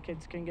about how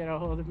kids can get a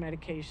hold of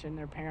medication,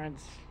 their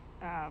parents,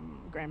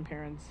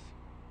 grandparents,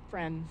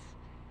 friends.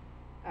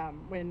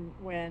 When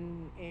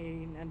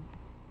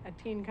a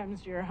teen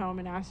comes to your home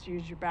and asks to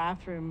use your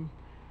bathroom,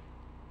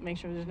 make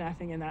sure there's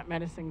nothing in that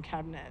medicine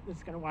cabinet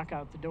that's going to walk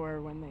out the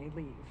door when they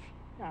leave.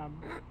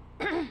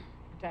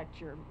 Protect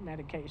your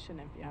medication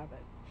if you have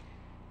it.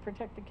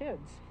 Protect the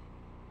kids.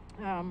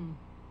 I'm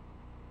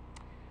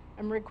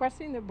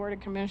requesting the Board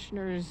of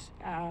Commissioners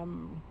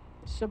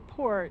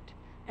support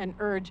and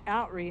urge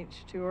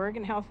outreach to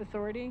Oregon Health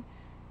Authority,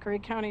 Curry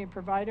County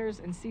providers,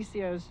 and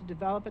CCOs to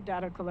develop a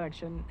data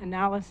collection,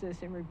 analysis,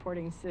 and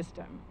reporting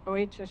system.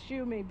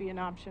 OHSU may be an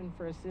option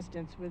for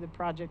assistance with a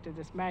project of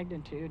this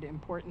magnitude,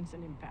 importance,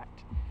 and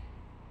impact.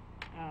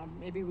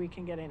 Maybe we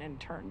can get an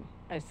intern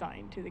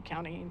assigned to the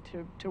county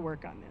to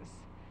work on this.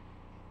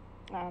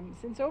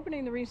 Since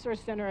opening the Resource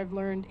Center, I've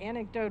learned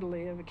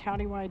anecdotally of a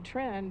countywide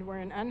trend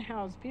wherein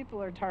unhoused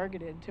people are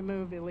targeted to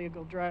move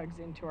illegal drugs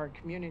into our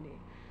community.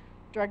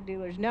 Drug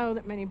dealers know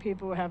that many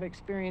people who have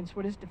experienced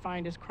what is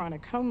defined as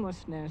chronic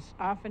homelessness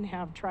often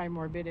have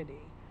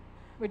trimorbidity,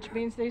 which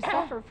means they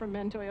suffer from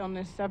mental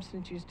illness,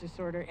 substance use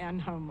disorder,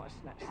 and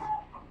homelessness.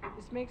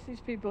 This makes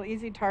these people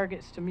easy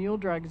targets to mule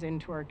drugs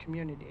into our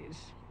communities.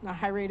 The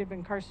high rate of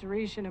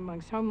incarceration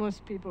amongst homeless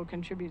people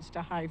contributes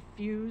to high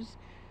FUES,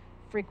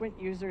 frequent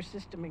user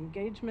system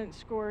engagement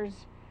scores,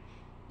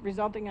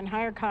 resulting in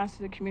higher costs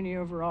to the community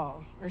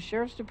overall. Our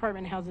Sheriff's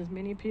Department houses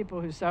many people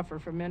who suffer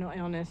from mental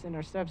illness and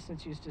or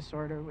substance use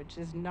disorder, which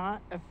is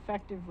not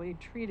effectively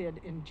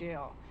treated in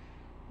jail,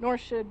 nor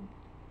should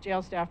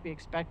jail staff be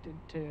expected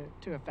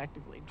to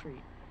effectively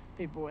treat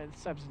people with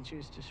substance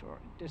use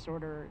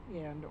disorder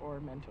and or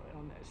mental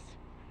illness.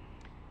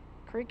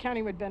 Curry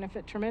County would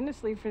benefit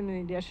tremendously from the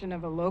addition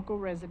of a local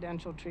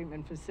residential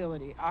treatment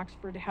facility.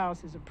 Oxford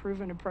House is a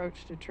proven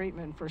approach to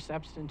treatment for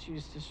substance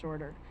use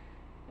disorder.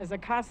 As a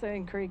CASA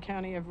in Curry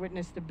County, have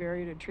witnessed the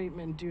barrier to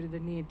treatment due to the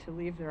need to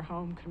leave their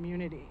home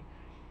community.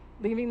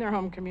 Leaving their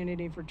home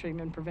community for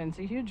treatment prevents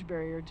a huge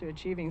barrier to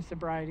achieving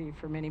sobriety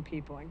for many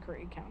people in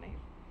Curry County.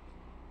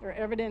 There are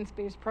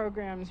evidence-based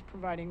programs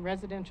providing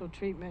residential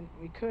treatment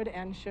we could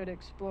and should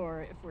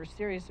explore if we're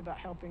serious about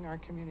helping our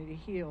community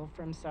heal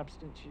from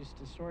substance use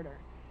disorder.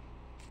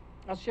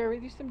 I'll share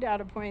with you some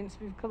data points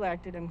we've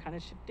collected. I'm kind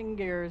of shifting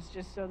gears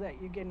just so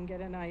that you can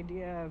get an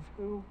idea of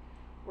who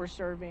we're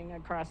serving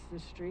across the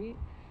street.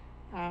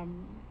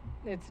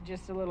 It's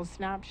just a little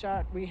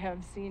snapshot. We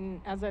have seen,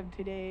 as of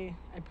today,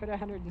 I put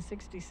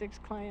 166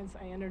 clients.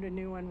 I entered a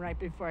new one right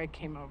before I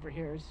came over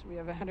here. So we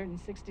have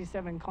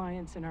 167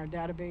 clients in our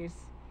database,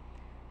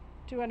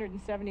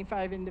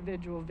 275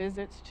 individual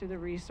visits to the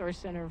Resource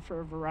Center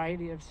for a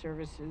variety of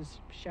services,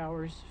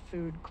 showers,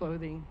 food,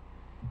 clothing,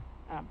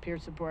 peer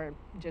support,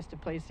 just a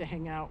place to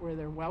hang out where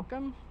they're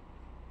welcome.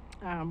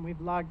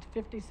 We've logged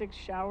 56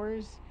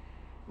 showers.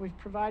 We've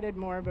provided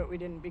more, but we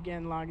didn't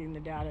begin logging the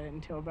data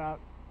until about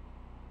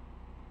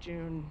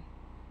June,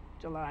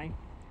 July.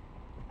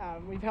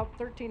 We've helped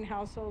 13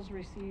 households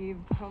receive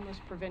homeless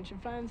prevention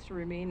funds to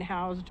remain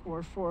housed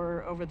or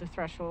for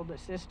over-the-threshold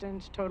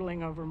assistance,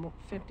 totaling over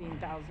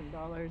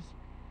 $15,000.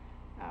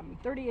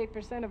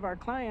 38% of our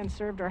clients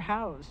served are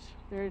housed.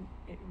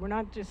 We're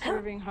not just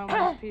serving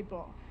homeless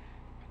people.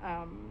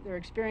 They're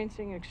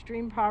experiencing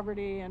extreme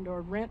poverty and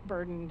or rent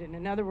burdened, and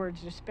in other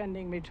words, they're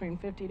spending between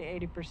 50 to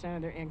 80%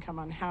 of their income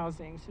on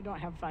housing, so don't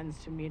have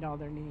funds to meet all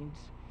their needs.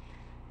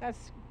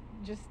 That's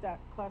just that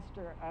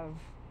cluster of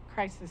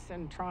crisis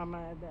and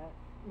trauma that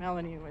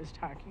Melanie was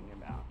talking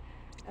about.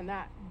 And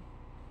that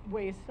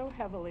weighs so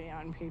heavily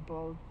on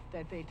people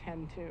that they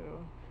tend to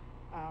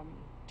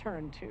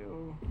turn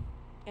to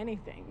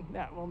anything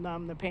that will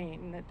numb the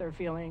pain that they're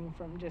feeling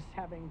from just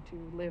having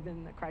to live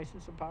in the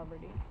crisis of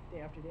poverty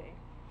day after day.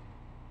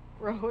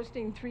 We're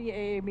hosting 3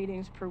 AA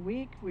meetings per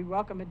week. We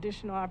welcome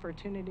additional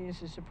opportunities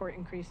to support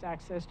increased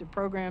access to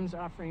programs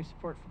offering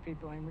support for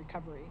people in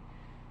recovery.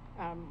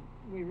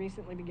 We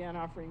recently began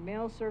offering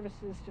mail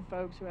services to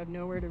folks who have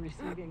nowhere to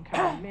receive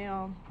incoming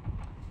mail.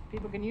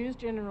 People can use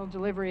general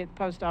delivery at the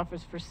post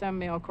office for some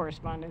mail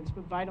correspondence,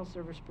 but vital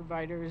service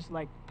providers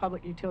like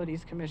Public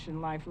Utilities Commission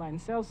Lifeline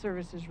Cell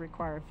Services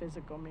require a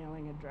physical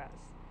mailing address.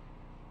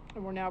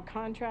 And we're now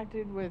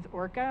contracted with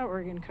ORCA,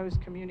 Oregon Coast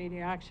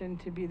Community Action,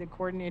 to be the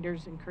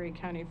coordinators in Curry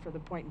County for the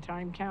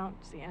point-in-time count,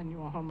 it's the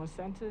annual homeless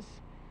census,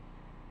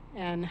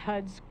 and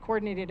HUD's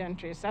Coordinated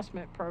Entry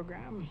Assessment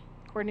Program.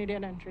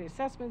 Coordinated entry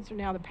assessments are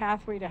now the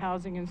pathway to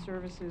housing and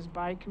services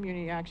by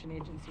community action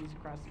agencies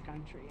across the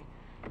country.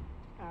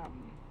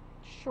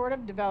 Short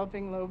of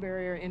developing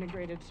low-barrier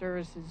integrated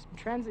services,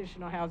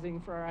 transitional housing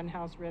for our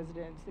unhoused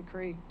residents, the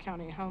Curry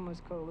County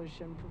Homeless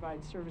Coalition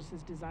provides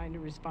services designed to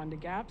respond to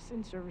gaps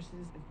in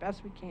services as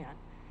best we can.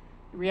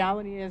 The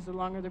reality is, the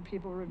longer the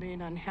people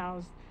remain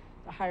unhoused,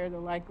 the higher the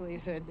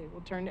likelihood they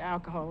will turn to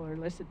alcohol or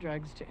illicit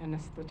drugs to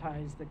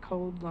anesthetize the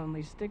cold,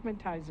 lonely,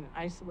 stigmatized, and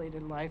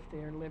isolated life they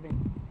are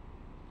living.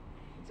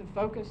 It's a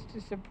focus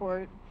to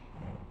support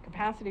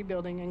capacity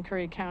building in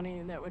Curry County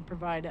and that would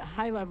provide a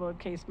high level of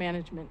case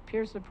management,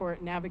 peer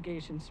support,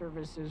 navigation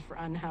services for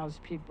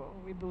unhoused people.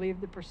 We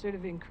believe the pursuit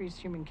of increased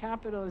human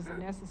capital is a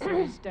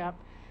necessary step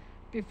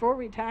before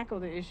we tackle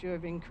the issue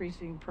of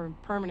increasing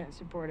permanent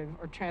supportive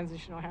or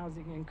transitional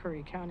housing in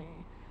Curry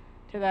County.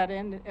 To that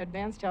end,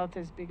 Advanced Health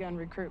has begun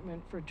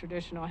recruitment for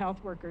traditional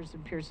health workers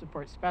and peer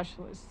support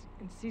specialists.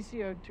 And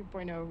CCO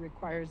 2.0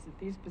 requires that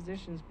these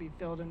positions be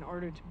filled in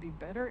order to be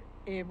better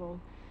able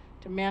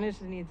to manage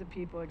the needs of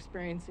people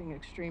experiencing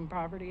extreme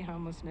poverty,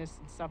 homelessness,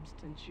 and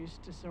substance use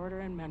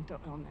disorder and mental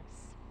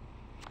illness.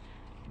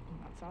 And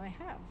that's all I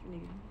have.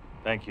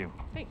 Thank you.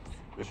 Thanks.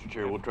 Mr.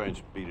 Chair, we'll try and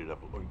speed it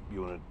up.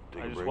 You want to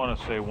take a break? I just want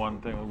to say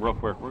one thing real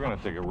quick. We're going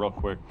to take a real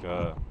quick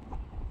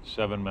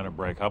 7-minute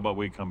break. How about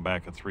we come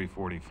back at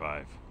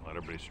 3:45? Let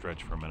everybody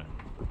stretch for a minute.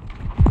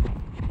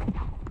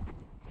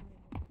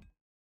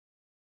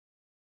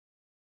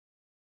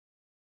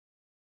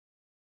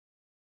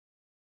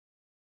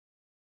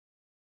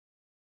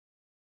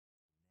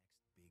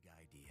 Big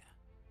idea,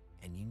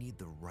 and you need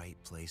the right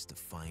place to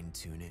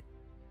fine-tune it,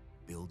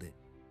 build it,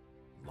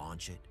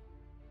 launch it.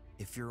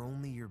 If you're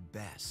only your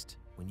best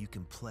when you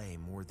can play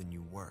more than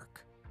you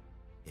work,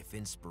 if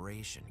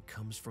inspiration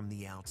comes from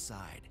the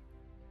outside,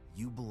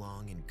 you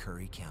belong in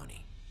Curry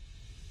County.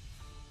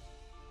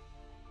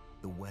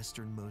 The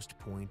westernmost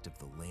point of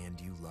the land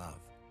you love,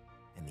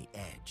 and the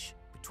edge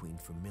between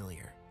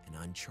familiar and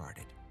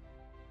uncharted.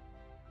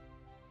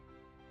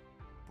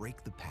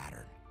 Break the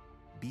pattern.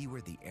 Be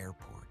where the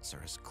airports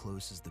are as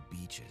close as the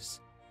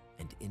beaches,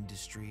 and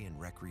industry and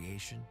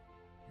recreation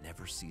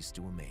never cease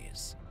to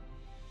amaze.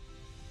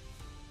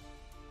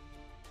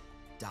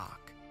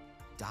 Dock,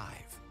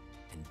 dive,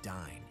 and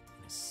dine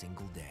in a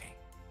single day,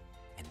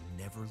 and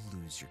never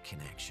lose your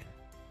connection.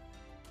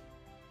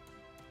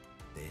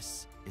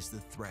 This is the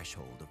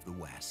threshold of the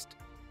West.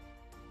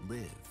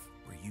 Live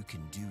where you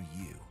can do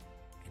you,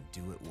 and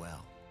do it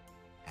well,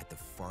 at the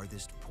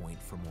farthest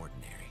point from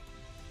ordinary.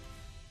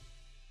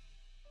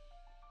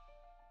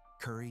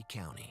 Curry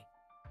County,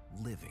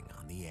 living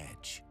on the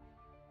edge.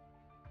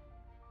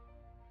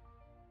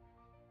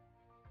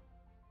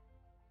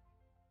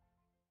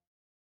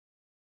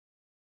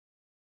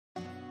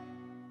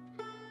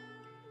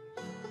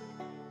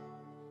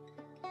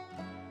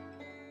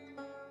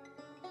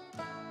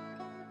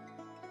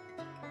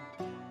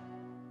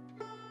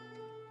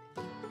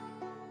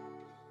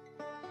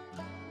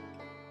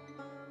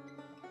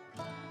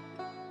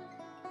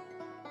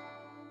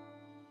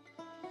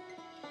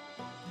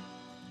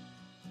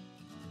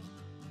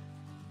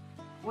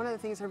 One of the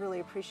things I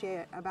really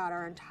appreciate about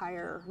our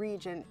entire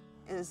region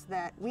is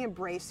that we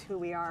embrace who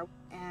we are,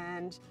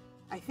 and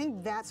I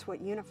think that's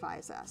what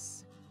unifies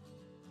us.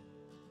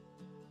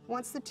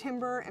 Once the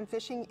timber and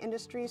fishing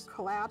industries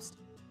collapsed,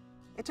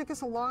 it took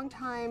us a long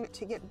time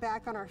to get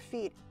back on our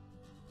feet.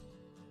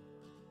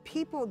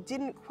 People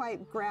didn't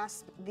quite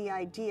grasp the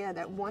idea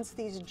that once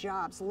these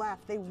jobs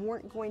left, they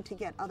weren't going to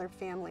get other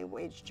family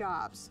wage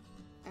jobs,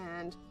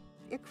 and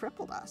it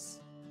crippled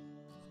us.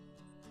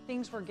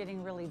 Things were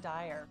getting really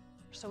dire.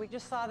 So we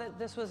just saw that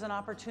this was an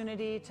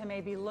opportunity to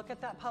maybe look at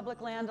that public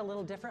land a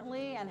little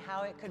differently and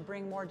how it could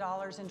bring more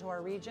dollars into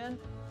our region.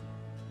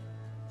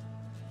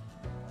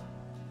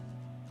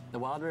 The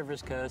Wild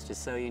Rivers Coast is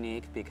so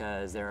unique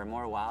because there are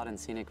more wild and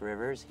scenic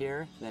rivers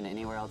here than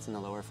anywhere else in the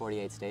lower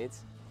 48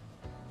 states.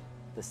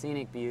 The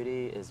scenic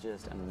beauty is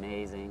just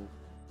amazing.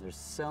 There's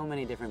so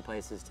many different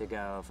places to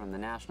go, from the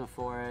national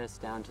forest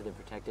down to the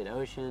protected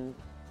ocean,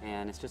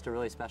 and it's just a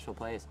really special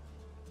place.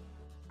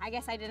 I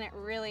guess I didn't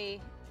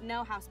really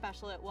know how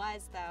special it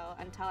was, though,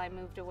 until I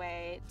moved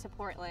away to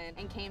Portland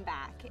and came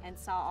back and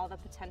saw all the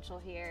potential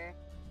here.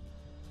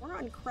 We're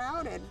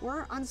uncrowded,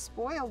 we're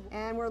unspoiled,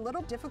 and we're a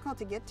little difficult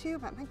to get to,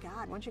 but my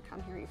God, once you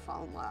come here, you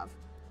fall in love.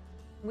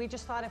 We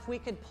just thought if we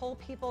could pull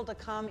people to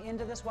come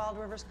into this Wild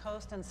Rivers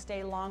Coast and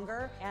stay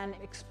longer and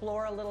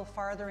explore a little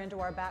farther into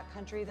our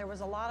backcountry, there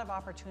was a lot of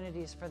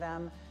opportunities for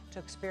them to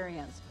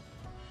experience.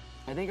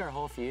 I think our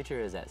whole future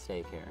is at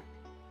stake here.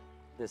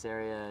 This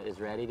area is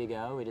ready to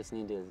go. We just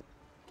need to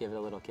give it a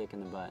little kick in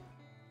the butt.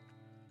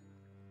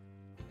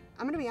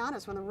 I'm gonna be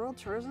honest, when the Rural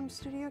Tourism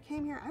Studio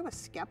came here, I was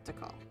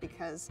skeptical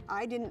because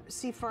I didn't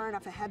see far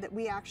enough ahead that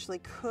we actually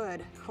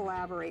could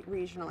collaborate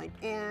regionally,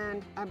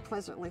 and I'm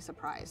pleasantly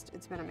surprised.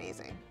 It's been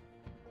amazing.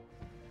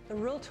 The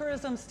Rural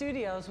Tourism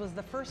Studios was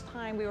the first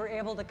time we were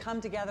able to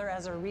come together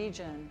as a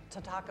region to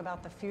talk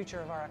about the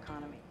future of our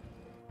economy.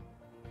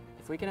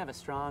 If we can have a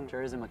strong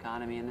tourism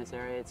economy in this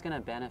area, it's going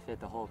to benefit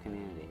the whole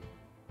community.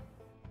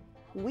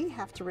 we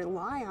have to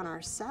rely on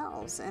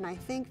ourselves. And I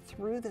think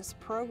through this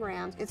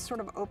program, it's sort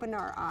of opened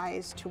our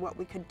eyes to what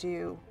we could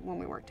do when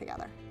we work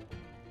together.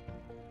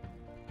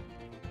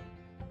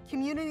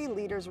 Community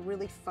leaders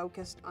really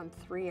focused on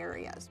 3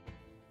 areas: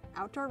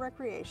 outdoor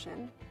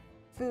recreation,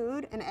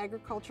 food and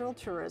agricultural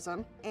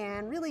tourism,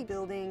 and really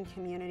building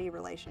community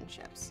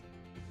relationships.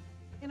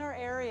 In our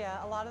area,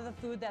 a lot of the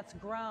food that's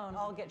grown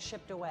all gets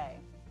shipped away.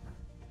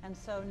 And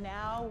so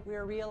now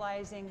we're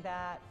realizing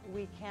that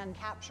we can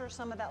capture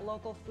some of that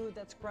local food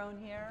that's grown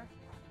here.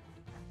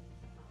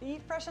 The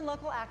Eat Fresh and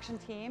Local Action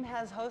Team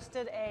has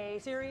hosted a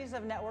series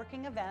of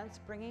networking events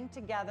bringing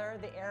together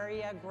the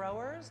area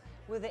growers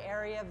with the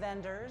area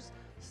vendors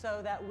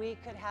so that we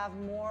could have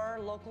more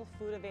local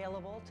food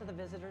available to the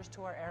visitors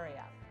to our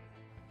area.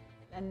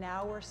 And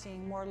now we're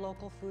seeing more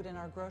local food in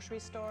our grocery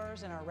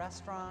stores, in our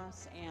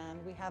restaurants,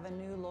 and we have a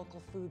new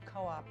local food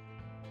co-op.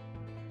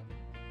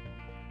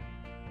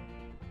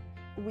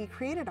 We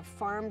created a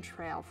farm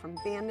trail from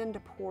Bandon to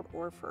Port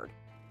Orford.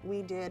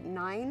 We did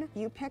 9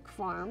 U-Pick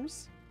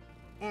farms,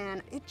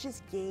 and it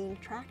just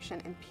gained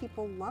traction, and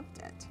people loved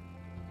it.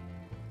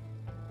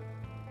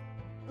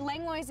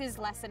 Langlois is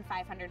less than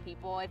 500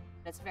 people.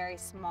 It's very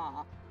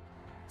small.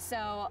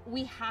 So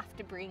we have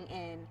to bring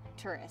in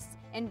tourists.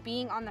 And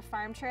being on the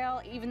farm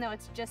trail, even though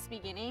it's just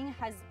beginning,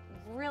 has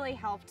really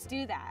helped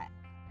do that.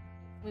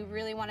 We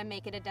really want to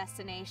make it a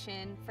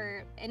destination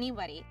for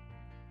anybody.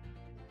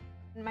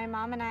 My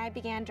mom and I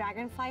began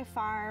Dragonfly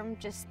Farm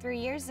just 3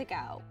 years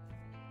ago.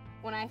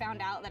 When I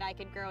found out that I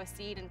could grow a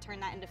seed and turn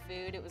that into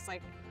food, it was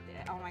like,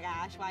 oh my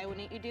gosh, why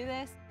wouldn't you do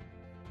this?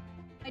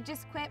 I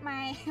just quit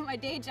my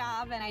day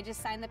job and I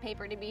just signed the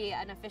paper to be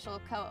an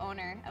official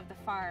co-owner of the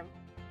farm.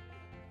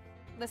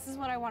 This is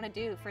what I want to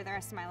do for the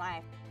rest of my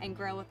life and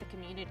grow with the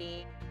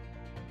community.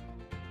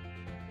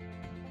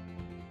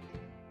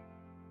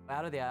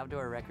 Out of the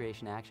Outdoor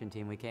Recreation Action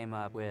Team, we came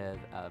up with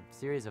a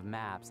series of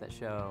maps that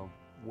show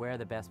where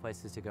the best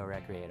places to go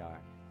recreate are.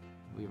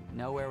 We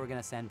know where we're going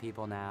to send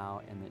people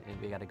now, and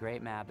we got a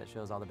great map that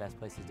shows all the best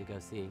places to go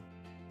see.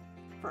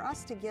 For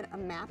us to get a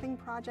mapping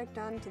project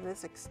done to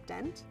this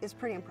extent is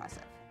pretty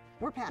impressive.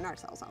 We're patting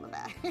ourselves on the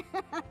back.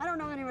 I don't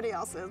know if anybody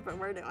else is, but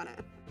we're doing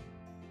it.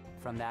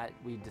 From that,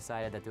 we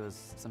decided that there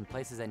was some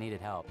places that needed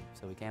help,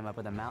 so we came up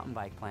with a mountain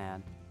bike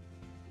plan,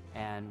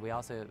 and we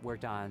also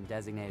worked on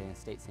designating a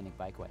state scenic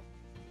bikeway.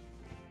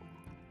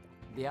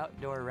 The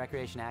Outdoor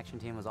Recreation Action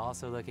Team was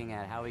also looking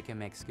at how we can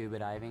make scuba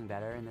diving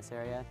better in this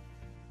area.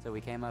 So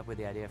we came up with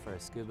the idea for a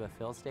scuba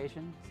fill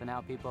station. So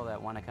now people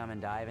that want to come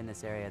and dive in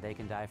this area, they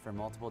can dive for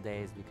multiple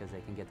days because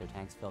they can get their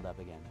tanks filled up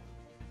again.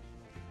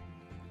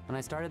 When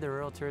I started the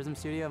Rural Tourism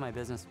Studio, my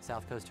business,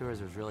 South Coast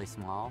Tours, was really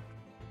small.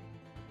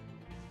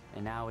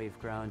 And now we've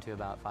grown to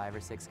about 5 or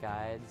 6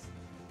 guides,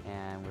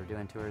 and we're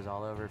doing tours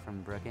all over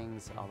from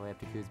Brookings all the way up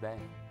to Coos Bay.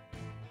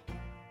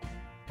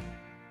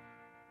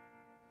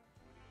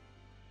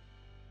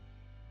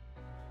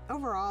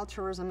 Overall,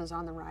 tourism is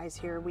on the rise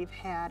here. We've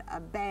had a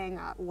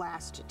bang-up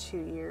last 2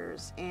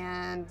 years,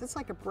 and it's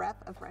like a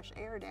breath of fresh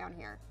air down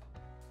here.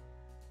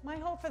 My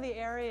hope for the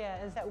area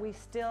is that we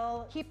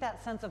still keep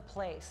that sense of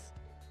place.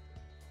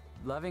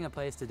 Loving a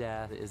place to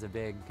death is a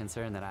big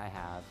concern that I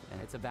have, and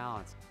it's a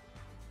balance.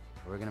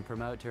 We're going to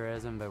promote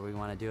tourism, but we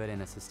want to do it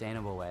in a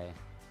sustainable way.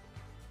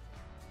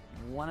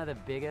 One of the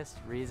biggest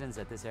reasons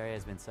that this area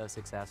has been so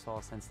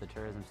successful since the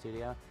tourism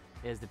studio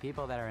is the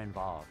people that are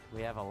involved.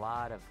 We have a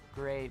lot of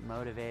great,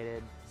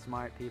 motivated,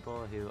 smart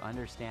people who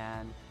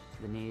understand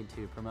the need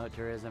to promote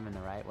tourism in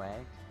the right way,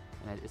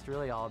 and it's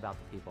really all about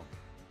the people.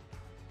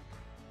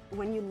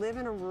 When you live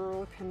in a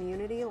rural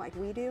community like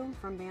we do,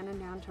 from Bandon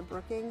down to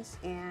Brookings,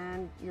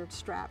 and you're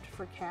strapped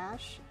for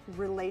cash,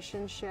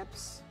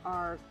 relationships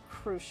are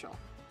crucial.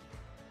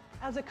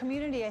 As a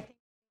community, I think.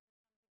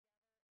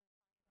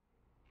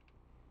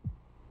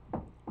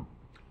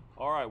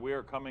 All right, we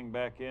are coming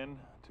back in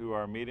to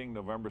our meeting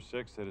November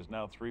 6th. It is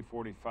now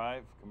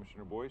 3:45.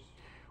 Commissioner Boice.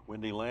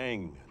 Wendy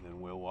Lang, then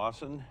Will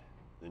Wasson,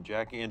 then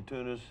Jackie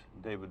Antunes,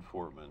 David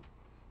Fortman.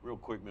 Real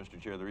quick, Mr.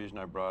 Chair, the reason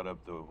I brought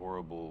up the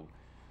horrible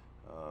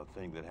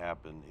thing that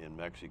happened in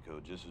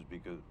Mexico just is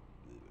because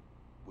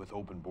with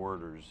open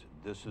borders,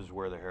 this is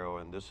where the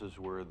heroin, this is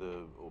where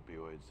the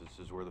opioids, this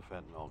is where the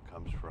fentanyl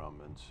comes from,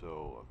 and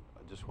so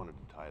I just wanted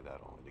to tie that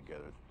all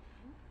together.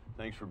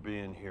 Thanks for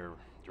being here,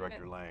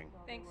 Director Lang.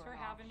 Thanks for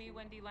having me,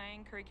 Wendy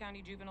Lang, Curry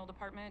County Juvenile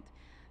Department.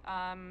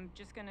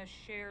 Just going to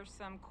share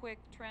some quick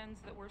trends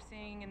that we're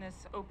seeing in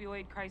this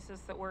opioid crisis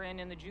that we're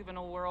in the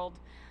juvenile world.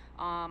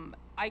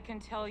 I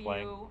can tell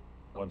you...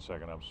 1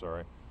 second, I'm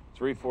sorry.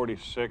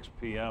 3:46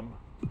 p.m.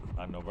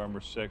 on November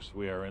 6th,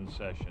 we are in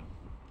session.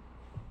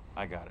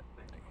 I got it.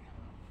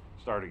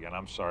 Start again.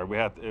 I'm sorry.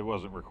 It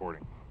wasn't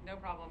recording. No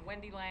problem.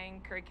 Wendy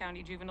Lang, Curry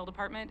County Juvenile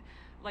Department.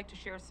 I'd like to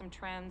share some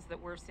trends that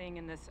we're seeing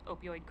in this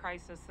opioid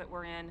crisis that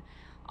we're in.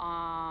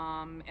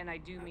 And I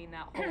do mean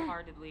that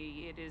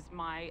wholeheartedly. It is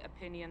my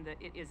opinion that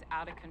it is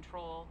out of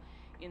control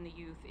in the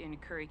youth in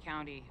Curry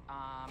County.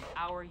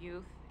 Our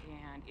youth,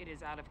 and it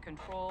is out of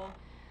control.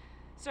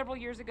 Several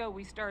years ago,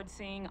 we started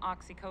seeing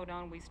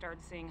oxycodone, we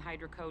started seeing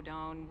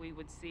hydrocodone. We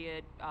would see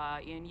it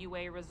in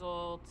UA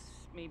results,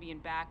 maybe in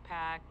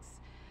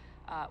backpacks.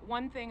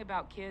 One thing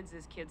about kids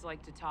is kids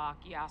like to talk.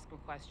 You ask them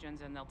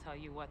questions and they'll tell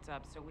you what's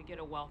up, so we get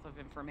a wealth of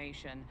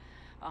information.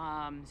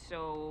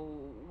 So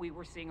we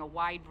were seeing a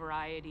wide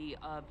variety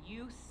of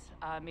use,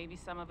 maybe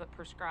some of it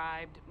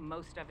prescribed,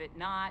 most of it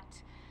not.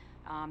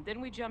 Then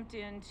we jumped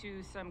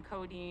into some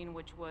codeine,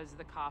 which was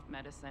the cough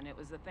medicine. It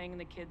was the thing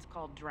the kids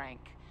called drank.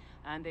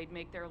 And they'd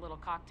make their little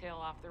cocktail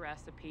off the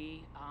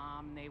recipe.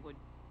 They would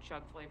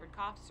chug flavored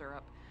cough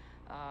syrup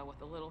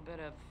with a little bit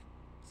of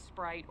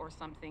Sprite or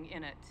something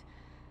in it.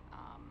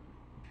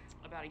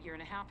 About a year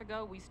and a half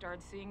ago, we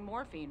started seeing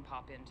morphine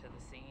pop into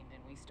the scene,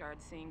 and we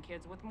started seeing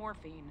kids with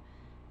morphine.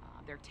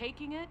 They're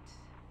taking it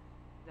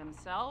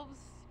themselves,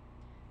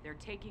 they're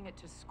taking it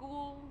to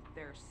school,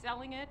 they're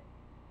selling it,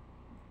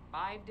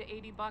 $5 to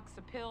 $80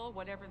 a pill,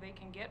 whatever they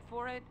can get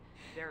for it.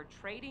 They're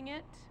trading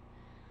it.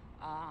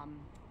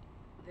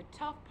 The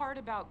tough part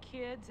about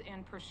kids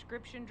and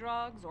prescription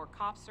drugs or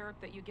cough syrup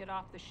that you get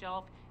off the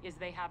shelf is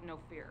they have no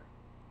fear.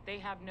 They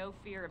have no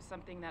fear of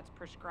something that's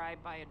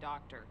prescribed by a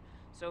doctor.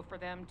 So for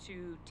them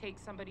to take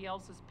somebody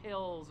else's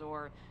pills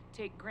or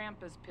take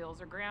grandpa's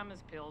pills or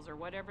grandma's pills or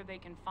whatever they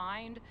can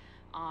find,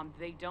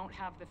 they don't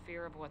have the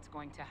fear of what's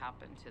going to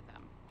happen to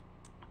them.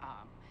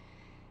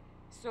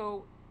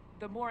 So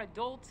the more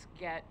adults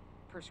get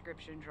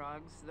prescription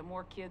drugs, the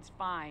more kids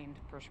find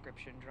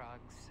prescription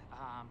drugs.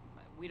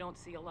 We don't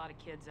see a lot of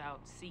kids out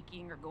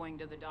seeking or going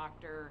to the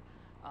doctor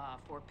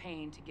for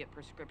pain to get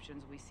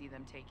prescriptions. We see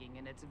them taking,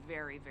 and it's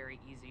very, very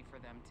easy for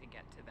them to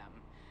get to them.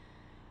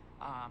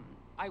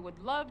 I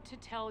would love to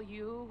tell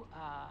you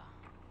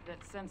that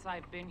since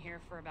I've been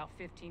here for about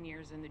 15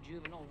 years in the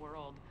juvenile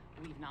world,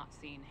 we've not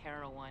seen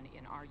heroin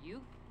in our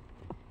youth.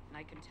 And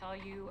I can tell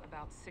you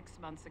about 6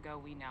 months ago,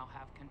 we now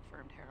have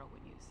confirmed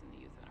heroin use in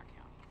the youth in our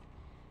county.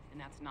 And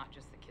that's not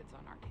just the kids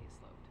on our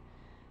caseload.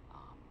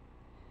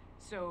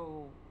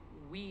 So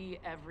we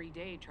every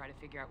day try to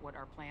figure out what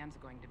our plan's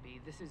going to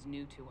be. This is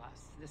new to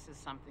us. This is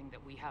something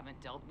that we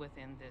haven't dealt with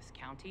in this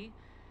county.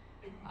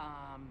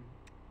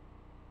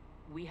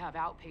 We have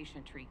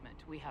outpatient treatment.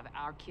 We have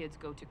our kids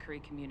go to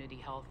Curry Community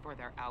Health for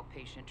their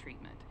outpatient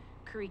treatment.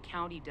 Curry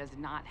County does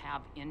not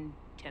have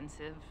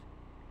intensive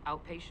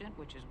outpatient,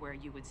 which is where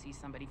you would see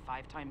somebody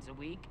 5 times a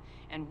week,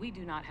 and we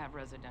do not have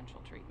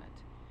residential treatment.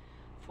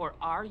 For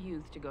our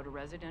youth to go to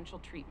residential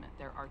treatment,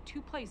 there are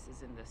 2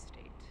 places in this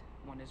state.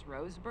 One is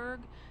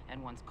Roseburg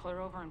and one's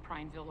Clearover and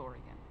Prineville,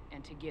 Oregon.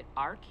 And to get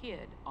our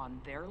kid on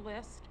their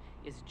list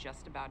is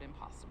just about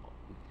impossible.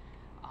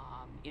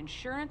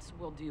 Insurance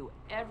will do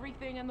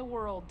everything in the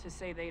world to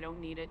say they don't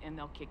need it, and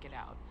they'll kick it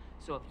out.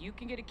 So if you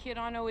can get a kid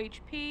on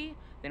OHP,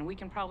 then we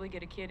can probably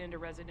get a kid into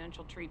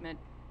residential treatment,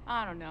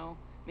 I don't know,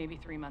 maybe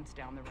 3 months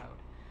down the road.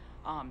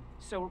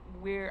 So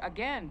we're,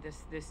 again,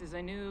 this is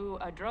a new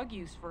drug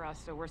use for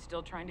us, so we're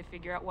still trying to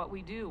figure out what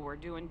we do. We're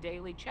doing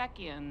daily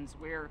check-ins,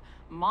 we're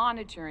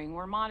monitoring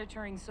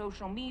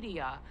social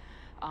media,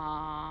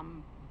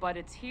 but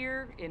it's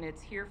here, and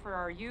it's here for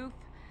our youth.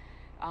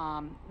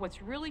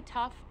 What's really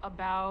tough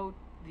about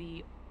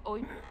the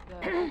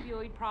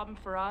opioid problem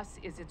for us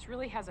is it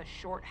really has a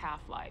short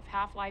half-life.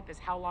 Half-life is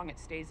how long it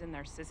stays in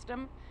their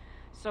system.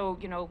 So,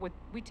 you know,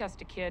 we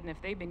test a kid, and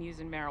if they've been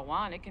using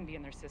marijuana, it can be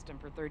in their system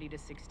for 30 to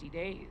 60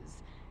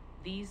 days.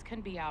 These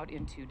can be out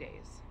in 2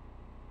 days.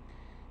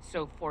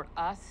 So for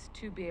us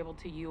to be able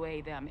to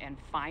UA them and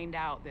find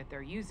out that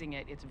they're using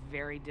it, it's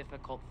very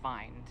difficult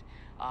find.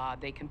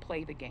 They can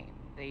play the game.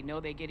 They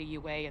know they get a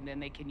UA, and then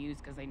they can use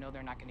because they know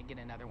they're not going to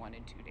get another one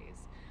in 2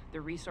 days. The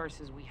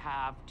resources we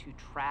have to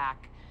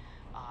track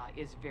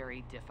is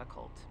very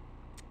difficult.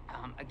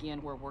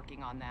 Again, we're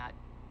working on that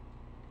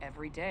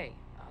every day.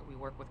 We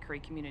work with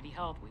Curry Community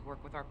Health. We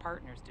work with our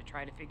partners to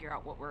try to figure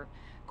out what we're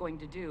going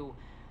to do.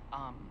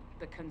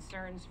 The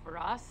concerns for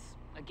us,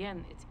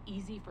 again, it's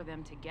easy for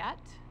them to get,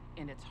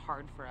 and it's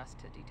hard for us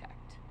to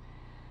detect.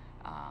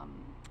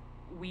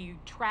 We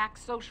track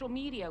social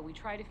media. We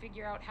try to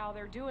figure out how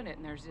they're doing it,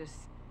 and there's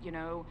this, you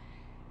know,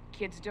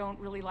 kids don't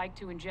really like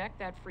to inject,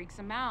 that freaks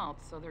them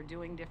out, so they're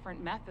doing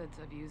different methods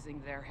of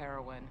using their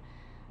heroin.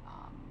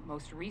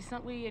 Most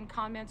recently in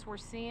comments we're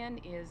seeing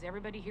is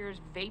everybody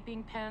hears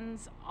vaping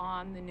pens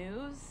on the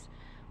news.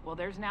 Well,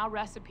 there's now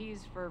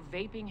recipes for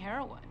vaping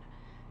heroin.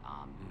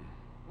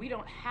 We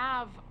don't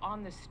have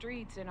on the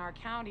streets in our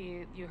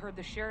county, you heard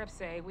the sheriff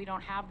say, we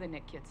don't have the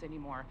NIC kits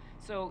anymore.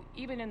 So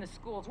even in the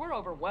schools, we're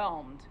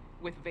overwhelmed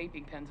with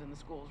vaping pens in the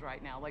schools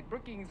right now. Like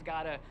Brookings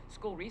got a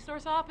school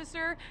resource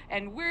officer,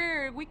 and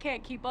we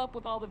can't keep up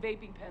with all the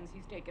vaping pens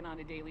he's taking on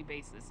a daily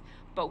basis.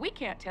 But we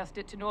can't test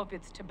it to know if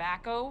it's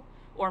tobacco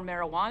or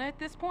marijuana at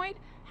this point.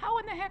 How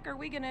in the heck are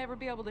we gonna ever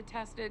be able to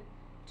test it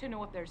to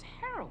know if there's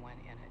heroin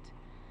in it?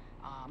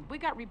 We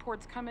got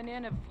reports coming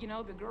in of, you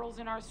know, the girls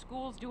in our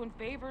schools doing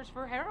favors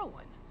for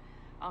heroin.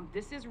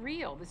 This is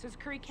real. This is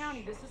Curry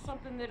County. This is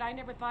something that I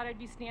never thought I'd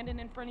be standing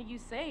in front of you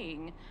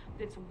saying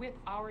that's with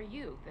our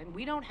youth. And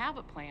we don't have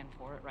a plan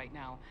for it right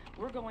now.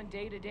 We're going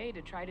day to day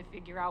to try to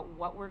figure out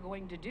what we're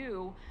going to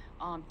do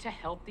to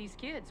help these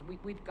kids.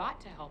 We've got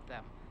to help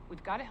them.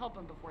 We've got to help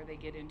them before they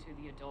get into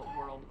the adult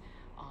world.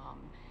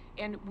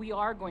 And we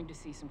are going to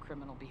see some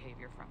criminal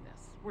behavior from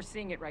this. We're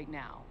seeing it right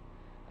now.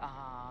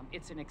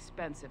 It's an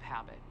expensive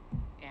habit,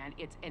 and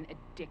it's an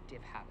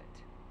addictive habit.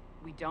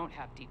 We don't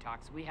have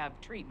detox. We have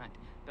treatment,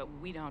 but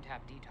we don't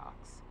have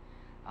detox.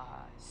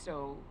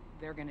 So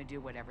they're going to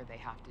do whatever they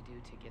have to do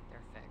to get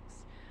their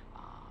fix.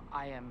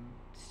 I am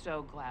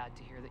so glad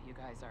to hear that you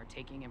guys are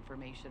taking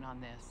information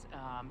on this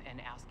and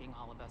asking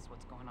all of us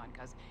what's going on,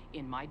 because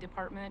in my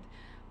department,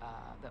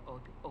 the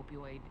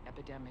opioid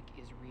epidemic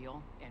is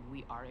real, and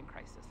we are in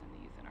crisis in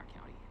the youth in our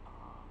county.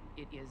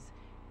 It is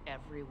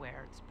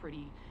everywhere. It's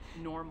pretty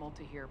normal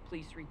to hear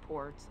police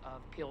reports of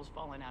pills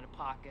falling out of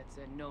pockets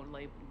and no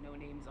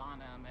names on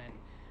them, and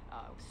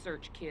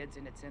search kids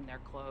and it's in their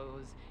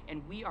clothes.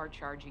 And we are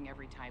charging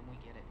every time we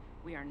get it.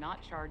 We are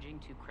not charging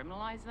to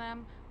criminalize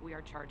them. We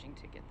are charging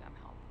to get them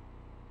help.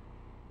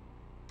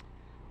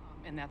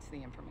 And that's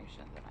the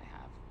information that I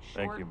have.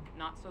 Short, Thank you.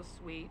 not so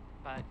sweet,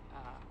 but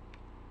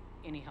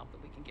any help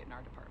that we can get in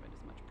our department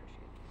is much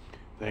appreciated.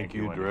 Thank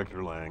you,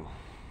 Director Lang.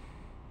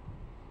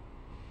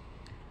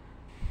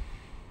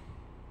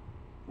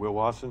 Will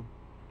Watson?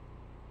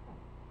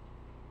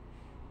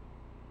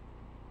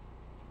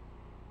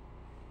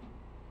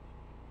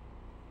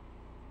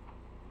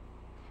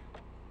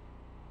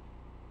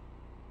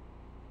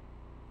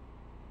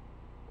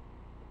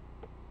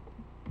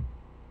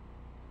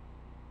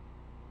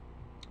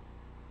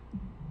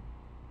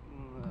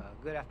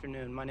 Good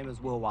afternoon. My name is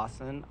Will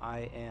Wasson.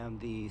 I am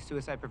the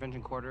Suicide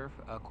Prevention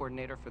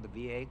Coordinator for the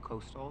VA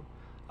Coastal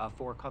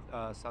for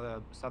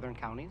Southern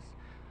counties,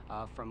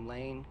 from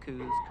Lane,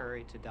 Coos,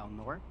 Curry to Del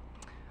Norte.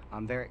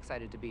 I'm very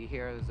excited to be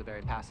here. This is a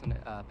very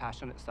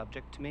passionate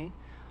subject to me,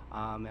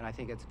 and I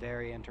think it's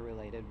very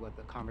interrelated with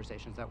the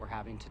conversations that we're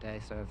having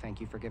today, so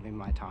thank you for giving me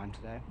my time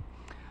today.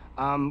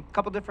 A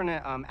couple different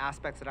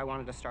aspects that I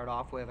wanted to start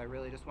off with. I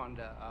really just wanted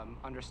to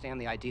understand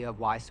the idea of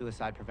why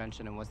suicide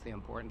prevention and what's the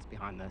importance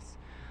behind this.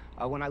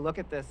 When I look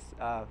at this,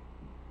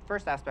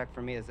 first aspect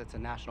for me is it's a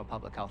national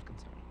public health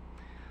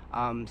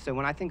concern. So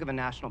when I think of a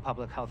national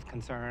public health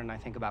concern, I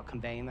think about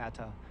conveying that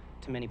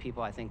to many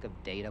people. I think of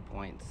data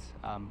points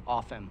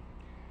often.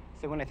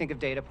 So when I think of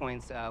data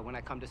points, when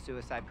I come to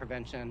suicide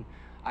prevention,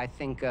 I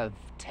think of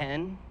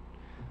 10,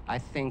 I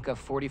think of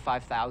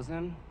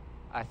 45,000,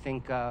 I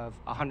think of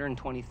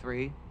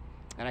 123,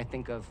 and I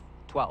think of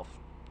 12.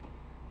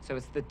 So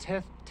it's the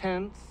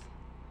 10th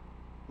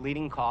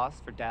leading cause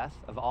for death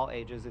of all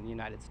ages in the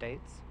United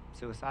States,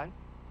 suicide.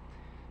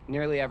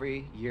 Nearly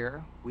every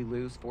year, we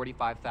lose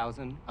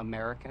 45,000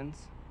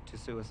 Americans to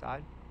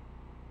suicide.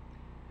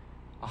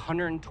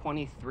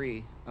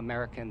 123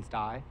 Americans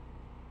die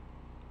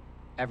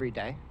every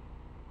day,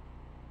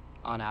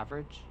 on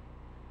average.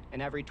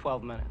 And every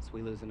 12 minutes,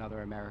 we lose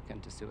another American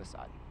to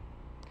suicide.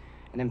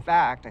 And in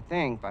fact, I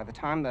think by the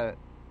time that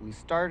we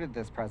started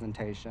this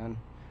presentation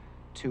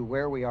to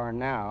where we are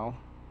now,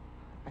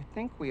 I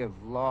think we have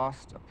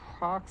lost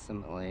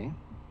approximately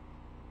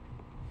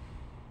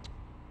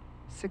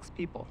 6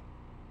 people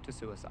to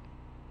suicide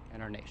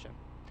in our nation.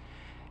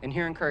 And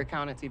here in Curry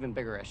County, it's an even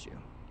bigger issue.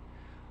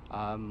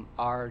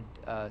 Our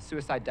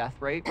suicide death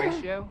rate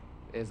ratio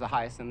is the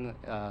highest in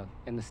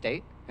the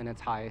state, and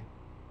it's high,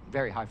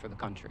 very high for the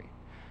country.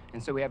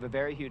 And so we have a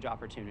very huge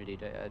opportunity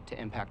to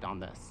impact on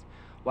this.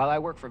 While I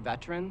work for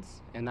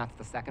veterans, and that's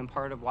the second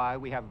part of why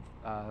we have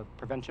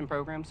prevention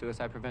programs,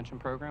 suicide prevention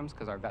programs,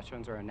 because our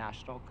veterans are a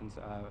national,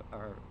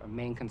 are a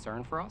main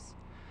concern for us.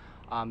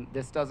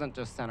 This doesn't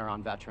just center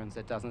on veterans,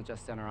 it doesn't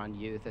just center on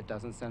youth, it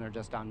doesn't center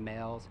just on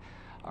males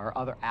or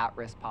other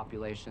at-risk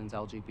populations,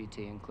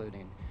 LGBT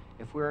including.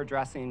 If we're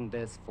addressing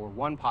this for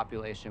one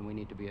population, we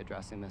need to be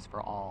addressing this for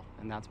all,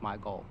 and that's my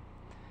goal.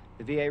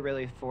 The VA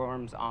really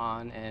forms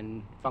on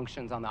and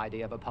functions on the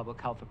idea of a public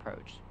health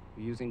approach,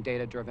 using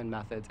data-driven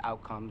methods,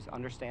 outcomes,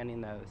 understanding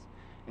those,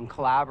 and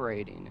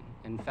collaborating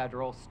in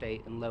federal,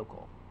 state, and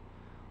local.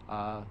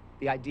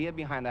 The idea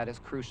behind that is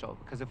crucial,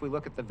 because if we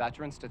look at the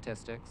veteran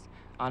statistics,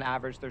 on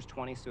average, there's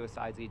 20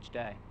 suicides each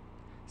day.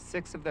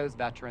 6 of those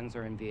veterans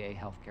are in VA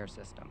healthcare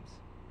systems.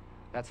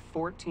 That's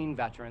 14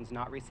 veterans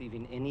not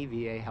receiving any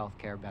VA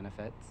healthcare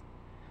benefits.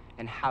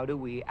 And how do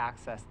we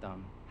access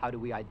them? How do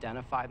we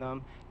identify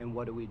them? And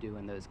what do we do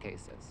in those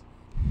cases?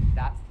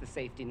 That's the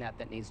safety net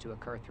that needs to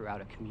occur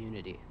throughout a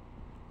community.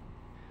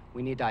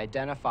 We need to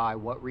identify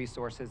what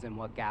resources and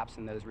what gaps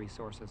in those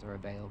resources are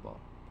available.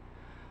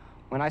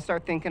 When I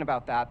start thinking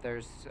about that,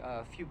 there's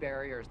a few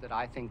barriers that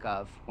I think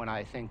of when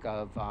I think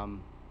of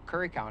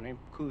Curry County,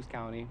 Coos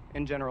County,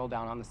 in general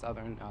down on the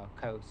southern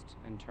coast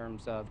in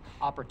terms of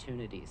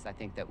opportunities I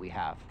think that we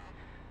have.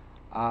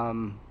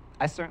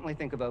 I certainly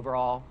think of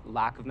overall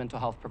lack of mental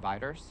health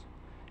providers.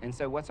 And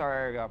so what's our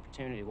area of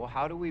opportunity? Well,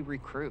 how do we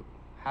recruit?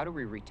 How do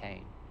we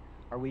retain?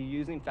 Are we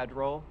using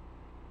federal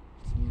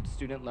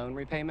student loan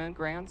repayment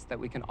grants that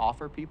we can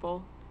offer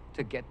people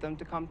to get them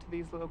to come to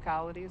these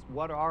localities?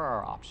 What are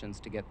our options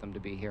to get them to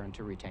be here and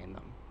to retain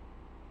them?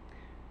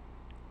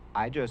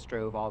 I just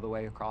drove all the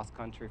way across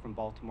country from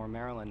Baltimore,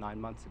 Maryland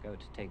 9 months ago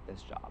to take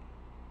this job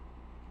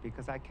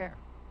because I care.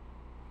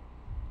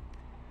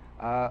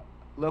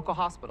 Local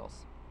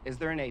hospitals, is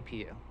there an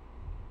APU?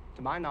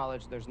 To my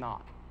knowledge, there's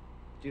not.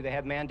 Do they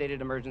have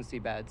mandated emergency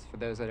beds for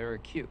those that are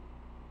acute?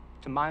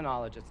 To my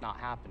knowledge, it's not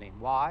happening.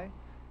 Why?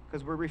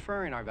 Because we're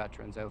referring our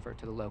veterans over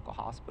to the local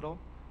hospital,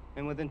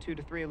 and within 2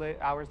 to 3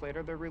 hours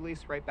later, they're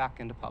released right back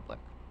into public.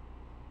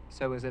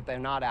 So is it they're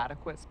not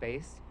adequate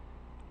space?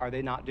 Are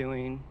they not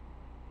doing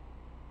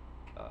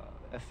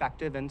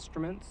effective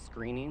instruments,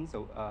 screenings,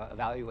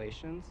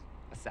 evaluations,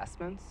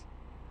 assessments?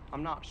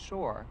 I'm not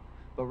sure,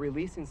 but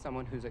releasing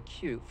someone who's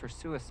acute for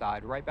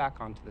suicide right back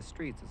onto the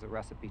streets is a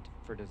recipe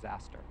for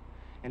disaster.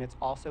 And it's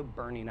also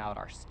burning out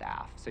our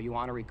staff. So you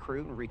want to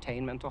recruit and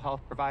retain mental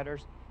health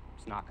providers?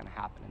 It's not going to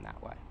happen in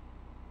that way.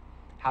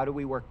 How do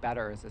we work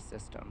better as a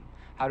system?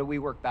 How do we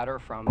work better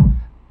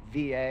from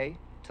VA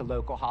to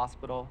local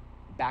hospital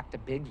back to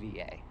big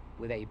VA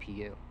with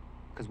APU?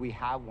 Because we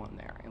have one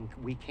there,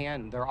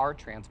 and there are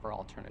transfer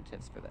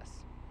alternatives for this.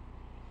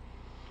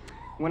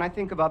 When I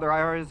think of other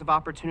areas of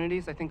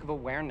opportunities, I think of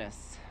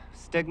awareness.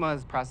 Stigma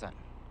is present.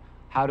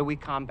 How do we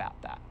combat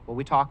that? Well,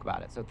 we talk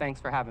about it, so thanks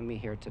for having me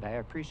here today. I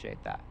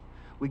appreciate that.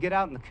 We get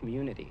out in the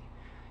community.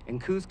 In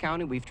Coos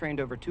County, we've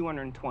trained over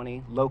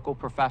 220 local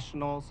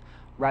professionals,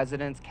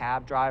 residents,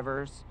 cab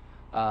drivers,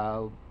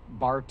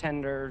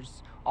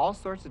 bartenders, all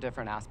sorts of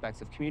different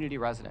aspects of community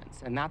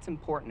residents, and that's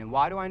important. And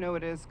why do I know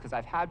it is? Because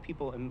I've had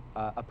people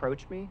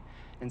approach me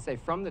and say,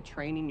 from the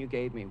training you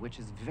gave me, which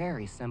is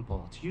very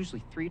simple, it's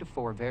usually 3 to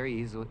 4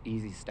 very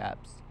easy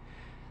steps,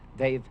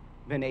 they've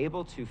been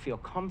able to feel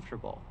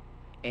comfortable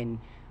and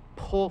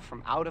pull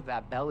from out of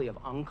that belly of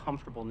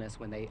uncomfortableness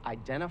when they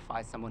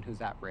identify someone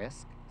who's at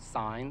risk,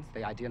 signs,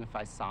 they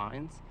identify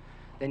signs,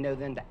 they know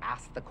then to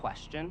ask the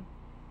question.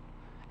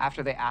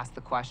 After they ask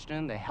the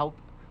question, they help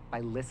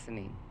by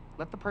listening.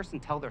 Let the person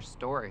tell their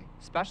story,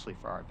 especially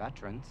for our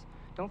veterans.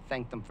 Don't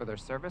thank them for their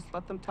service,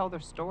 let them tell their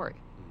story.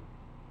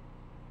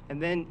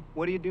 And then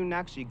what do you do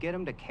next? You get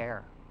them to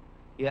care.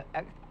 You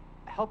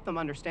help them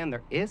understand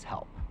there is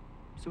help.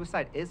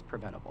 Suicide is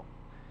preventable.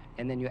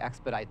 And then you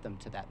expedite them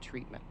to that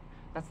treatment.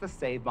 That's the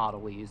SAVE model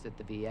we use at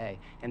the VA.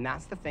 And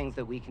that's the things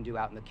that we can do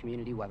out in the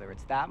community, whether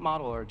it's that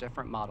model or a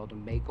different model, to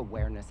make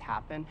awareness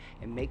happen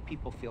and make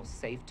people feel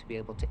safe to be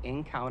able to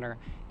encounter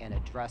and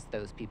address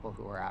those people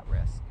who are at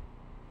risk.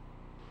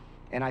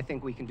 And I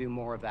think we can do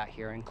more of that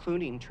here,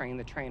 including train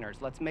the trainers.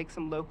 Let's make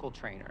some local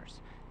trainers.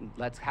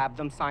 Let's have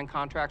them sign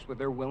contracts where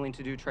they're willing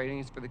to do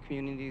trainings for the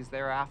communities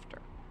thereafter.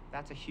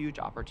 That's a huge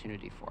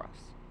opportunity for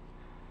us.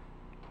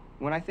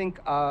 When I think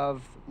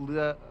of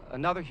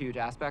another huge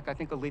aspect, I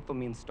think of lethal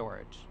means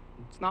storage.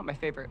 It's not my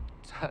favorite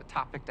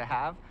topic to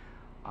have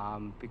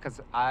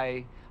because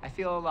I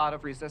feel a lot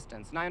of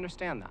resistance, and I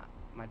understand that.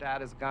 My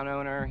dad is a gun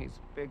owner, he's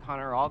a big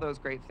hunter, all those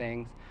great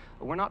things,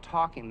 but we're not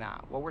talking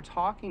that. What we're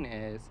talking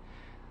is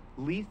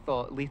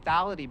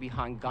lethality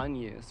behind gun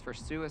use for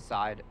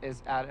suicide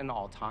is at an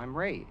all-time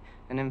rate.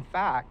 And in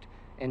fact,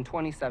 in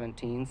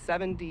 2017,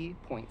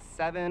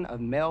 70.7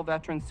 of male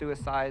veteran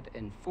suicide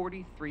and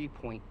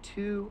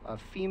 43.2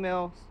 of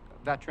female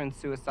veteran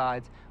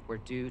suicides were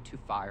due to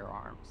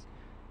firearms.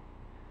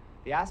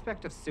 The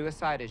aspect of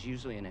suicide is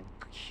usually an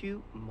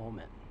acute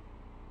moment,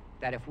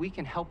 that if we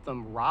can help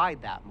them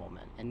ride that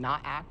moment and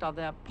not act on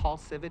that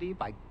impulsivity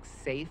by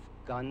safe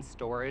gun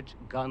storage,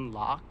 gun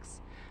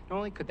locks, not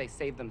only could they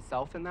save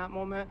themselves in that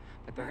moment,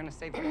 but they're gonna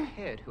save the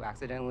kid who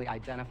accidentally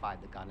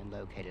identified the gun and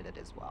located it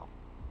as well.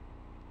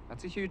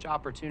 That's a huge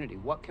opportunity.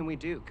 What can we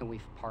do? Can we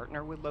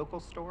partner with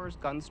local stores,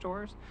 gun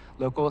stores,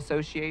 local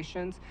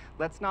associations?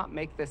 Let's not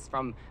make this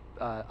from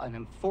an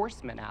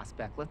enforcement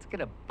aspect. Let's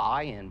get a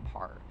buy-in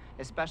part,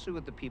 especially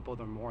with the people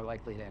they're more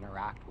likely to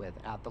interact with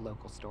at the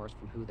local stores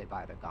from who they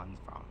buy their guns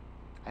from.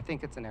 I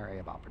think it's an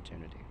area of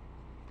opportunity.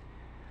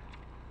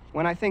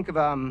 When I think of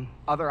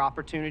other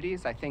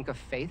opportunities, I think of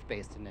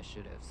faith-based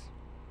initiatives.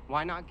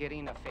 Why not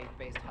getting a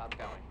faith-based hub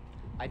going?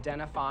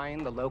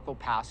 Identifying the local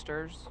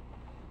pastors,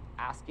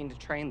 asking to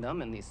train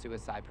them in these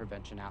suicide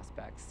prevention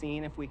aspects,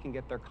 seeing if we can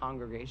get their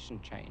congregation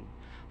trained.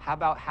 How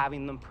about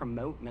having them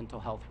promote mental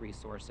health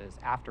resources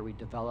after we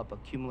develop a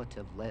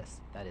cumulative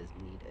list that is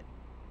needed?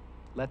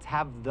 Let's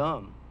have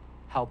them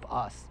help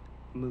us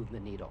move the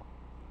needle,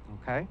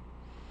 okay?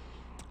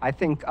 I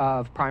think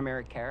of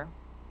primary care.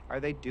 Are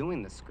they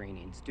doing the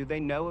screenings? Do they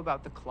know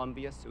about the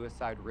Columbia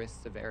Suicide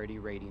Risk Severity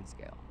Rating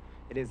Scale?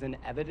 It is an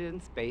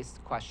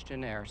evidence-based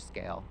questionnaire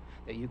scale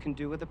that you can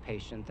do with a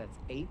patient that's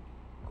 8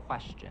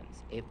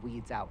 questions. It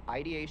weeds out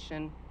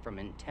ideation from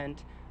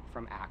intent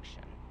from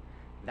action.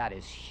 That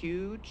is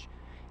huge,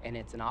 and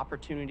it's an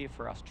opportunity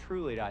for us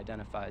truly to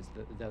identify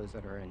those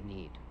that are in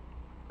need.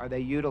 Are they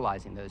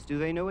utilizing those? Do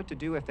they know what to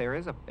do if there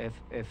is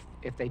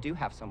if they do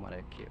have someone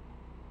acute?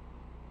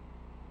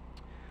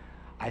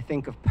 I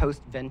think of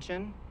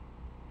postvention.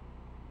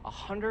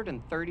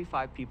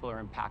 135 people are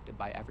impacted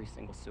by every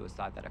single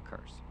suicide that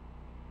occurs.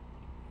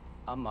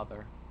 A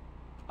mother,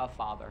 a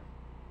father,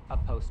 a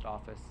post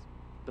office,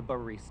 the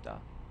barista,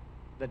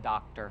 the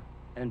doctor,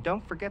 and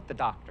don't forget the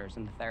doctors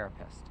and the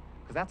therapist,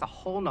 because that's a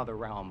whole nother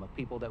realm of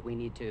people that we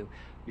need to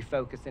be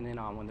focusing in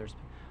on when there's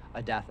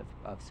a death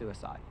of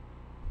suicide,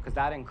 because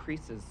that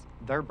increases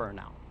their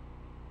burnout.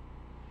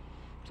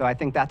 So I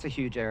think that's a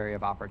huge area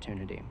of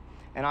opportunity.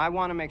 And I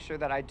want to make sure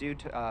that I do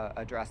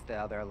address the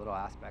other little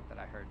aspect that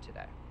I heard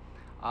today.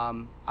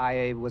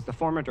 I was the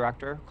former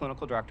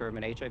clinical director of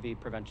an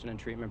HIV prevention and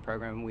treatment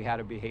program. We had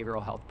a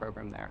behavioral health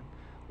program there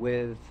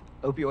with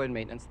opioid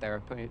maintenance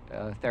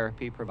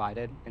therapy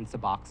provided in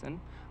Suboxone.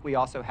 We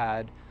also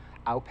had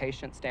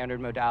outpatient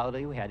standard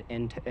modality. We had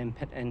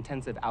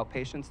intensive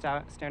outpatient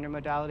standard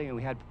modality, and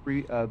we had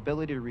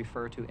ability to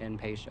refer to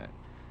inpatient.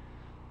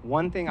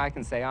 One thing I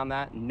can say on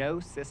that, no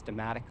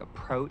systematic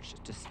approach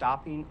to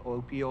stopping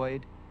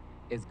opioid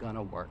is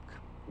gonna work.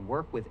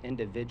 Work with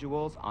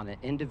individuals on an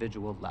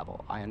individual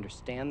level. I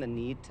understand the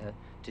need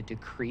to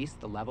decrease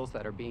the levels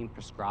that are being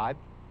prescribed,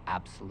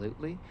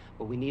 absolutely,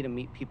 but we need to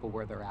meet people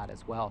where they're at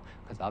as well,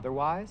 because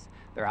otherwise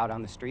they're out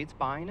on the streets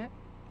buying it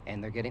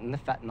and they're getting the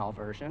fentanyl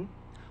version,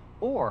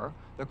 or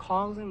they're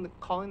calling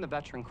the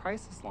Veteran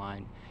Crisis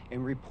Line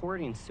and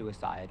reporting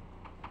suicide,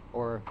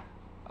 or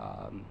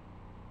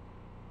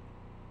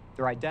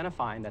they're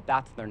identifying that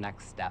that's their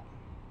next step,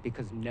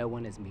 because no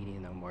one is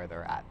meeting them where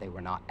they're at. They were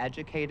not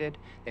educated,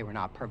 they were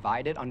not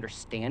provided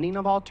understanding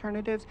of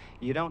alternatives.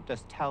 You don't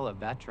just tell a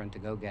veteran to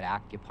go get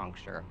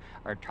acupuncture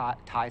or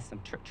try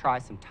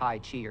some Tai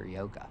Chi or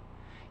yoga.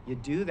 You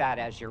do that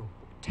as you're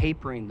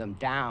tapering them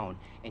down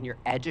and you're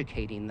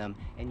educating them,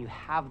 and you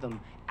have them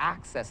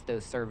access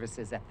those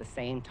services at the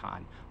same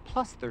time.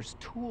 Plus there's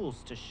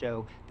tools to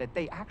show that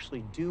they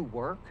actually do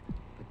work,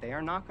 but they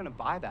are not gonna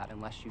buy that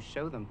unless you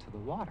show them to the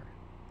water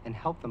and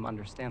help them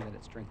understand that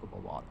it's drinkable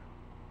water.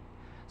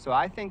 So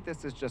I think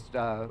this is just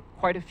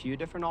quite a few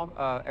different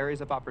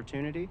areas of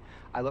opportunity.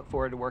 I look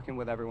forward to working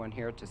with everyone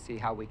here to see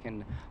how we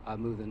can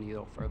move the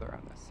needle further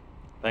on this.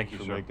 Thank you,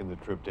 for sir. making the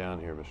trip down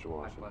here, Mr.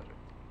 Watson. My pleasure.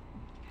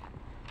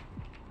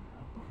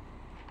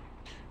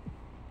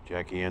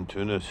 Jackie Ann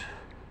Tunis.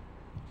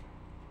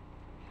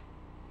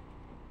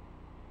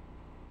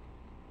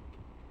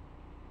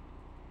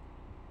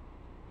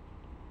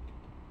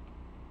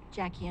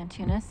 Jackie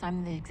Antunis.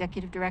 I'm the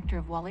executive director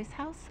of Wally's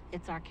House.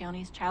 It's our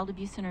county's child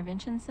abuse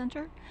intervention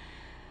center.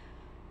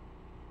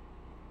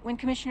 When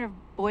Commissioner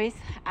Boice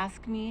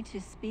asked me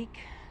to speak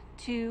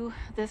to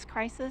this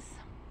crisis,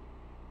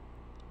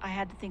 I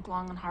had to think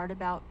long and hard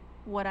about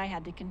what I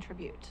had to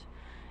contribute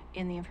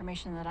in the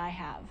information that I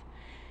have.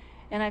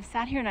 And I've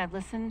sat here and I've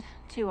listened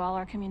to all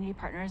our community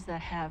partners that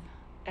have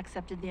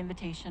accepted the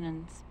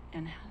invitation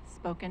and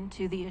spoken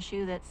to the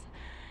issue that's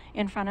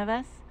in front of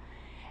us.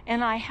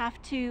 And I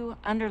have to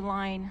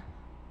underline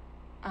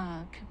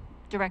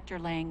Director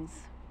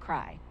Lang's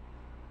cry.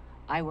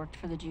 I worked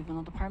for the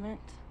juvenile department.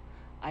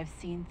 I've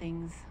seen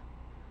things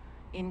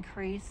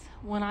increase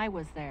when I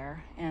was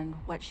there, and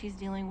what she's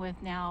dealing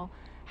with now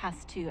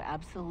has to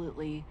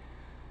absolutely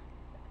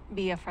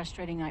be a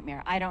frustrating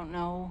nightmare. I don't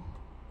know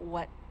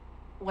what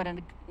a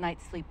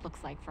night's sleep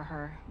looks like for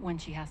her when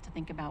she has to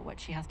think about what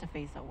she has to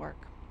face at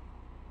work.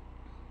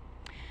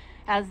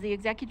 As the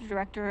executive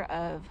director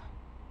of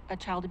a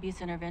child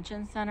abuse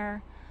intervention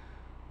center,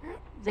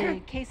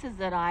 the cases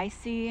that I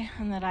see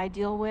and that I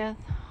deal with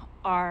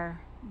are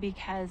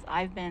because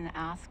I've been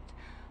asked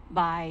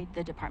by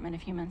the Department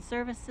of Human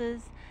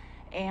Services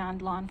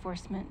and law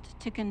enforcement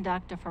to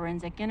conduct a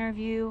forensic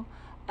interview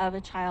of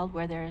a child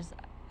where there's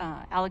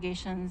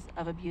allegations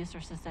of abuse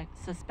or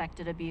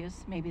suspected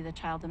abuse. Maybe the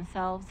child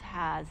themselves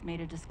has made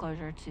a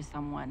disclosure to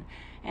someone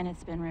and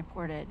it's been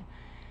reported.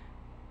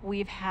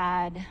 We've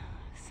had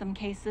some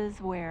cases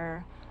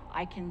where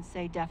I can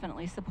say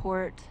definitely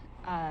support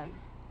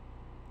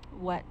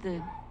what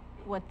the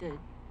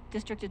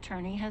district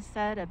attorney has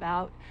said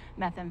about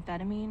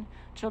methamphetamine.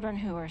 Children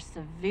who are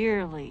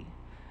severely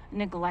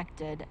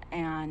neglected,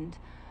 and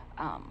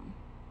I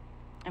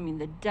mean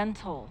the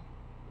dental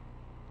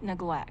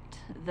neglect,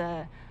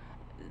 the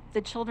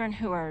children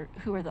who are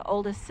the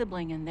oldest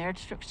sibling and they're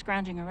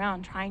scrounging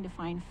around trying to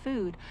find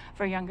food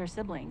for younger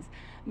siblings.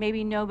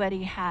 Maybe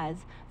nobody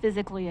has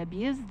physically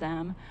abused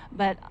them,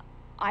 but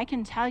I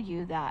can tell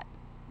you that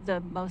the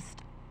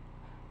most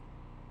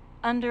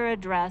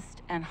underaddressed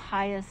and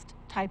highest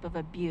type of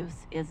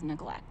abuse is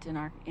neglect in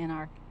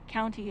our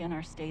county, in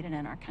our state, and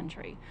in our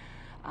country.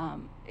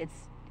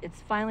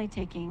 It's finally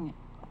taking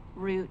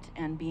root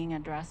and being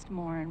addressed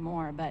more and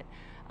more, but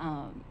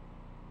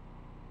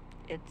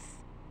it's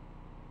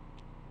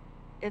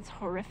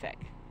horrific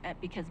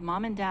because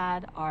mom and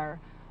dad are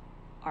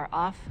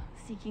off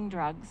seeking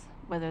drugs,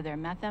 whether they're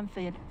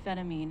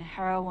methamphetamine,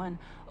 heroin,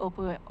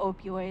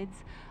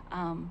 opioids.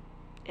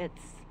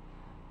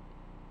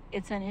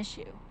 It's an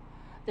issue.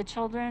 The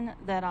children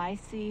that I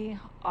see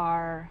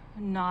are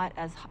not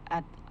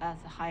at as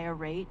high a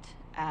rate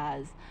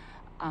as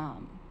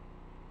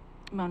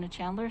Mona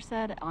Chandler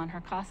said on her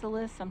CASA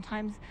list,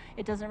 sometimes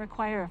it doesn't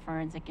require a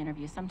forensic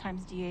interview.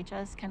 Sometimes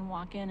DHS can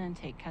walk in and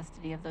take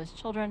custody of those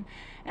children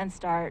and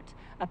start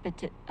a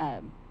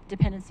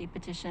dependency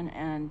petition,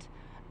 and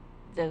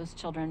those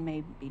children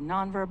may be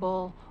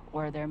nonverbal,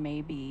 or they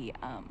may be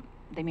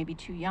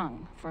too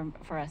young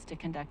for us to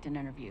conduct an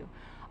interview.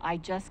 I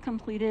just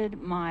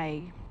completed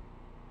my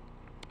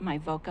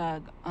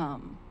VOCA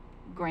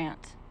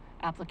grant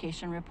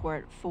application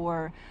report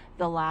for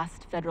the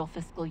last federal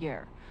fiscal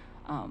year.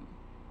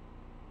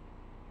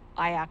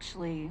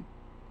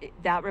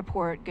 That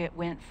report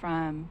went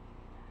from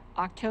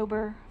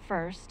October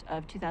 1st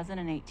of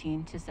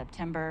 2018 to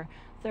September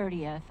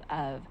 30th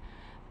of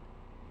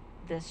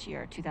this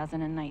year,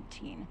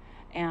 2019.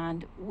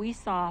 And we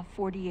saw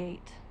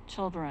 48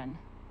 children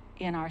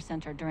in our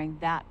center during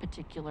that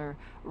particular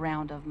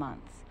round of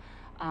months.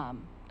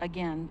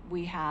 Again,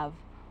 we have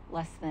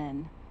less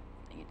than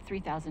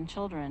 3,000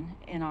 children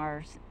in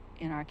our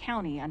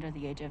county under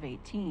the age of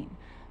 18.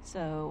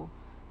 So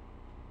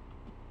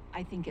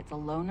I think it's a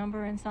low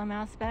number in some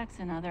aspects.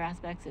 In other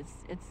aspects,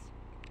 it's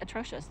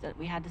atrocious that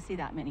we had to see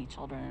that many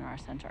children in our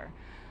center.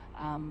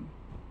 Some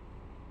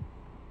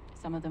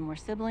of them were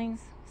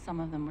siblings, some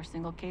of them were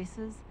single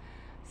cases,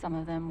 some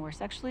of them were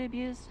sexually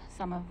abused,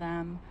 some of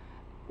them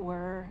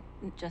were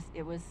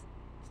it was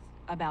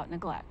about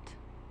neglect.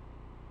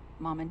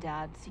 Mom and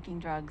dad seeking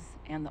drugs,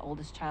 and the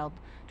oldest child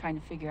trying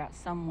to figure out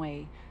some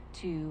way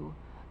to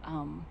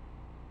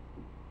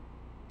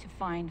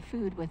find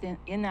food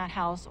in that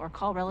house, or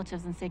call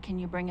relatives and say, can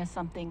you bring us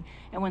something?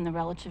 And when the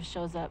relative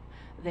shows up,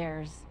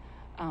 there's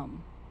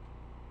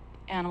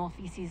animal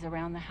feces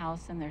around the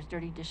house, and there's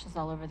dirty dishes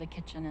all over the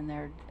kitchen, and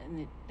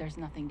there's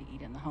nothing to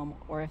eat in the home.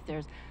 Or if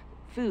there's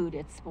food,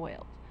 it's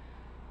spoiled.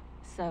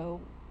 So,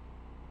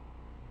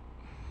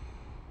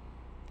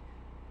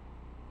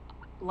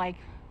 like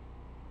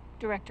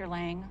Director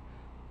Lang,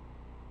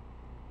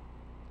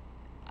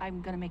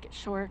 I'm going to make it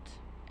short,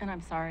 and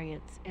I'm sorry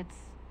it's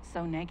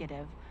so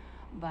negative,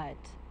 but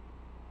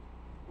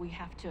we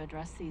have to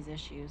address these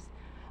issues.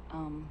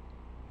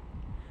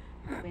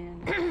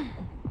 When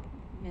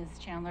Ms.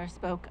 Chandler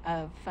spoke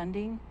of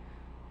funding,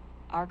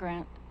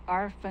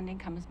 our funding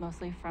comes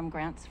mostly from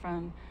grants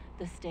from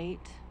the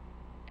state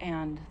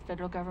and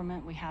federal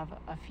government. We have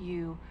a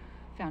few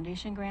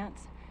foundation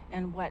grants,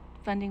 and what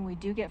funding we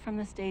do get from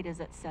the state is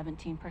at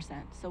 17%.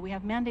 So we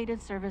have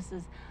mandated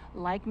services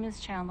like Ms.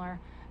 Chandler,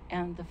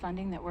 and the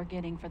funding that we're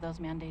getting for those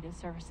mandated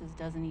services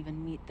doesn't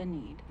even meet the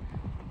need.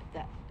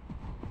 That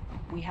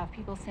we have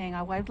people saying,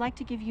 oh, I'd like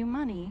to give you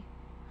money,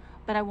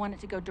 but I want it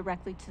to go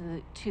directly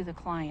to the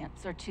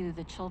clients or to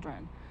the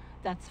children.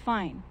 That's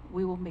fine.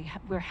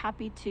 We're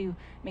happy to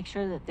make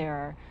sure that there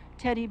are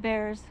teddy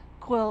bears,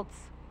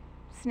 quilts,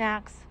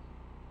 snacks,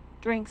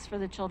 drinks for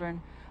the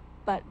children.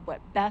 But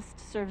what best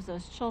serves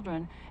those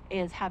children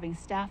is having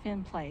staff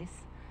in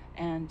place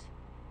and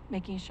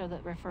making sure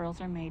that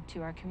referrals are made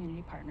to our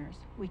community partners.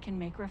 We can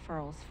make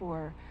referrals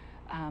for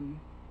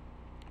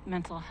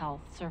mental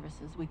health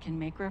services. We can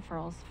make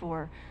referrals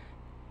for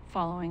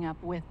following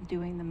up with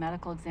doing the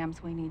medical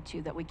exams we need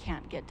to that we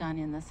can't get done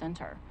in the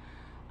center.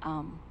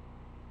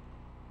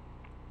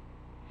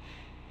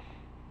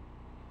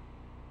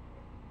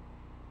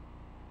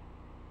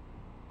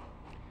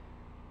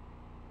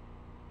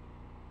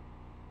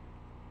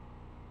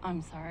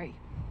 I'm sorry.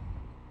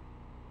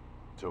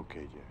 It's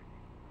okay, Jack.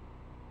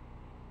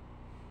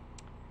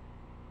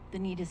 The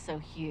need is so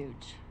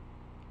huge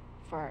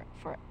for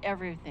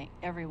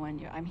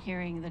everyone. I'm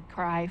hearing the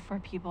cry for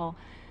people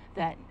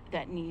that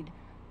need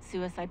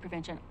suicide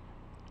prevention.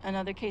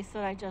 Another case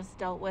that I just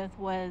dealt with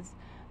was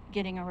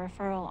getting a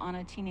referral on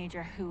a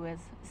teenager who was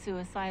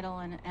suicidal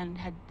and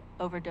had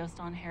overdosed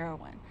on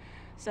heroin.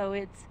 So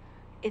it's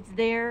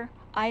there.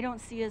 I don't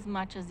see as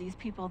much as these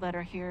people that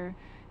are here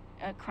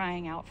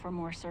crying out for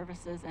more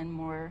services and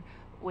more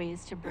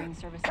ways to bring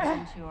services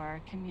into our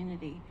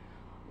community.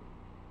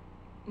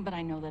 But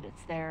I know that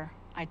it's there.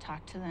 I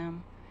talk to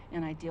them,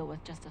 and I deal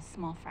with just a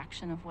small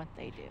fraction of what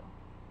they do.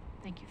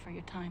 Thank you for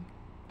your time.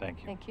 Thank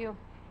you. Thank you.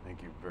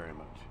 Thank you very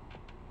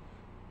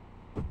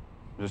much.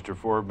 Mr.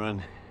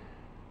 Forbman,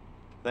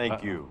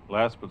 thank you.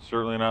 Last but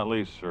certainly not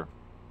least, sir.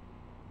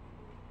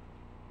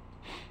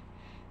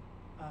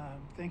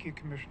 Thank you,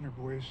 Commissioner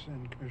Boice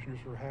and Commissioners,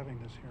 for having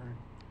this hearing.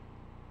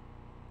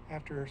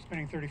 After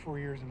spending 34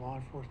 years in law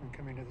enforcement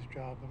coming to this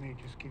job, let me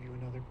just give you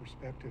another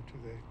perspective to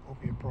the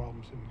opiate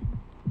problems in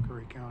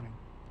Curry County.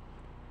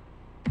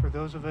 For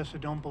those of us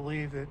that don't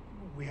believe that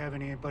we have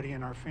anybody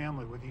in our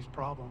family with these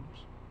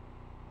problems,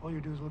 all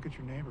you do is look at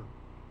your neighbor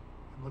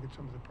and look at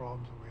some of the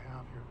problems that we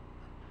have here.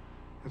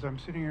 As I'm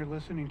sitting here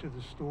listening to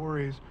the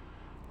stories,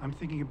 I'm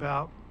thinking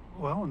about,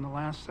 well, in the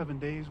last 7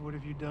 days, what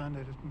have you done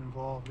that has been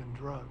involved in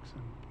drugs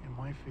in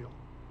my field?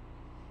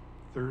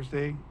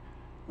 Thursday,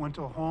 went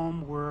to a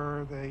home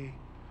where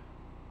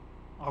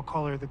I'll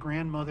call her the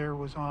grandmother,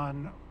 was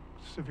on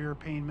severe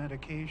pain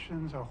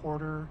medications, a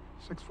hoarder,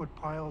 6-foot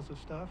piles of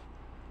stuff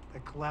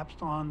that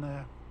collapsed on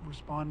the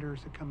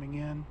responders that coming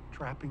in,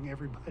 trapping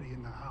everybody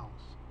in the house.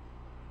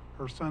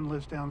 Her son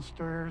lives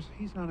downstairs.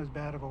 He's not as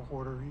bad of a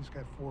hoarder. He's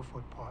got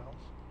 4-foot piles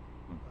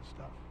of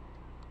stuff.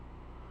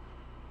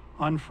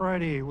 On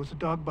Friday was a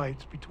dog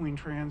bites between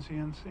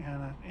transients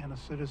and a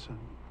citizen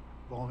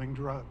involving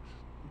drugs.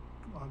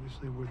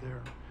 Obviously, we're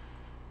there.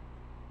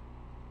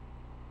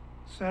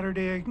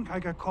 Saturday, I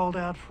got called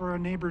out for a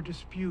neighbor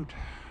dispute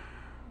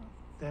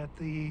that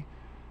the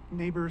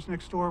neighbors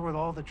next door with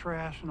all the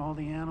trash and all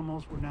the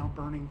animals were now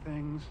burning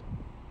things,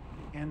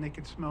 and they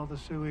could smell the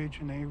sewage,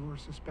 and they were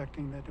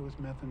suspecting that it was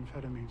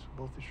methamphetamine. So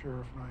both the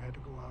sheriff and I had to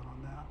go out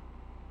on that.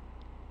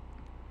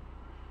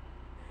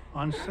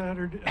 On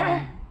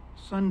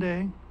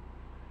Sunday,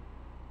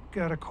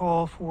 got a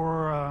call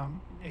for a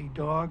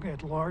dog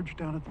at large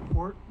down at the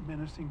port,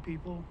 menacing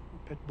people,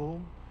 a pit bull,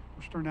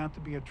 which turned out to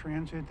be a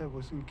transient that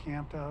was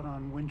encamped out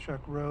on Winchuck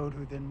Road,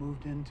 who then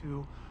moved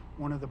into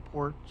one of the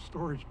port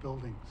storage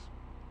buildings.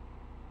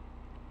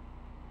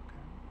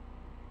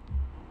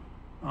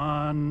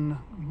 On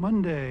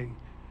Monday,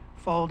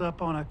 followed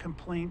up on a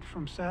complaint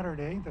from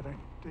Saturday that I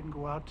didn't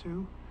go out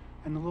to,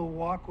 and the little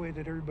walkway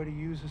that everybody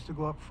uses to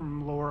go up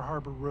from Lower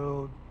Harbor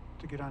Road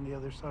to get on the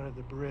other side of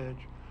the bridge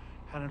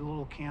had a little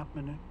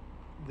encampment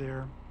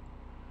there.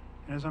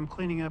 And as I'm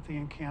cleaning up the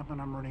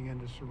encampment, I'm running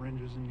into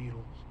syringes and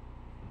needles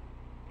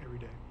every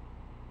day.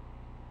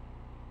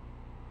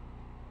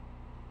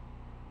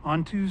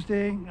 On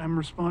Tuesday, I'm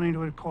responding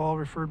to a call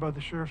referred by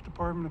the Sheriff's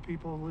Department of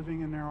people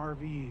living in their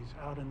RVs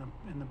out in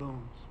the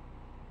boons.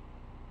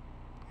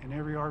 And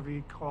every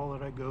RV call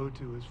that I go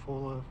to is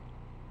full of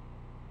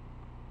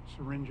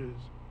syringes,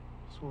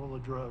 full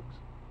of drugs.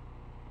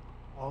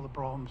 All the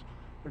problems.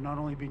 They're not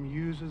only being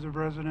used as a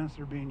residence,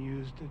 they're being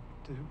used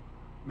to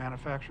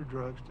manufacture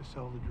drugs, to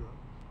sell the drugs.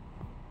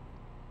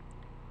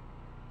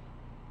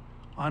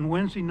 On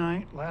Wednesday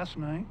night, last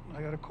night,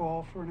 I got a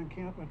call for an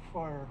encampment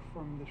fire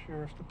from the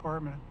Sheriff's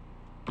Department,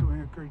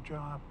 doing a great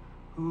job,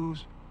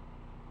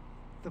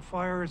 the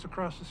fire is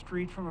across the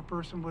street from a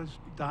person who was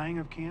dying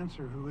of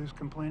cancer, who is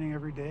complaining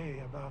every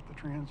day about the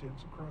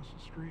transients across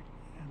the street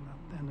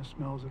and the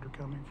smells that are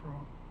coming from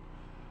them.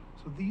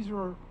 So these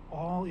are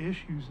all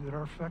issues that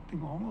are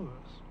affecting all of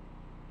us.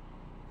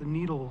 The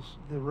needles,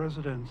 the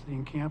residents, the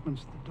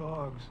encampments, the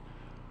dogs.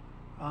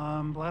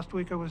 Last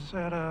week I was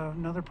at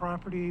another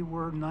property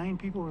where 9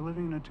 people were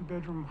living in a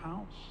 2-bedroom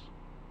house.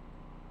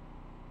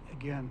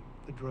 Again,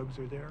 the drugs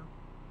are there.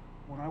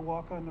 When I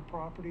walk on the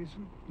properties,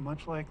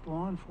 much like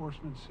law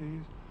enforcement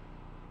sees,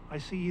 I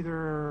see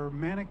either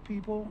manic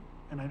people,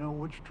 and I know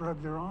which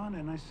drug they're on,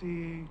 and I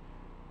see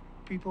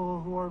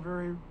people who are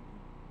very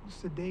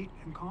sedate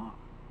and calm.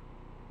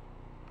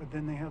 But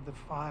then they have the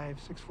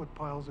 5-6-foot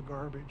piles of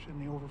garbage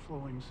and the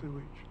overflowing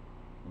sewage.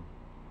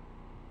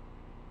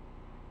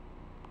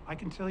 I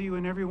can tell you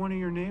in every one of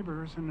your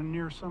neighbors and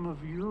near some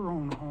of your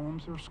own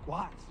homes, there's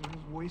squats.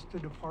 There's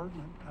wasted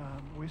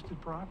wasted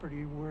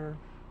property where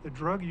the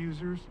drug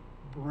users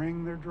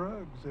bring their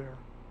drugs there.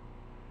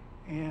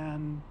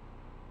 And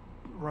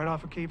right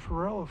off of Cape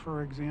Farella,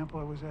 for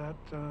example, I was at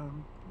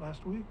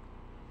last week.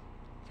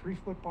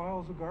 3-foot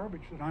piles of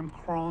garbage that I'm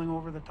crawling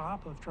over the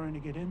top of trying to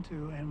get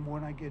into, and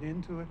when I get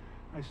into it,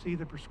 I see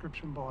the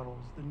prescription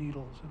bottles, the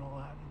needles and all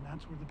that, and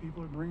that's where the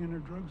people are bringing their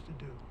drugs to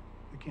do.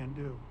 They can't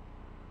do.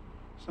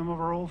 Some of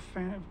our old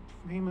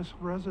famous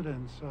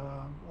residents,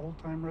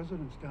 old-time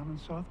residents down in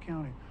South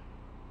County,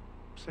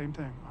 same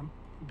thing.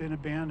 I've been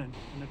abandoned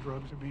and the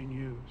drugs are being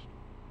used.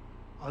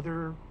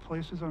 Other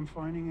places I'm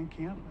finding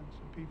encampments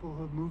of people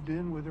who have moved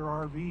in with their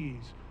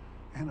RVs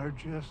and are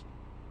just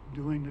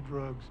doing the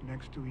drugs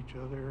next to each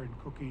other and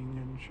cooking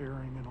and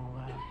sharing and all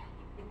that.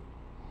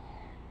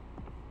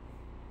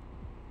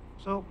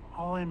 So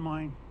I'll end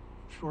mine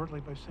shortly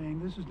by saying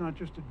this is not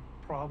just a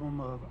problem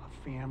of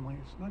a family.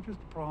 It's not just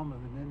a problem of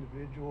an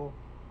individual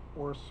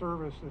or a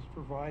service that's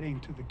providing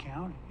to the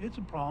county. It's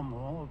a problem of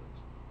all of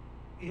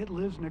us. It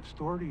lives next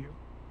door to you,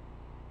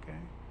 okay?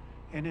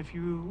 And if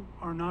you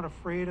are not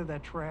afraid of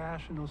that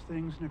trash and those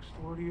things next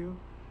door to you,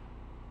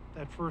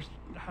 that first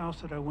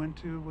house that I went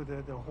to with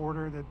the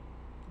hoarder that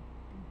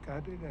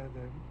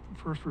the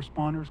first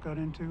responders got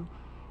into,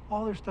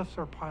 all their stuffs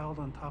are piled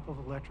on top of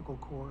electrical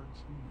cords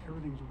and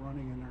everything's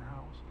running in their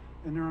house.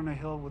 And they're on a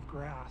hill with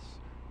grass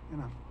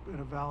in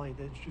a valley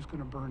that's just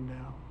gonna burn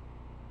down.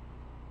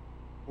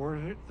 Or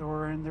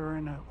they're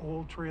in an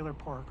old trailer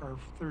park, our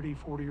 30,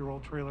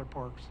 40-year-old trailer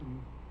parks in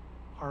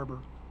Harbor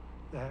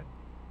that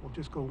will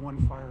just go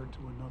one fire to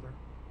another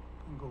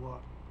and go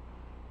up.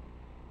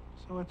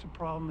 So it's a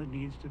problem that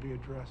needs to be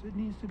addressed. It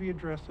needs to be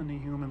addressed on the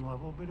human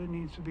level, but it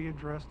needs to be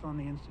addressed on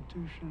the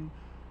institution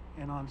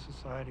and on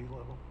society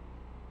level.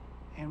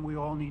 And we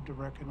all need to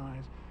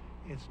recognize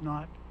it's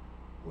not,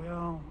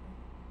 well,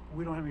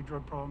 we don't have any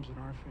drug problems in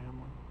our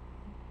family.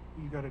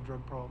 You got a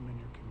drug problem in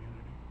your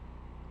community.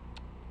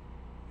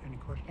 Any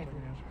questions I can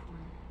answer for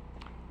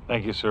you?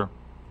 Thank you, sir.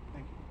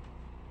 Thank you.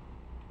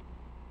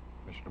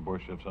 Commissioner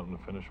Boice, you have something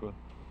to finish with?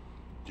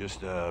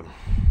 Just, I'm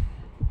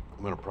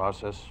going to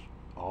process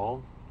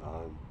all.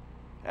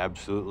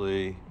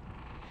 Absolutely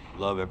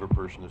love every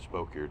person that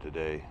spoke here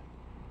today.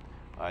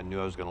 I knew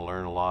I was going to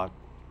learn a lot,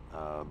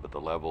 but the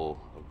level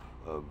of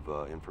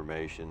of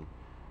information,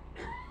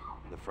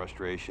 the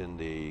frustration,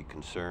 the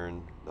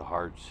concern, the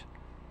hearts,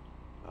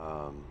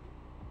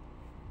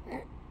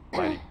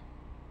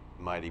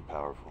 mighty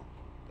powerful.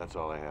 That's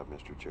all I have,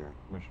 Mr. Chair.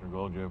 Commissioner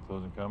Gold, do you have a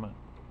closing comment?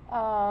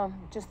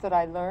 Just that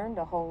I learned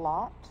a whole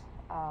lot.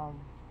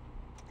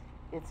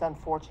 It's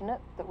unfortunate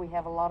that we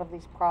have a lot of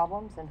these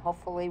problems, and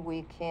hopefully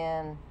we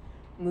can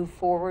move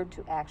forward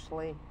to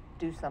actually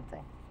do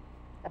something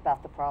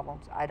about the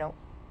problems.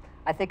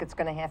 I think it's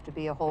going to have to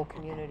be a whole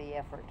community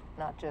effort,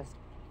 not just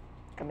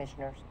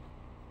commissioners.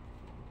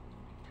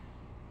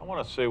 I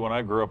want to say when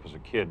I grew up as a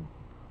kid,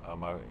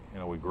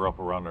 we grew up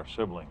around our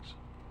siblings.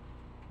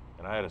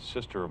 And I had a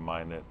sister of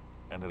mine that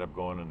ended up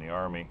going in the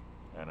Army,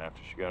 and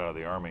after she got out of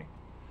the Army,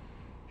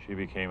 she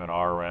became an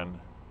RN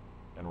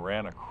and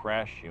ran a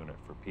crash unit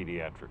for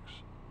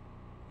pediatrics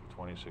for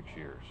 26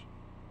 years.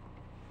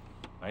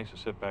 I used to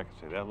sit back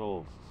and say,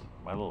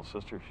 my little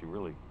sister, she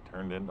really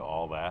turned into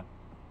all that.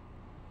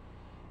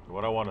 And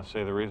what I want to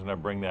say, the reason I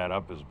bring that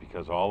up is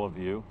because all of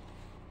you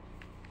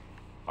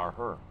are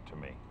her to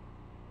me.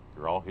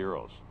 You're all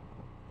heroes.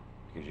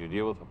 Because you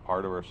deal with a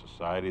part of our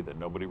society that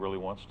nobody really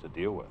wants to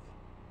deal with.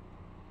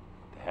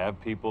 To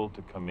have people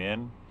to come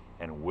in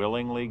and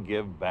willingly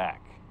give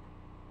back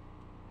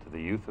to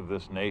the youth of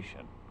this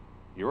nation,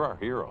 you're our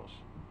heroes.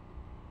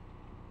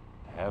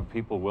 To have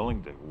people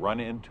willing to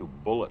run into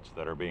bullets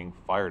that are being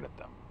fired at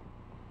them,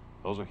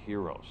 those are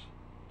heroes.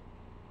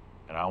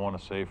 And I want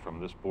to say from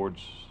this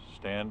board's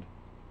stand,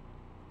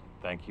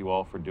 thank you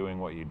all for doing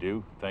what you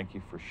do. Thank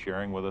you for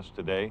sharing with us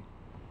today,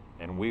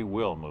 and we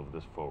will move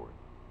this forward.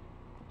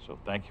 So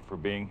thank you for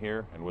being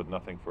here, and with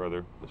nothing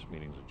further, this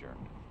meeting's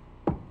adjourned.